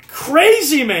absolute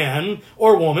crazy man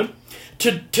or woman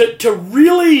to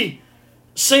really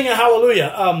sing a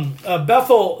hallelujah.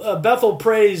 Bethel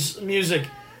Praise Music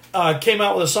came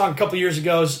out with a song a couple years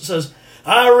ago. It says,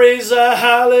 I raise a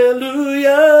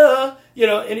hallelujah. You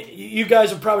know, and you guys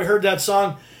have probably heard that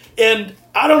song. And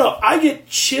I don't know, I get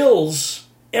chills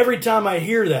every time I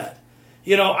hear that.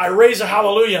 You know, I raise a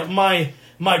hallelujah. My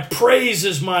praise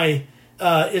is my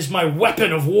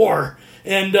weapon of war.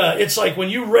 And it's like when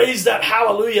you raise that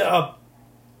hallelujah up,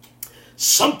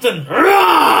 something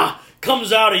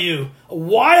comes out of you. A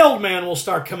wild man will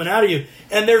start coming out of you.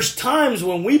 And there's times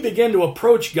when we begin to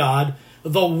approach God,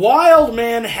 the wild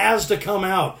man has to come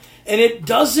out. And it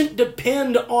doesn't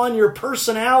depend on your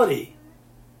personality.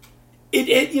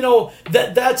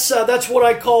 That's what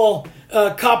I call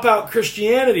cop-out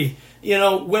Christianity. You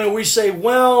know, when we say,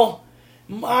 well,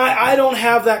 I don't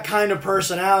have that kind of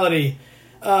personality.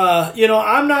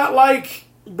 I'm not like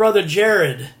Brother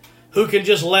Jared, who can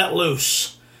just let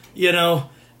loose. I'm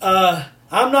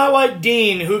not like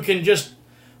Dean, who can just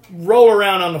roll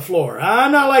around on the floor.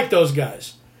 I'm not like those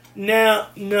guys. No,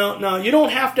 you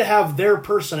don't have to have their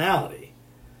personality.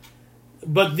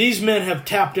 But these men have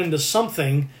tapped into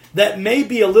something that may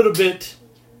be a little bit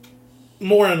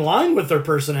more in line with their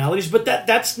personalities, but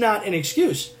that's not an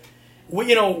excuse. When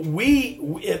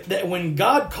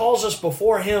God calls us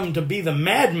before Him to be the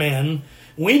madman,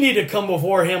 we need to come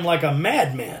before Him like a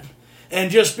madman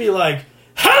and just be like,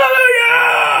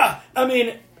 hallelujah! I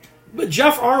mean, but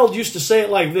Jeff Arnold used to say it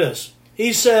like this.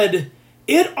 He said,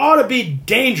 it ought to be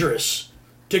dangerous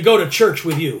to go to church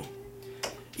with you.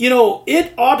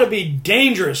 It ought to be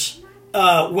dangerous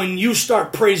when you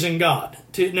start praising God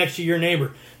next to your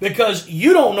neighbor, because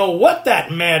you don't know what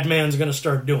that madman's going to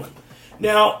start doing.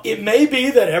 Now, it may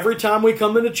be that every time we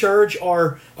come into church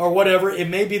or whatever, it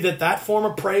may be that form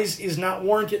of praise is not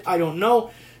warranted. I don't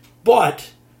know.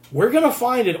 But we're going to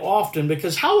find it often,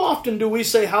 because how often do we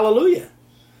say hallelujah?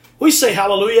 We say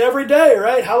hallelujah every day,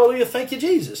 right? Hallelujah, thank you,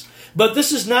 Jesus. But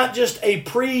this is not just a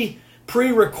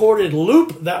pre-recorded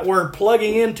loop that we're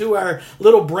plugging into our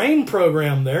little brain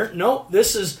program there. No,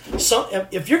 this is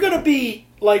if you're going to be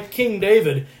like King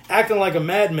David, acting like a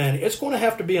madman, it's going to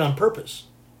have to be on purpose.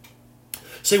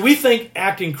 See, we think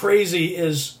acting crazy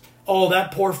is, oh,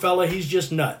 that poor fella, he's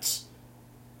just nuts.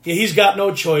 He's got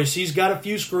no choice. He's got a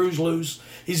few screws loose.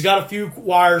 He's got a few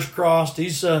wires crossed.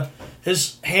 His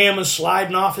ham is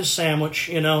sliding off his sandwich.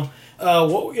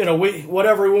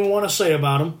 Whatever we want to say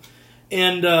about him,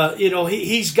 and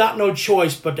he's got no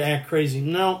choice but to act crazy.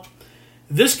 No,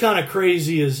 this kind of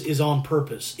crazy is on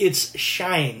purpose. It's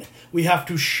shine. We have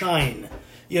to shine.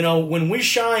 When we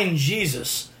shine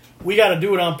Jesus, we got to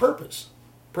do it on purpose.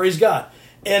 Praise God.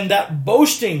 And that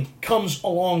boasting comes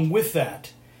along with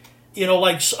that.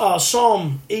 Like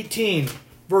Psalm 18,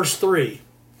 verse 3.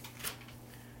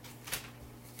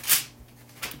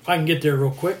 If I can get there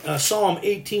real quick. Psalm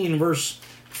 18, verse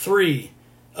 3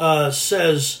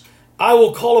 says, I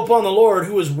will call upon the Lord,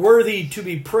 who is worthy to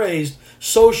be praised,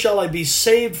 so shall I be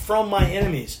saved from my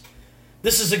enemies.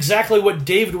 This is exactly what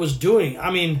David was doing.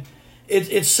 I mean,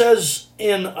 it says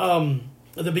in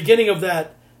the beginning of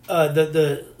that,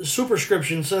 the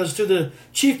superscription says, to the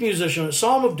chief musician, a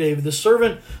psalm of David, the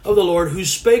servant of the Lord, who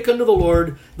spake unto the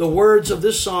Lord the words of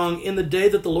this song in the day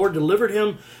that the Lord delivered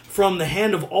him from the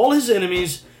hand of all his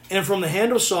enemies and from the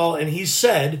hand of Saul. And he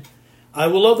said, I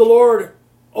will love the Lord,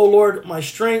 O Lord, my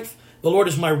strength. The Lord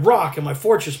is my rock and my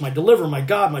fortress, my deliverer, my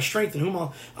God, my strength, in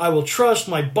whom I will trust,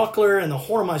 my buckler and the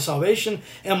horn of my salvation,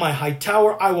 and my high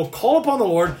tower. I will call upon the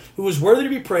Lord, who is worthy to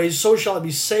be praised, so shall I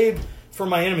be saved from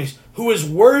my enemies. Who is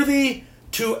worthy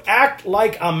to act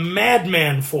like a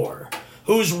madman for,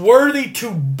 who's worthy to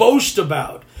boast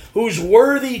about, who's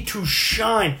worthy to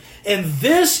shine. And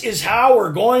this is how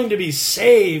we're going to be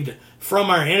saved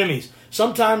from our enemies.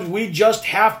 Sometimes we just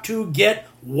have to get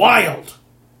wild.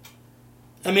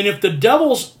 I mean, if the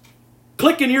devil's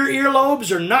clicking your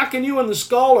earlobes or knocking you in the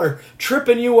skull or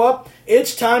tripping you up,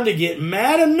 it's time to get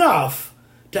mad enough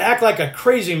to act like a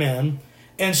crazy man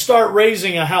and start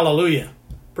raising a hallelujah.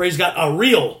 Praise God, a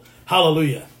real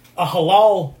hallelujah, a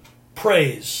halal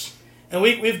praise. And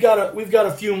we've got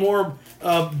a few more.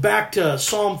 Back to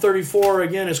Psalm 34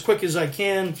 again, as quick as I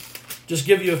can. Just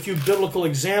give you a few biblical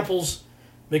examples,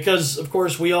 because of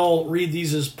course we all read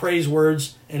these as praise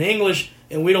words in English,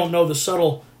 and we don't know the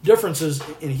subtle differences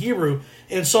in Hebrew.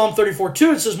 In Psalm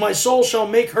 34:2, it says, my soul shall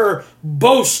make her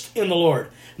boast in the Lord.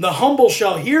 The humble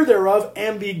shall hear thereof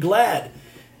and be glad.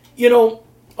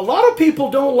 a lot of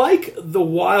people don't like the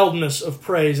wildness of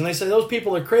praise, and they say those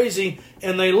people are crazy,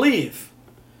 and they leave.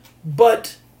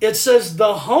 But it says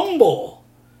the humble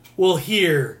will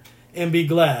hear and be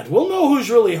glad. We'll know who's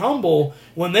really humble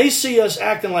when they see us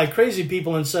acting like crazy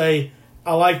people and say,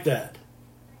 I like that.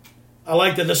 I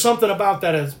like that. There's something about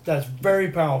that that's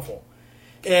very powerful.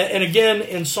 And again,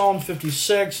 in Psalm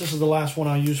 56, this is the last one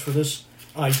I use for this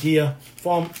idea.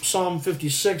 Psalm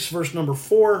 56, verse number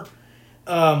 4,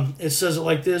 it says it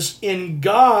like this: In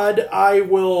God I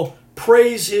will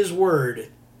praise his word.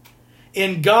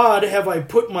 In God have I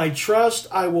put my trust.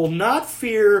 I will not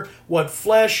fear what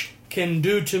flesh can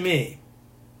do to me.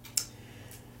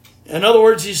 In other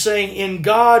words, he's saying, in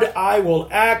God I will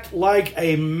act like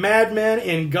a madman.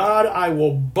 In God I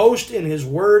will boast in his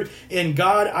word. In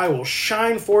God I will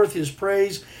shine forth his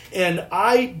praise. And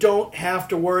I don't have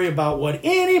to worry about what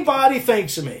anybody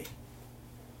thinks of me.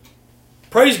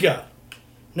 Praise God.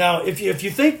 Now, if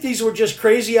you think these were just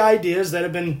crazy ideas that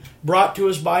have been brought to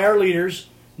us by our leaders,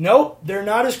 nope, they're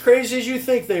not as crazy as you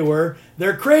think they were.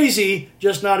 They're crazy,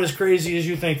 just not as crazy as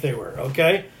you think they were,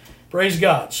 okay? Praise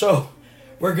God. So,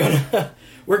 we're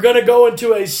gonna go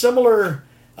into a similar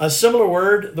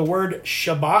word, the word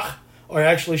shabach, or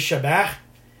actually shabach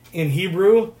in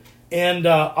Hebrew, and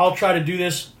I'll try to do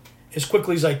this as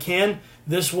quickly as I can.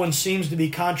 This one seems to be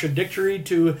contradictory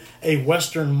to a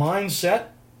Western mindset,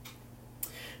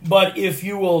 but if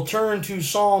you will turn to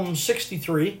Psalm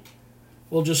 63,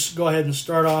 we'll just go ahead and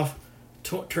start off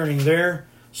turning there.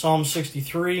 Psalm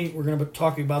 63. We're going to be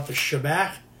talking about the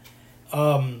shabach.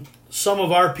 Some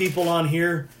of our people on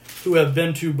here who have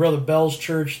been to Brother Bell's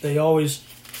church, they always,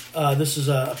 this is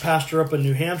a pastor up in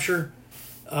New Hampshire,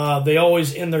 they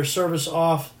always end their service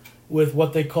off with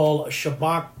what they call a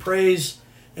Shabach praise.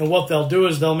 And what they'll do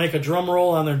is they'll make a drum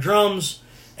roll on their drums,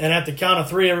 and at the count of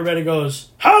 3, everybody goes,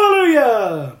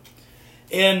 Hallelujah!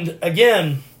 And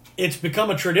again, it's become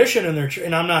a tradition in their church,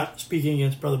 and I'm not speaking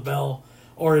against Brother Bell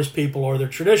or his people or their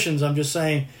traditions. I'm just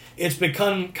saying it's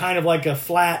become kind of like a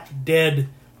flat, dead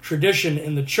tradition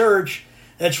in the church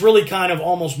that's really kind of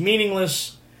almost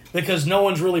meaningless because no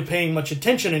one's really paying much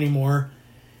attention anymore,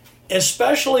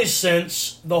 especially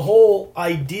since the whole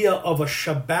idea of a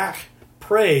Shabach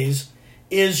praise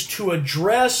is to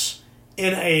address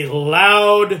in a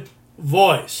loud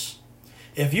voice.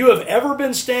 If you have ever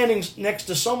been standing next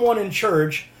to someone in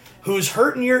church who's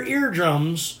hurting your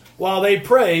eardrums while they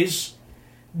praise,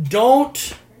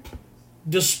 don't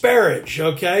disparage,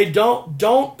 okay?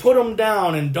 Don't put them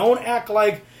down, and don't act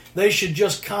like they should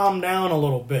just calm down a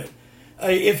little bit.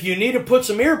 If you need to put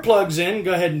some earplugs in,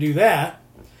 go ahead and do that.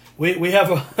 We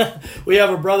have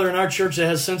a brother in our church that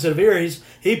has sensitive ears.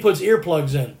 He puts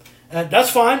earplugs in. That's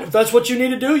fine. If that's what you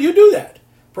need to do, you do that.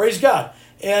 Praise God.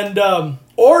 And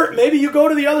or maybe you go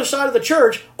to the other side of the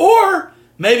church, or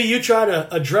maybe you try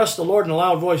to address the Lord in a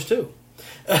loud voice too.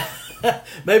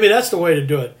 Maybe that's the way to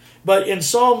do it. But in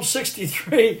Psalm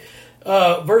 63,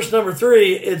 verse number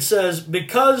 3, it says,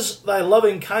 Because thy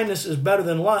loving kindness is better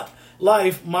than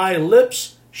life, my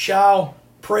lips shall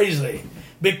praise thee.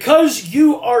 Because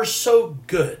you are so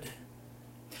good.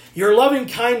 Your loving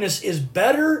kindness is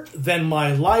better than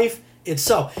my life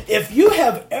itself. If you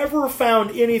have ever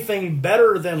found anything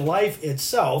better than life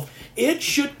itself, it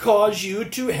should cause you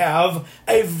to have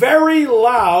a very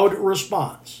loud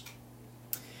response.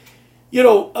 You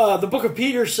know, the book of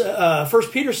Peter,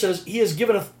 1 Peter says, He has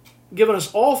given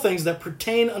us all things that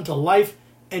pertain unto life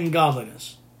and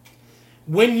godliness.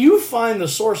 When you find the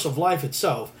source of life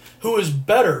itself, who is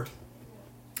better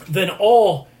than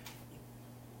all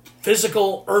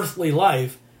physical, earthly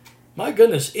life, my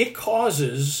goodness, it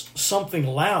causes something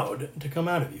loud to come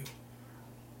out of you.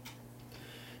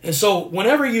 And so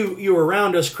whenever you're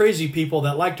around us crazy people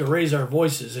that like to raise our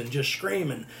voices and just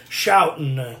scream and shout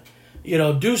and,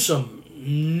 do some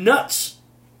nutsy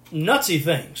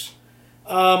things,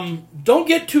 don't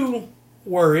get too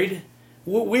worried.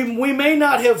 We may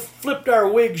not have flipped our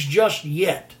wigs just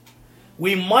yet.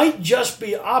 We might just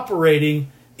be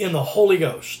operating in the Holy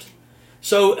Ghost.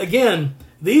 So again,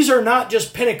 these are not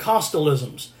just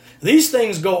Pentecostalisms. These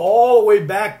things go all the way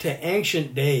back to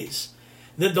ancient days.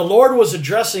 That the Lord was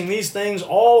addressing these things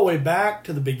all the way back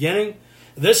to the beginning.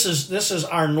 This is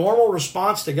our normal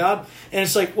response to God. And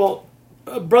it's like, well,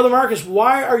 Brother Marcus,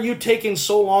 why are you taking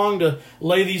so long to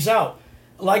lay these out?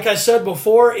 Like I said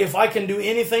before, if I can do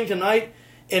anything tonight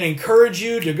and encourage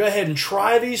you to go ahead and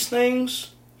try these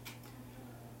things,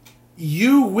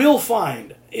 you will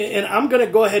find, and I'm going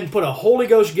to go ahead and put a Holy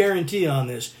Ghost guarantee on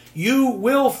this, you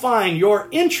will find your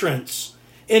entrance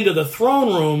into the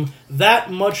throne room that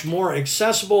much more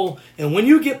accessible. And when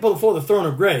you get before the throne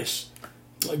of grace,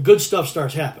 good stuff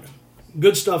starts happening.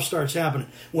 good stuff starts happening.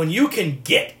 When you can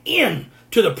get in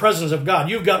to the presence of God,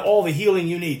 you've got all the healing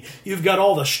you need. You've got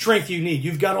all the strength you need.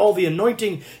 You've got all the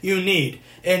anointing you need.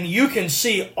 And you can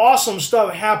see awesome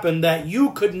stuff happen that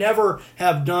you could never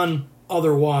have done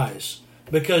otherwise,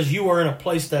 because you were in a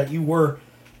place that you were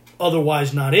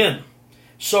otherwise not in.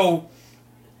 So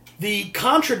the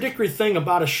contradictory thing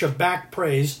about a Shabach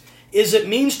praise is it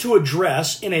means to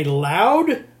address in a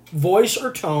loud voice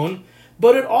or tone,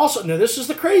 but it also, now this is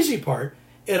the crazy part,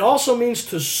 it also means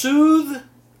to soothe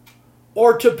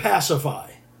or to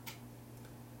pacify.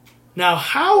 Now,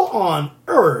 how on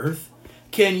earth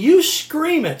can you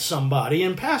scream at somebody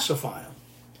and pacify them?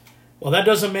 Well, that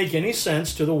doesn't make any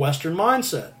sense to the Western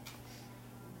mindset.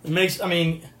 It makes, I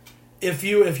mean, if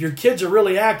your kids are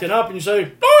really acting up and you say,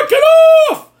 knock it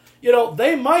off,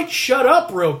 they might shut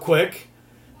up real quick,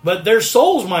 but their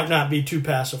souls might not be too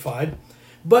pacified.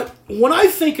 But when I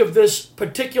think of this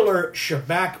particular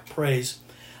Shabach praise,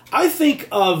 I think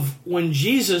of when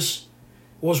Jesus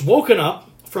was woken up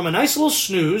from a nice little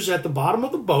snooze at the bottom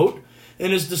of the boat,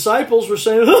 and his disciples were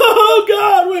saying, "Oh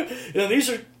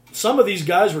God!" Some of these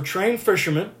guys were trained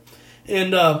fishermen,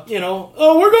 and "Oh,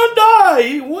 we're going to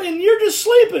die, and you're just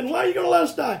sleeping. Why are you going to let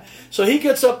us die?" So he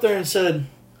gets up there and said,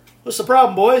 "What's the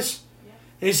problem, boys?"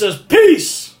 And he says,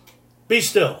 "Peace, be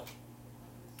still."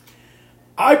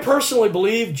 I personally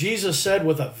believe Jesus said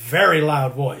with a very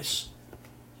loud voice,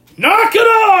 "Knock it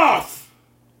off!"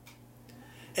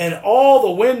 And all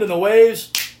the wind and the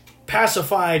waves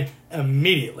pacified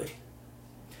immediately.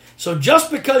 So just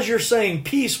because you're saying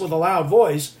peace with a loud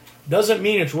voice doesn't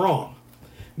mean it's wrong.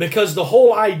 Because the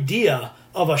whole idea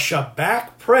of a Shabach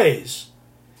praise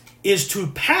is to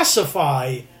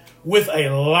pacify with a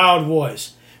loud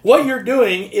voice. What you're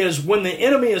doing is when the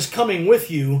enemy is coming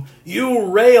with you, you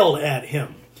rail at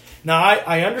him. Now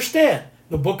I understand.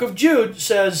 The book of Jude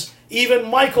says, even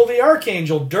Michael the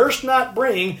archangel durst not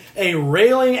bring a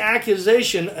railing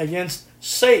accusation against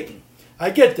Satan. I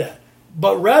get that.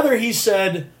 But rather he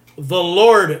said, the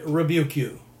Lord rebuke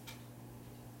you.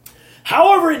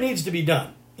 However it needs to be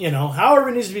done. However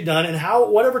it needs to be done, and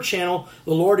whatever channel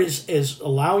the Lord is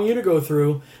allowing you to go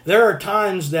through, there are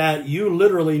times that you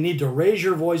literally need to raise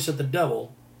your voice at the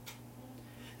devil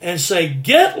and say,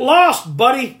 "Get lost,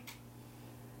 buddy."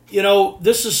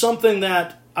 This is something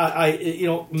that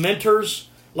I mentors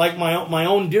like my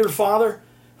own dear father,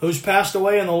 who's passed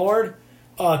away in the Lord,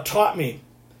 taught me.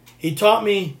 He taught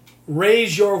me,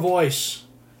 raise your voice.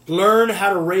 Learn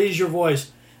how to raise your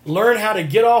voice. Learn how to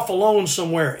get off alone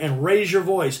somewhere and raise your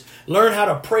voice. Learn how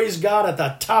to praise God at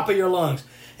the top of your lungs.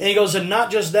 And he goes, and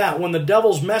not just that, when the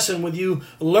devil's messing with you,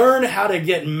 learn how to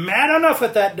get mad enough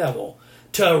at that devil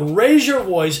to raise your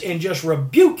voice and just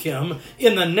rebuke him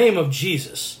in the name of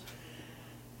Jesus.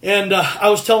 And I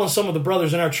was telling some of the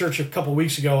brothers in our church a couple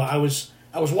weeks ago, I was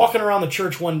walking around the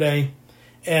church one day,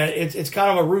 and it's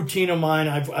kind of a routine of mine.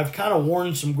 I've kind of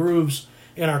worn some grooves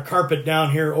in our carpet down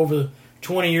here over the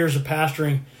 20 years of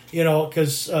pastoring,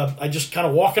 because I just kind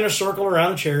of walk in a circle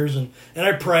around the chairs and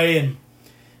I pray, and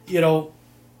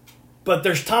but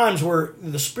there's times where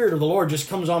the Spirit of the Lord just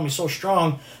comes on me so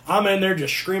strong, I'm in there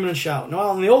just screaming and shouting.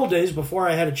 Well, in the old days, before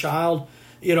I had a child,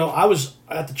 I was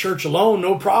at the church alone,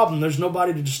 no problem. There's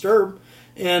nobody to disturb.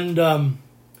 And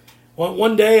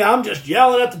one day I'm just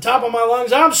yelling at the top of my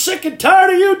lungs, "I'm sick and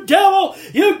tired of you, devil!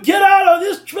 You get out of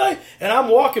this place!" And I'm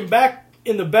walking back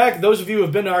in the back. Those of you who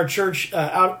have been to our church,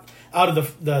 out of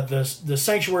the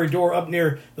sanctuary door up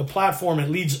near the platform, it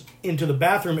leads into the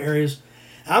bathroom areas.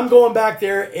 I'm going back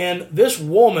there, and this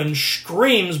woman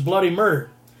screams bloody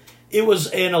murder. It was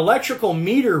an electrical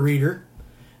meter reader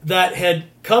that had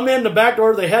come in the back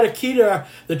door. They had a key to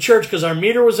the church because our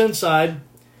meter was inside.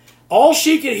 All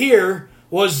she could hear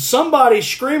was somebody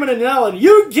screaming and yelling,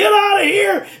 "You get out of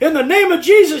here in the name of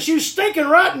Jesus, you stinking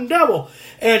rotten devil."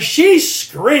 And she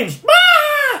screams,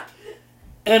 "Ah!"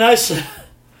 And I said,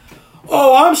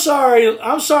 "Oh, I'm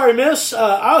sorry, miss.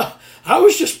 I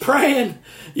was just praying,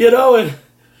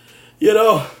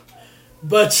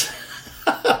 but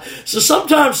so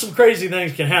sometimes some crazy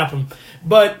things can happen.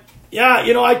 But yeah,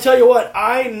 I tell you what,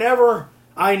 I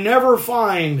never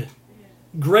find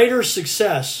greater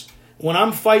success when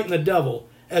I'm fighting the devil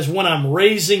as when I'm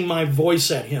raising my voice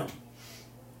at him.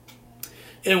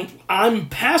 And I'm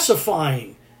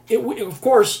pacifying. Of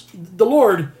course, the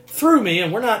Lord through me,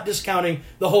 and we're not discounting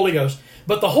the Holy Ghost,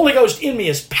 but the Holy Ghost in me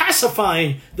is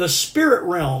pacifying the spirit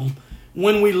realm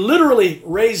when we literally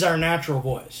raise our natural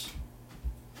voice.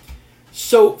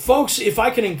 So, folks, if I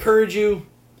can encourage you,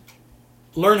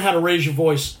 learn how to raise your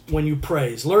voice when you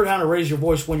praise. Learn how to raise your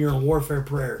voice when you're in warfare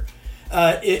prayer.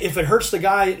 If it hurts the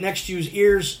guy next to you's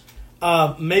ears,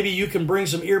 maybe you can bring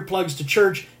some earplugs to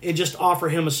church and just offer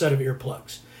him a set of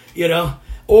earplugs, you know,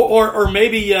 or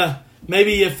maybe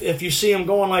if you see him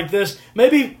going like this,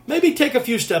 maybe take a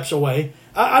few steps away.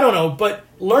 I don't know, but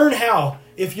learn how.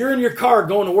 If you're in your car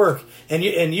going to work and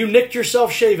you nicked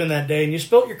yourself shaving that day and you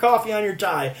spilt your coffee on your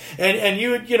tie and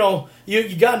you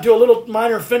got into a little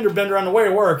minor fender bender on the way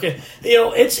to work,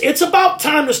 it's about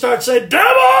time to start saying,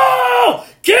 "Devil,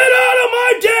 get out of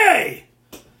my day!"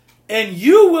 And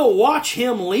you will watch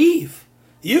him leave.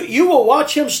 You will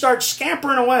watch him start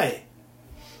scampering away.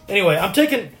 Anyway, I'm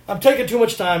taking too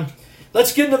much time.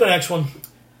 Let's get into the next one.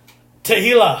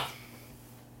 Tehillah.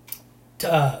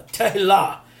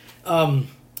 Tehillah.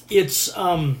 It's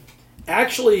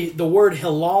actually the word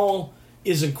halal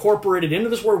is incorporated into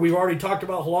this word. We've already talked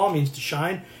about halal means to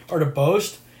shine or to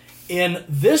boast. In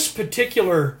this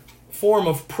particular form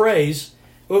of praise,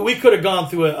 we could have gone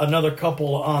through another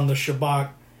couple on the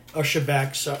Shabbat.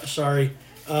 Sorry.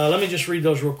 Let me just read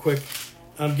those real quick.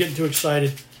 I'm getting too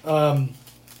excited. Psalm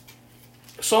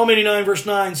 89 verse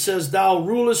 9 says, "Thou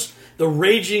rulest the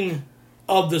raging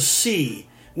of the sea.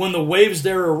 When the waves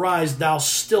there arise, thou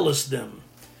stillest them."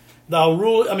 Thou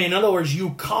rule. In other words,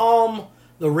 you calm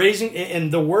the raising,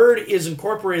 and the word is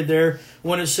incorporated there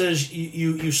when it says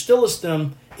you stillest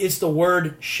them. It's the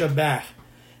word shabach.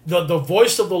 The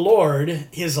voice of the Lord,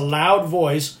 his loud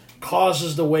voice,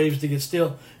 causes the waves to get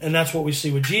still, and that's what we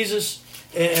see with Jesus.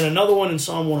 And another one in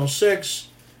Psalm 106,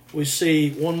 we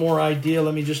see one more idea.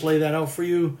 Let me just lay that out for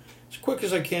you as quick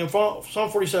as I can. Psalm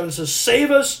 47 says,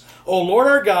 "Save us, O Lord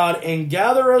our God, and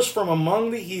gather us from among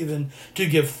the heathen, to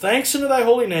give thanks unto thy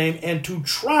holy name, and to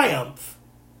triumph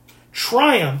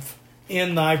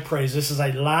in thy praise." This is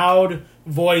a loud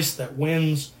voice that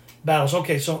wins battles.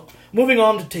 Okay, so moving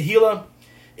on to Tehillah.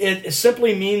 It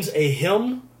simply means a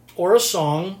hymn or a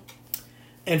song.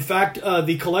 In fact,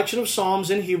 the collection of psalms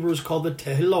in Hebrew is called the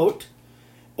Tehillot,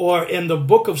 or in the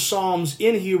book of Psalms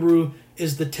in Hebrew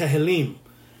is the Tehillim.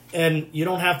 And you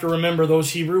don't have to remember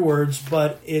those Hebrew words,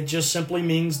 but it just simply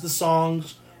means the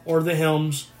songs or the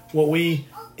hymns, what we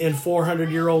in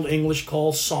 400-year-old English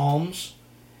call psalms.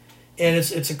 And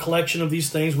it's a collection of these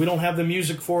things. We don't have the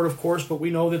music for it, of course, but we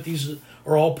know that these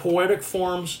are all poetic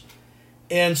forms.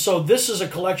 And so this is a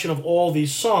collection of all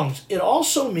these songs. It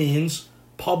also means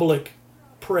public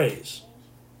praise.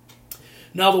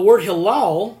 Now, the word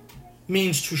Hillel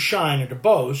means to shine or to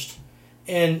boast.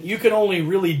 And you can only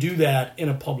really do that in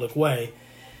a public way.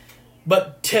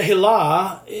 But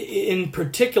Tehillah, in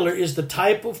particular, is the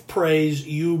type of praise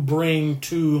you bring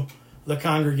to the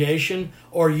congregation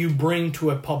or you bring to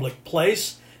a public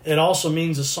place. It also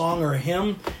means a song or a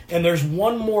hymn. And there's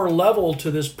one more level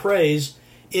to this praise.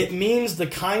 It means the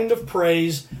kind of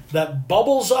praise that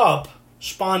bubbles up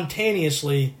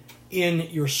spontaneously in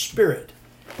your spirit.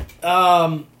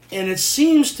 And it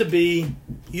seems to be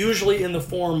usually in the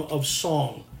form of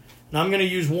song. Now I'm going to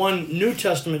use one New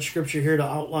Testament scripture here to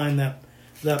outline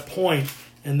that point,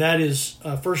 and that is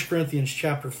 1 Corinthians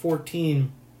chapter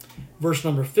 14, verse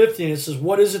number 15. It says,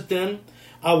 "What is it then?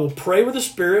 I will pray with the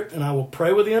Spirit, and I will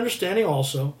pray with the understanding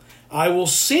also. I will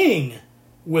sing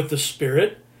with the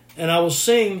Spirit, and I will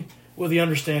sing with the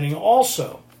understanding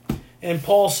also." And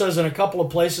Paul says in a couple of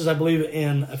places, I believe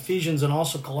in Ephesians and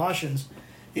also Colossians,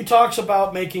 he talks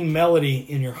about making melody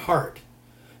in your heart.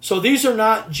 So these are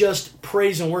not just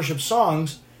praise and worship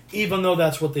songs, even though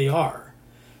that's what they are.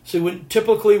 So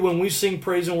typically when we sing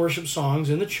praise and worship songs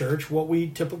in the church, what we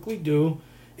typically do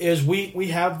is we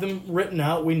have them written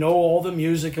out. We know all the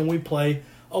music and we play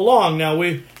along. Now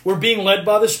we're being led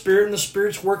by the Spirit and the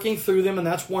Spirit's working through them, and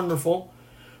that's wonderful.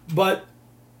 But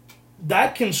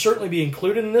that can certainly be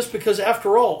included in this because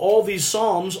after all these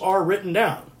psalms are written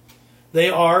down. They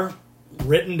are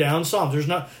written down psalms. There's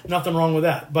nothing wrong with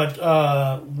that. But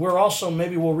we're also,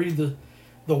 maybe we'll read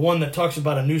the one that talks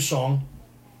about a new song.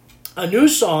 A new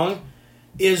song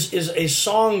is a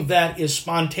song that is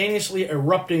spontaneously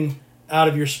erupting out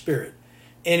of your spirit.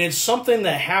 And it's something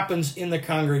that happens in the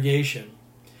congregation.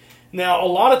 Now, a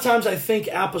lot of times I think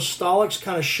apostolics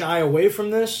kind of shy away from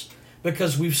this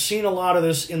because we've seen a lot of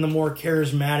this in the more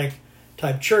charismatic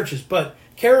type churches. But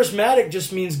charismatic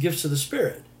just means gifts of the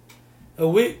Spirit.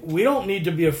 We don't need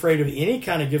to be afraid of any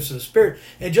kind of gifts of the Spirit.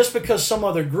 And just because some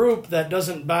other group that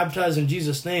doesn't baptize in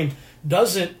Jesus' name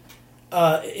doesn't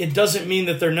mean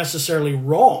that they're necessarily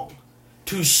wrong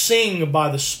to sing by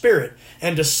the Spirit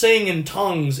and to sing in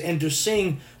tongues and to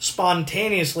sing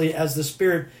spontaneously as the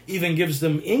Spirit even gives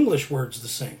them English words to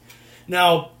sing.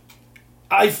 Now,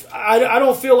 I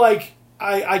don't feel like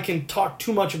I can talk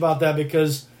too much about that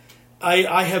because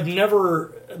I have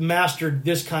never mastered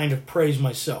this kind of praise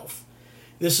myself.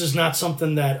 This is not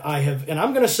something that I have, and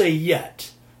I'm going to say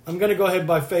yet. I'm going to go ahead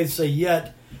by faith say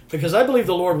yet, because I believe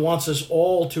the Lord wants us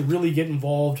all to really get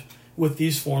involved with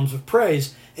these forms of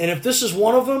praise. And if this is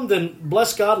one of them, then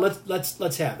bless God,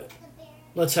 let's have it.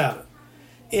 Let's have it.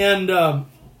 And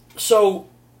so,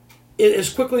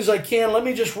 as quickly as I can, let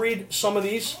me just read some of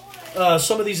these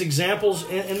examples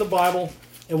in the Bible,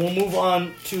 and we'll move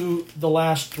on to the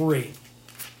last three.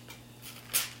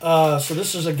 So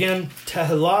this is again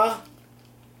Tehillah,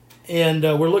 and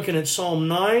we're looking at Psalm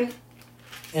 9,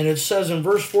 and it says in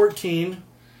verse 14,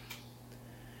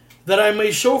 that I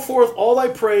may show forth all thy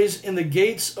praise in the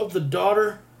gates of the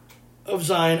daughter of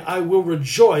Zion. I will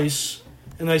rejoice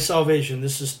in thy salvation.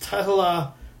 This is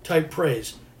Tehillah type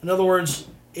praise. In other words,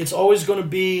 it's always going to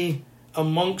be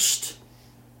amongst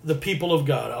the people of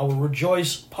God. I will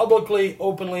rejoice publicly,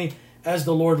 openly, as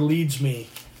the Lord leads me.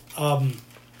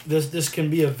 This can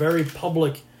be a very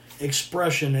public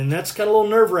expression, and that's kind of a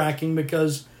little nerve-wracking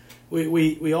because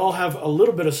we all have a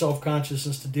little bit of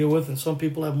self-consciousness to deal with, and some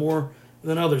people have more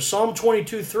than others. Psalm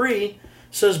 22:3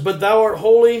 says, but thou art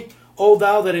holy, O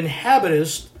thou that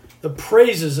inhabitest the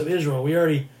praises of Israel. We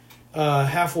already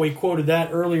halfway quoted that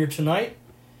earlier tonight.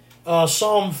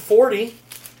 Psalm 40,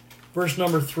 verse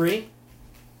number 3,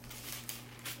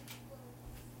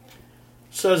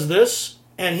 says this,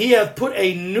 and he hath put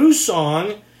a new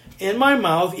song in my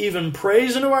mouth, even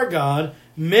praise unto our God.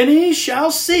 Many shall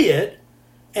see it,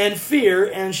 and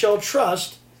fear, and shall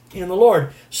trust in the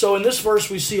Lord. So in this verse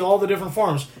we see all the different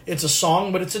forms. It's a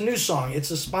song, but it's a new song.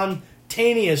 It's a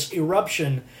spontaneous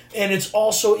eruption, and it's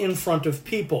also in front of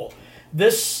people.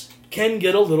 This can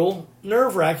get a little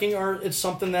nerve-wracking, or it's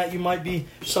something that you might be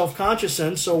self-conscious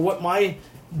in. So what my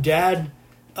dad,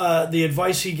 the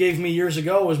advice he gave me years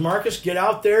ago was, Marcus, get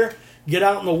out there, get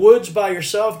out in the woods by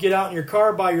yourself, get out in your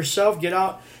car by yourself, get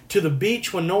out to the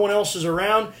beach when no one else is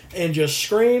around, and just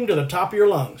scream to the top of your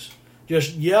lungs.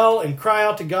 Just yell and cry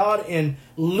out to God and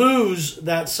lose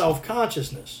that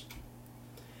self-consciousness.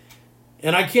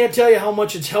 And I can't tell you how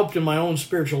much it's helped in my own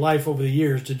spiritual life over the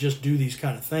years to just do these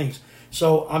kind of things.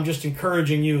 So I'm just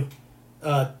encouraging you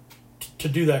to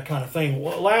do that kind of thing.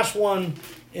 Well, last one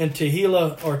in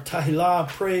Tehillah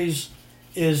praise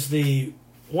is the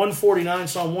 149,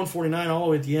 Psalm 149, all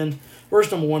the way at the end.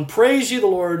 Verse number 1, praise ye the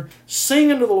Lord,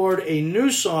 sing unto the Lord a new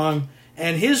song,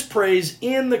 and his praise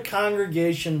in the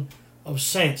congregation of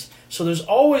saints. So there's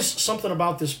always something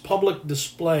about this public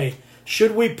display.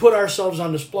 Should we put ourselves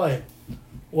on display?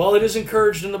 Well, it is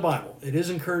encouraged in the Bible. It is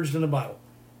encouraged in the Bible.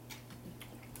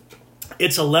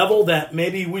 It's a level that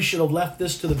maybe we should have left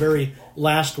this to the very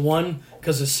last one,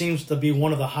 because it seems to be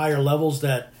one of the higher levels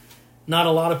that not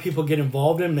a lot of people get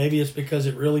involved in. Maybe it's because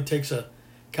it really takes a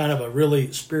kind of a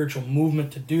really spiritual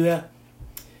movement to do that.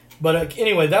 But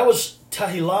anyway, that was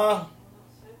Tehillah.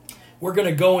 We're going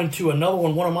to go into another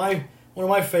one. One of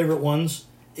my favorite ones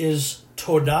is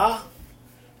Todah.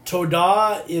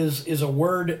 Todah is a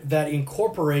word that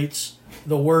incorporates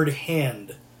the word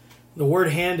hand. The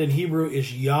word hand in Hebrew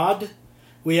is yad.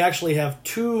 We actually have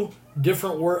two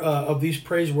different of these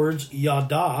praise words,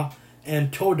 yada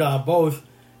and Todah, both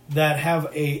that have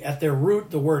at their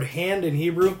root the word hand in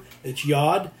Hebrew. It's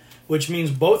yad, which means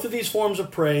both of these forms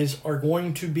of praise are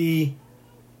going to be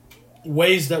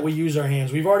ways that we use our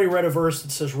hands. We've already read a verse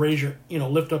that says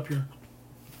lift up your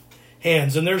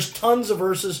hands. And there's tons of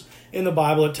verses in the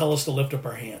Bible that tell us to lift up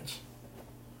our hands.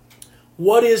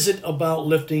 What is it about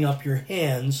lifting up your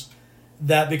hands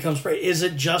that becomes praise? Is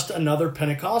it just another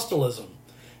Pentecostalism?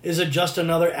 Is it just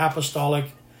another apostolic?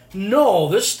 No,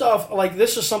 this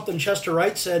is something Chester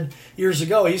Wright said years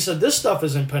ago. He said, this stuff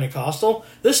isn't Pentecostal.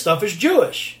 This stuff is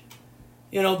Jewish.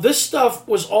 This stuff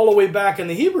was all the way back in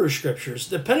the Hebrew Scriptures.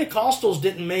 The Pentecostals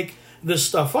didn't make this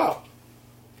stuff up.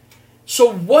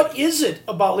 So what is it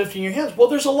about lifting your hands? Well,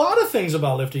 there's a lot of things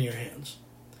about lifting your hands.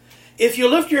 If you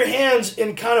lift your hands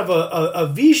in kind of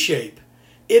a V shape,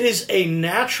 it is a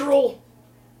natural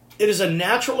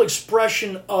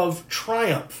expression of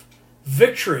triumph,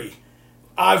 victory.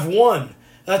 I've won.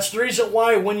 That's the reason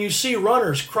why when you see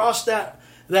runners cross that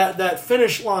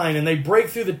finish line and they break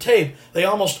through the tape, they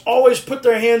almost always put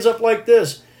their hands up like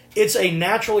this. It's a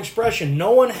natural expression.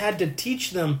 No one had to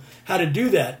teach them how to do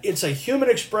that. It's a human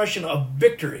expression of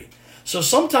victory. So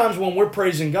sometimes when we're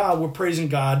praising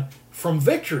God from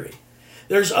victory.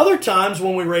 There's other times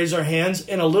when we raise our hands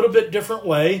in a little bit different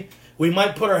way. We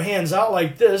might put our hands out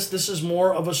like this. This is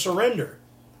more of a surrender.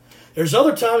 There's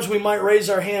other times we might raise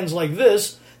our hands like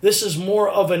this. This is more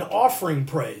of an offering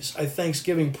praise, a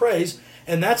thanksgiving praise.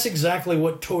 And that's exactly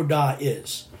what Todah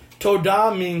is.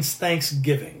 Todah means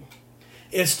thanksgiving.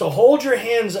 It's to hold your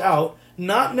hands out,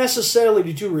 not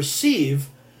necessarily to receive,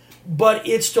 but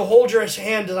it's to hold your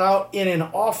hand out in an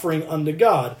offering unto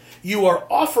God. You are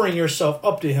offering yourself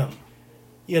up to Him.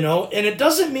 And it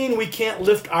doesn't mean we can't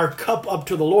lift our cup up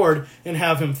to the Lord and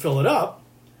have Him fill it up.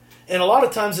 And a lot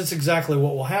of times it's exactly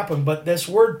what will happen. But this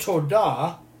word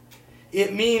todah,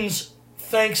 it means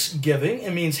thanksgiving.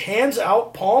 It means hands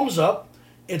out, palms up.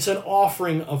 It's an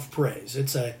offering of praise.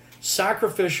 It's a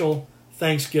sacrificial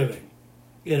thanksgiving,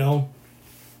 And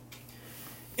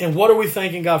what are we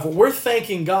thanking God for? We're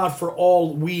thanking God for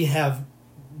all we have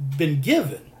been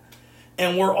given.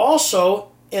 And we're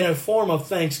also, in a form of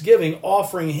thanksgiving,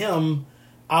 offering Him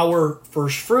our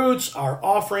first fruits, our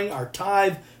offering, our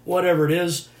tithe, whatever it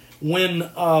is. When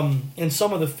in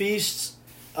some of the feasts,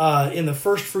 in the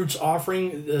first fruits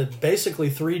offering, basically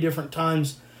 3 different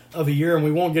times of a year, and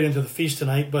we won't get into the feast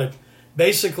tonight, but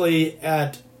basically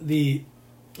at the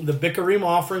Bikurim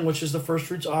offering, which is the first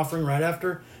fruits offering right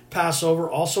after Passover,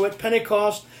 also at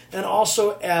Pentecost, and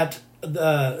also at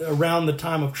around the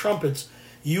time of trumpets,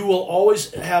 you will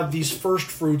always have these first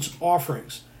fruits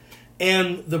offerings.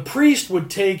 And the priest would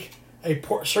take a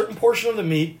certain portion of the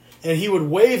meat and he would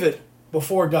wave it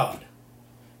before God.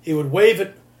 He would wave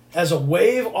it as a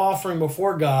wave offering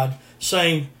before God,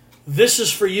 saying, "This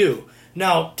is for you."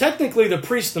 Now, technically the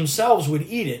priests themselves would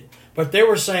eat it, but they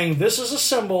were saying, this is a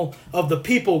symbol of the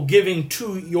people giving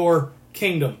to your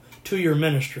kingdom, to your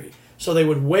ministry. So they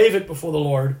would wave it before the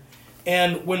Lord.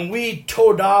 And when we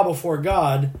todah before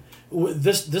God,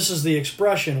 this is the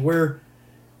expression.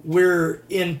 We're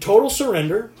in total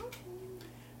surrender.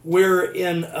 We're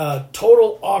in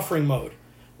total offering mode.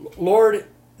 Lord,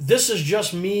 this is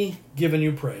just me giving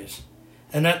you praise.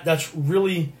 And that's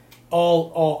really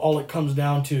all it comes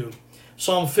down to.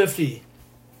 Psalm 50,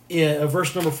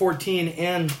 verse number 14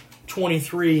 and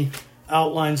 23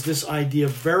 outlines this idea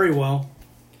very well.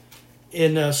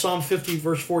 In Psalm 50,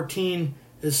 verse 14,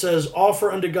 it says,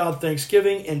 "Offer unto God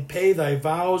thanksgiving and pay thy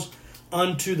vows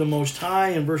unto the Most High."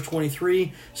 In verse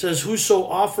 23 says, "Whoso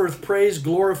offereth praise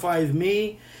glorifieth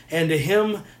me, and to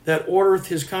him that ordereth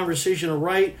his conversation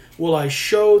aright will I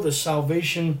show the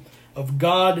salvation of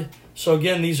God." So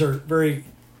again, these are very,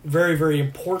 very, very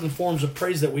important forms of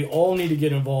praise that we all need to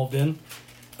get involved in.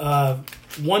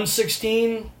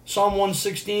 116, Psalm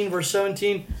 116, verse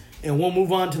 17, and we'll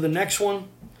move on to the next one.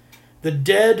 "The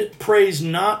dead praise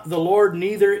not the Lord,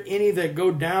 neither any that go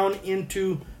down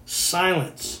into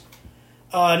silence."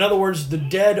 In other words, the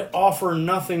dead offer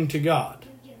nothing to God.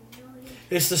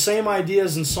 It's the same idea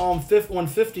as in Psalm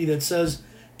 150 that says,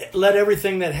 "Let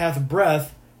everything that hath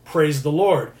breath praise the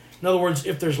Lord." In other words,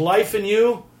 if there's life in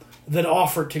you, then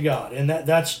offer it to God. And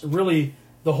that's really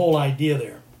the whole idea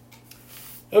there.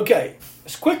 Okay,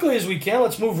 as quickly as we can,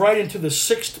 let's move right into the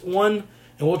sixth one,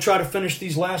 and we'll try to finish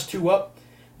these last two up.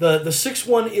 The sixth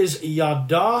one is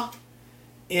Yada,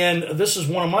 and this is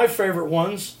one of my favorite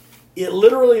ones. It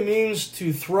literally means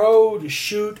to throw, to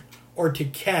shoot, or to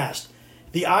cast.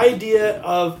 The idea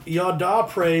of Yada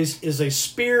praise is a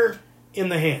spear in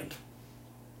the hand.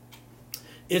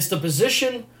 It's the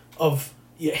position of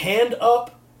your hand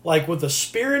up, like with a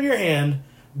spear in your hand,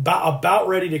 about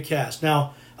ready to cast.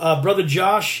 Now, Brother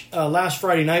Josh, last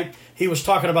Friday night, he was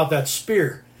talking about that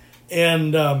spear.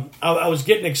 And I was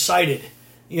getting excited,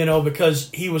 because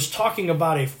he was talking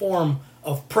about a form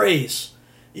of praise.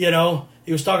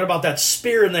 He was talking about that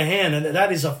spear in the hand, and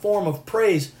that is a form of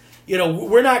praise.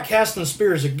 We're not casting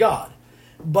spears at God.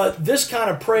 But this kind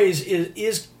of praise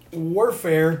is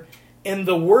warfare. And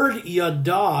the word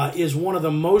Yada is one of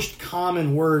the most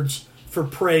common words for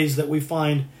praise that we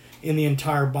find in the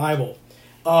entire Bible.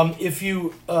 If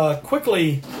you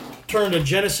quickly turn to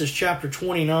Genesis chapter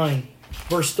 29,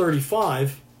 verse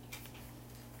 35.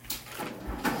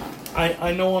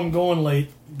 I know I'm going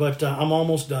late, but I'm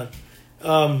almost done.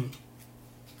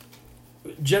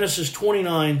 Genesis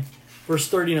 29, verse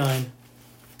 39.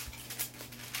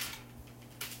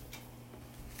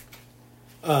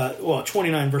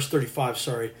 29, verse 35,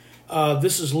 sorry.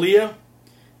 This is Leah,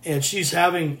 and she's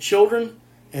having children,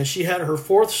 and she had her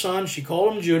fourth son. She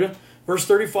called him Judah. Verse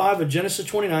 35 of Genesis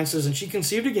 29 says, "And she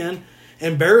conceived again,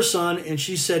 and bare a son, and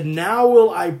she said, Now will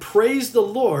I praise the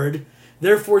Lord.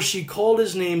 Therefore she called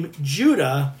his name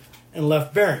Judah, and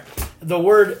left bearing." The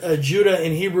word Judah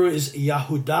in Hebrew is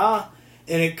Yahudah,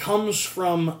 and it comes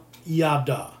from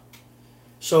Yada.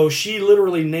 So she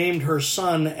literally named her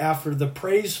son after the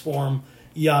praise form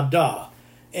Yada.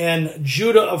 And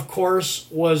Judah, of course,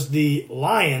 was the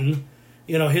lion.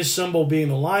 His symbol being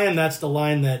the lion. That's the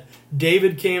line that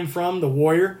David came from, the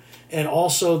warrior. And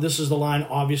also, this is the line,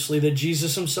 obviously, that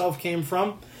Jesus himself came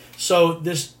from. So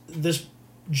this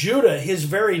Judah, his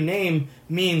very name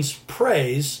means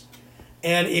praise.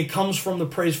 and it comes from the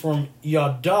praise form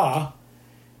yada,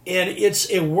 and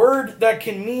it's a word that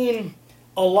can mean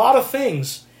a lot of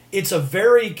things. It's a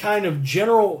very kind of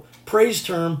general praise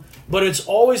term, but it's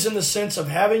always in the sense of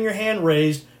having your hand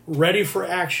raised, ready for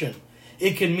action.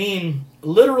 It can mean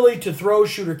literally to throw,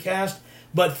 shoot, or cast,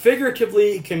 but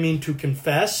figuratively it can mean to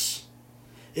confess.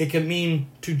 It can mean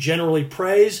to generally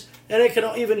praise, and it can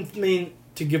even mean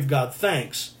to give God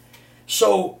thanks.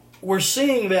 So we're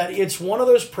seeing that it's one of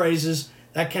those praises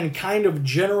that can kind of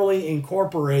generally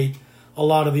incorporate a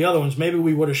lot of the other ones.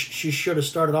 Maybe she should have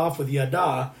started off with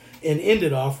yada and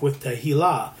ended off with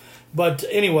tehillah. But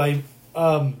anyway,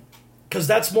 because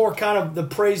that's more kind of the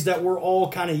praise that we're all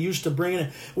kind of used to bringing.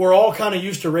 We're all kind of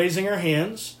used to raising our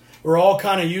hands. We're all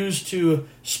kind of used to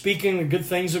speaking the good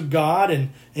things of God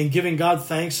and giving God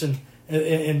thanks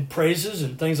and praises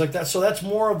and things like that. So that's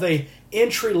more of a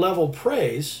entry-level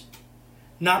praise,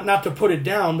 not to put it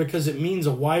down, because it means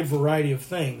a wide variety of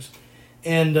things.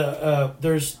 And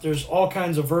there's all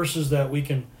kinds of verses that we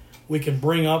can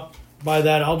bring up by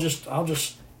that. I'll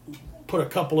just put a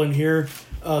couple in here.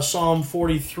 Psalm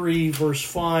 43 verse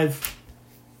 5.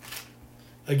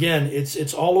 Again,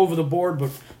 it's all over the board, but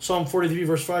Psalm 43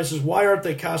 verse 5 says, "Why art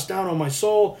thou cast down, O my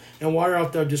soul, and why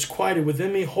art thou disquieted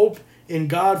within me? Hope in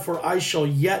God, for I shall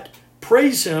yet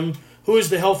praise him, who is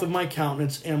the health of my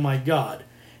countenance and my God."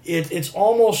 It's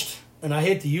almost, and I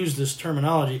hate to use this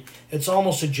terminology, it's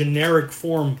almost a generic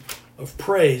form of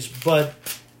praise, but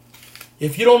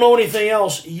if you don't know anything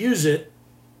else, use it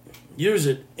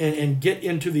and get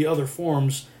into the other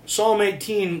forms. Psalm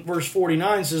 18 verse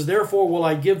 49 says, "Therefore will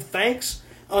I give thanks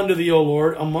unto thee, O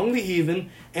Lord, among the heathen,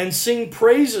 and sing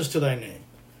praises to thy name."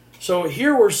 So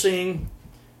here we're seeing,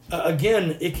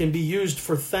 again, it can be used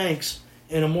for thanks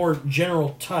in a more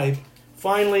general type.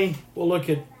 Finally, we'll look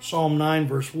at Psalm 9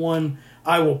 verse 1.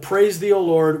 "I will praise thee, O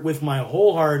Lord, with my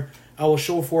whole heart. I will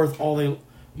show forth all thy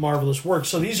marvelous works."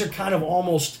 So these are kind of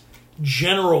almost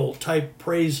general type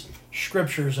praise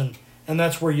scriptures, and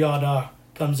that's where yada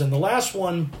comes in. The last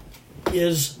one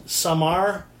is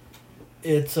zamar.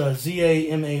 It's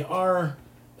Z-A-M-A-R.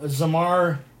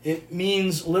 Zamar, it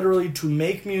means literally to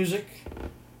make music,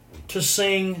 to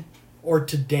sing, or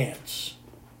to dance.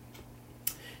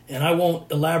 And I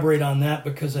won't elaborate on that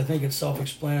because I think it's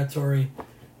self-explanatory.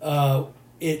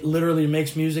 It literally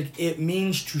makes music. It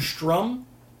means to strum.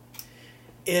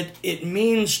 It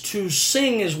means to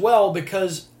sing as well,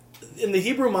 because in the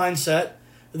Hebrew mindset,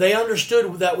 they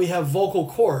understood that we have vocal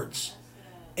cords.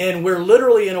 And we're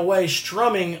literally, in a way,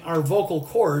 strumming our vocal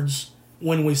cords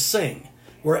when we sing.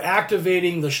 We're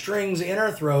activating the strings in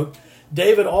our throat.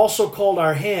 David also called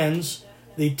our hands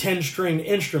the 10-stringed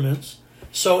instruments.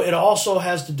 So it also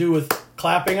has to do with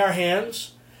clapping our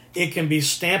hands. It can be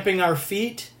stamping our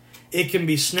feet. It can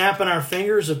be snapping our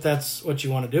fingers, if that's what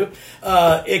you want to do.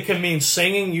 It can mean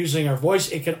singing, using our voice.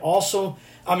 It can also,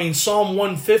 Psalm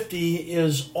 150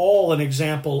 is all an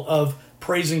example of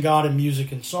praising God in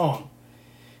music and song.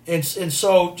 And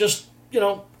so just,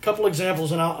 a couple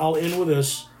examples, and I'll end with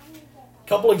this. A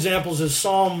couple examples is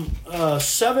Psalm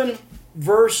 7,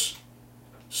 verse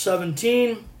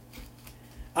 17.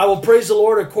 "I will praise the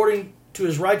Lord according to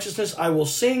his righteousness. I will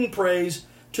sing praise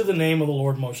to the name of the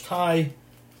Lord Most High."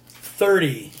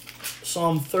 30,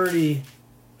 Psalm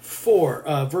 34,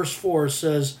 verse 4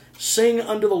 says, "Sing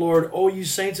unto the Lord, O ye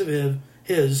saints of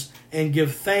his, and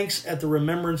give thanks at the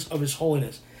remembrance of his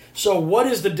holiness." So what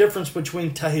is the difference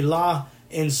between Tehillah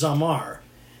and Zamar?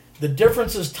 The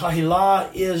difference is Tehillah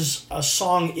is a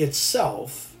song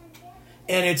itself,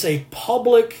 and it's a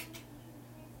public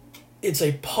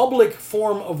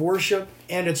form of worship,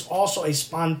 and it's also a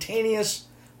spontaneous,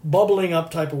 bubbling up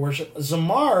type of worship.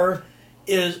 Zamar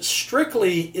is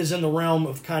strictly in the realm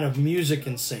of kind of music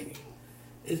and singing.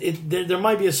 There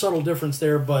might be a subtle difference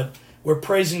there, but we're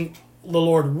praising the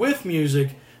Lord with music,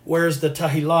 whereas the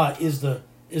Tehillah is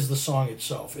the song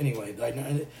itself. Anyway,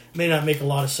 it may not make a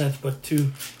lot of sense, but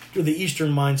to the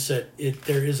Eastern mindset,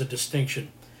 there is a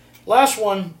distinction. Last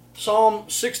one, Psalm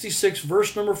 66,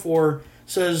 verse number 4,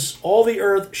 says, "All the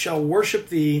earth shall worship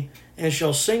thee, and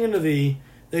shall sing unto thee.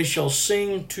 They shall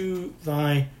sing to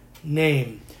thy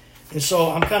name." And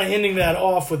so I'm kind of ending that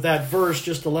off with that verse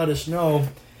just to let us know,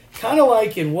 kind of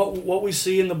like in what we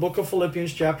see in the book of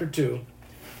Philippians chapter 2,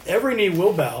 every knee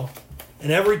will bow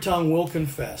and every tongue will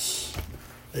confess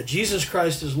that Jesus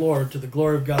Christ is Lord, to the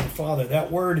glory of God the Father.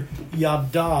 That word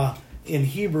yada in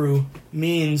Hebrew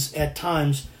means at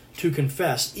times to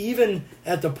confess, even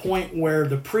at the point where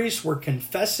the priests were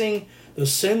confessing the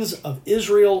sins of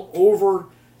Israel over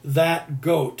that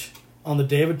goat on the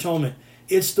Day of Atonement.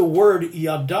 It's the word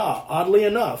yada, oddly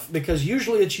enough, because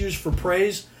usually it's used for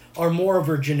praise are more of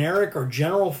a generic or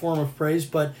general form of praise,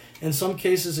 but in some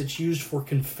cases it's used for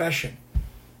confession.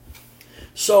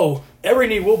 So every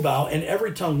knee will bow and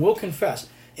every tongue will confess.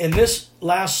 In this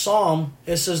last psalm,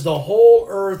 it says the whole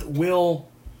earth will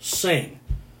sing.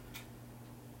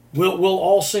 We'll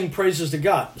all sing praises to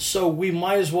God. So we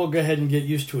might as well go ahead and get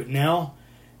used to it now.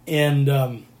 And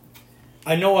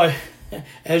I know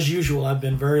as usual, I've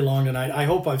been very long tonight. I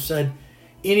hope I've said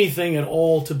anything at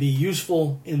all to be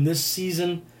useful in this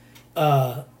season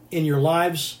in your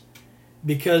lives,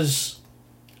 because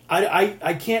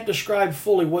I can't describe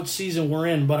fully what season we're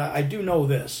in, but I do know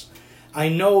this. I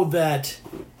know that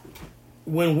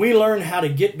when we learn how to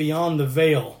get beyond the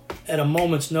veil at a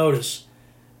moment's notice,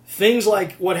 things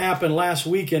like what happened last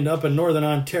weekend up in Northern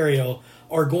Ontario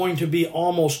are going to be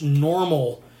almost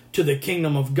normal to the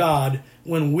kingdom of God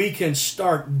when we can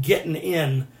start getting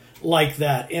in like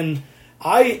that. And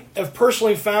I have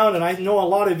personally found, and I know a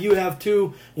lot of you have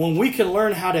too, when we can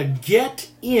learn how to get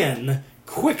in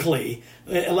quickly,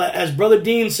 as Brother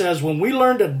Dean says, when we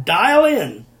learn to dial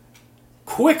in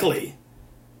quickly,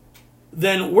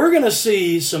 then we're going to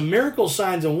see some miracle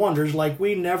signs and wonders like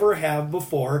we never have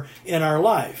before in our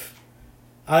life.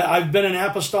 I've been in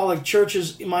apostolic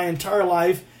churches my entire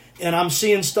life, and I'm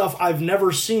seeing stuff I've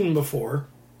never seen before.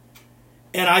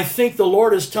 And I think the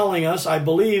Lord is telling us, I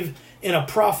believe in a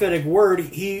prophetic word,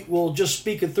 He will just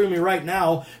speak it through me right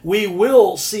now. We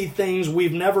will see things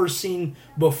we've never seen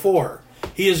before.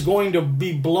 He is going to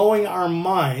be blowing our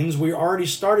minds. We already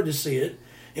started to see it,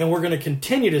 and we're going to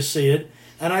continue to see it.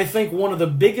 And I think one of the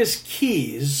biggest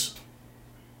keys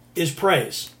is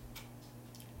praise.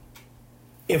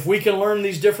 If we can learn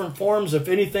these different forms, if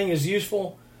anything is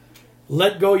useful,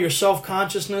 let go your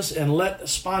self-consciousness and let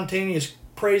spontaneous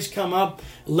praise come up.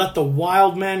 Let the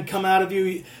wild man come out of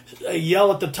you.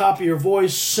 Yell at the top of your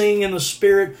voice. Sing in the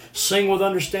Spirit. Sing with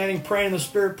understanding. Pray in the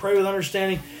Spirit. Pray with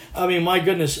understanding. I mean, my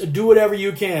goodness. Do whatever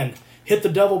you can. Hit the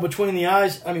devil between the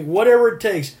eyes. I mean, whatever it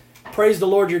takes. Praise the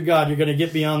Lord your God. You're going to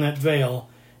get beyond that veil,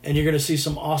 and you're going to see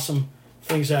some awesome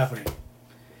things happening.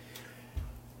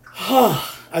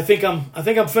 I think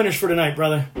I'm finished for tonight,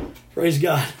 brother. Praise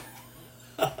God.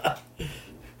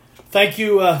 Thank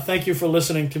you for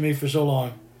listening to me for so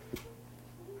long.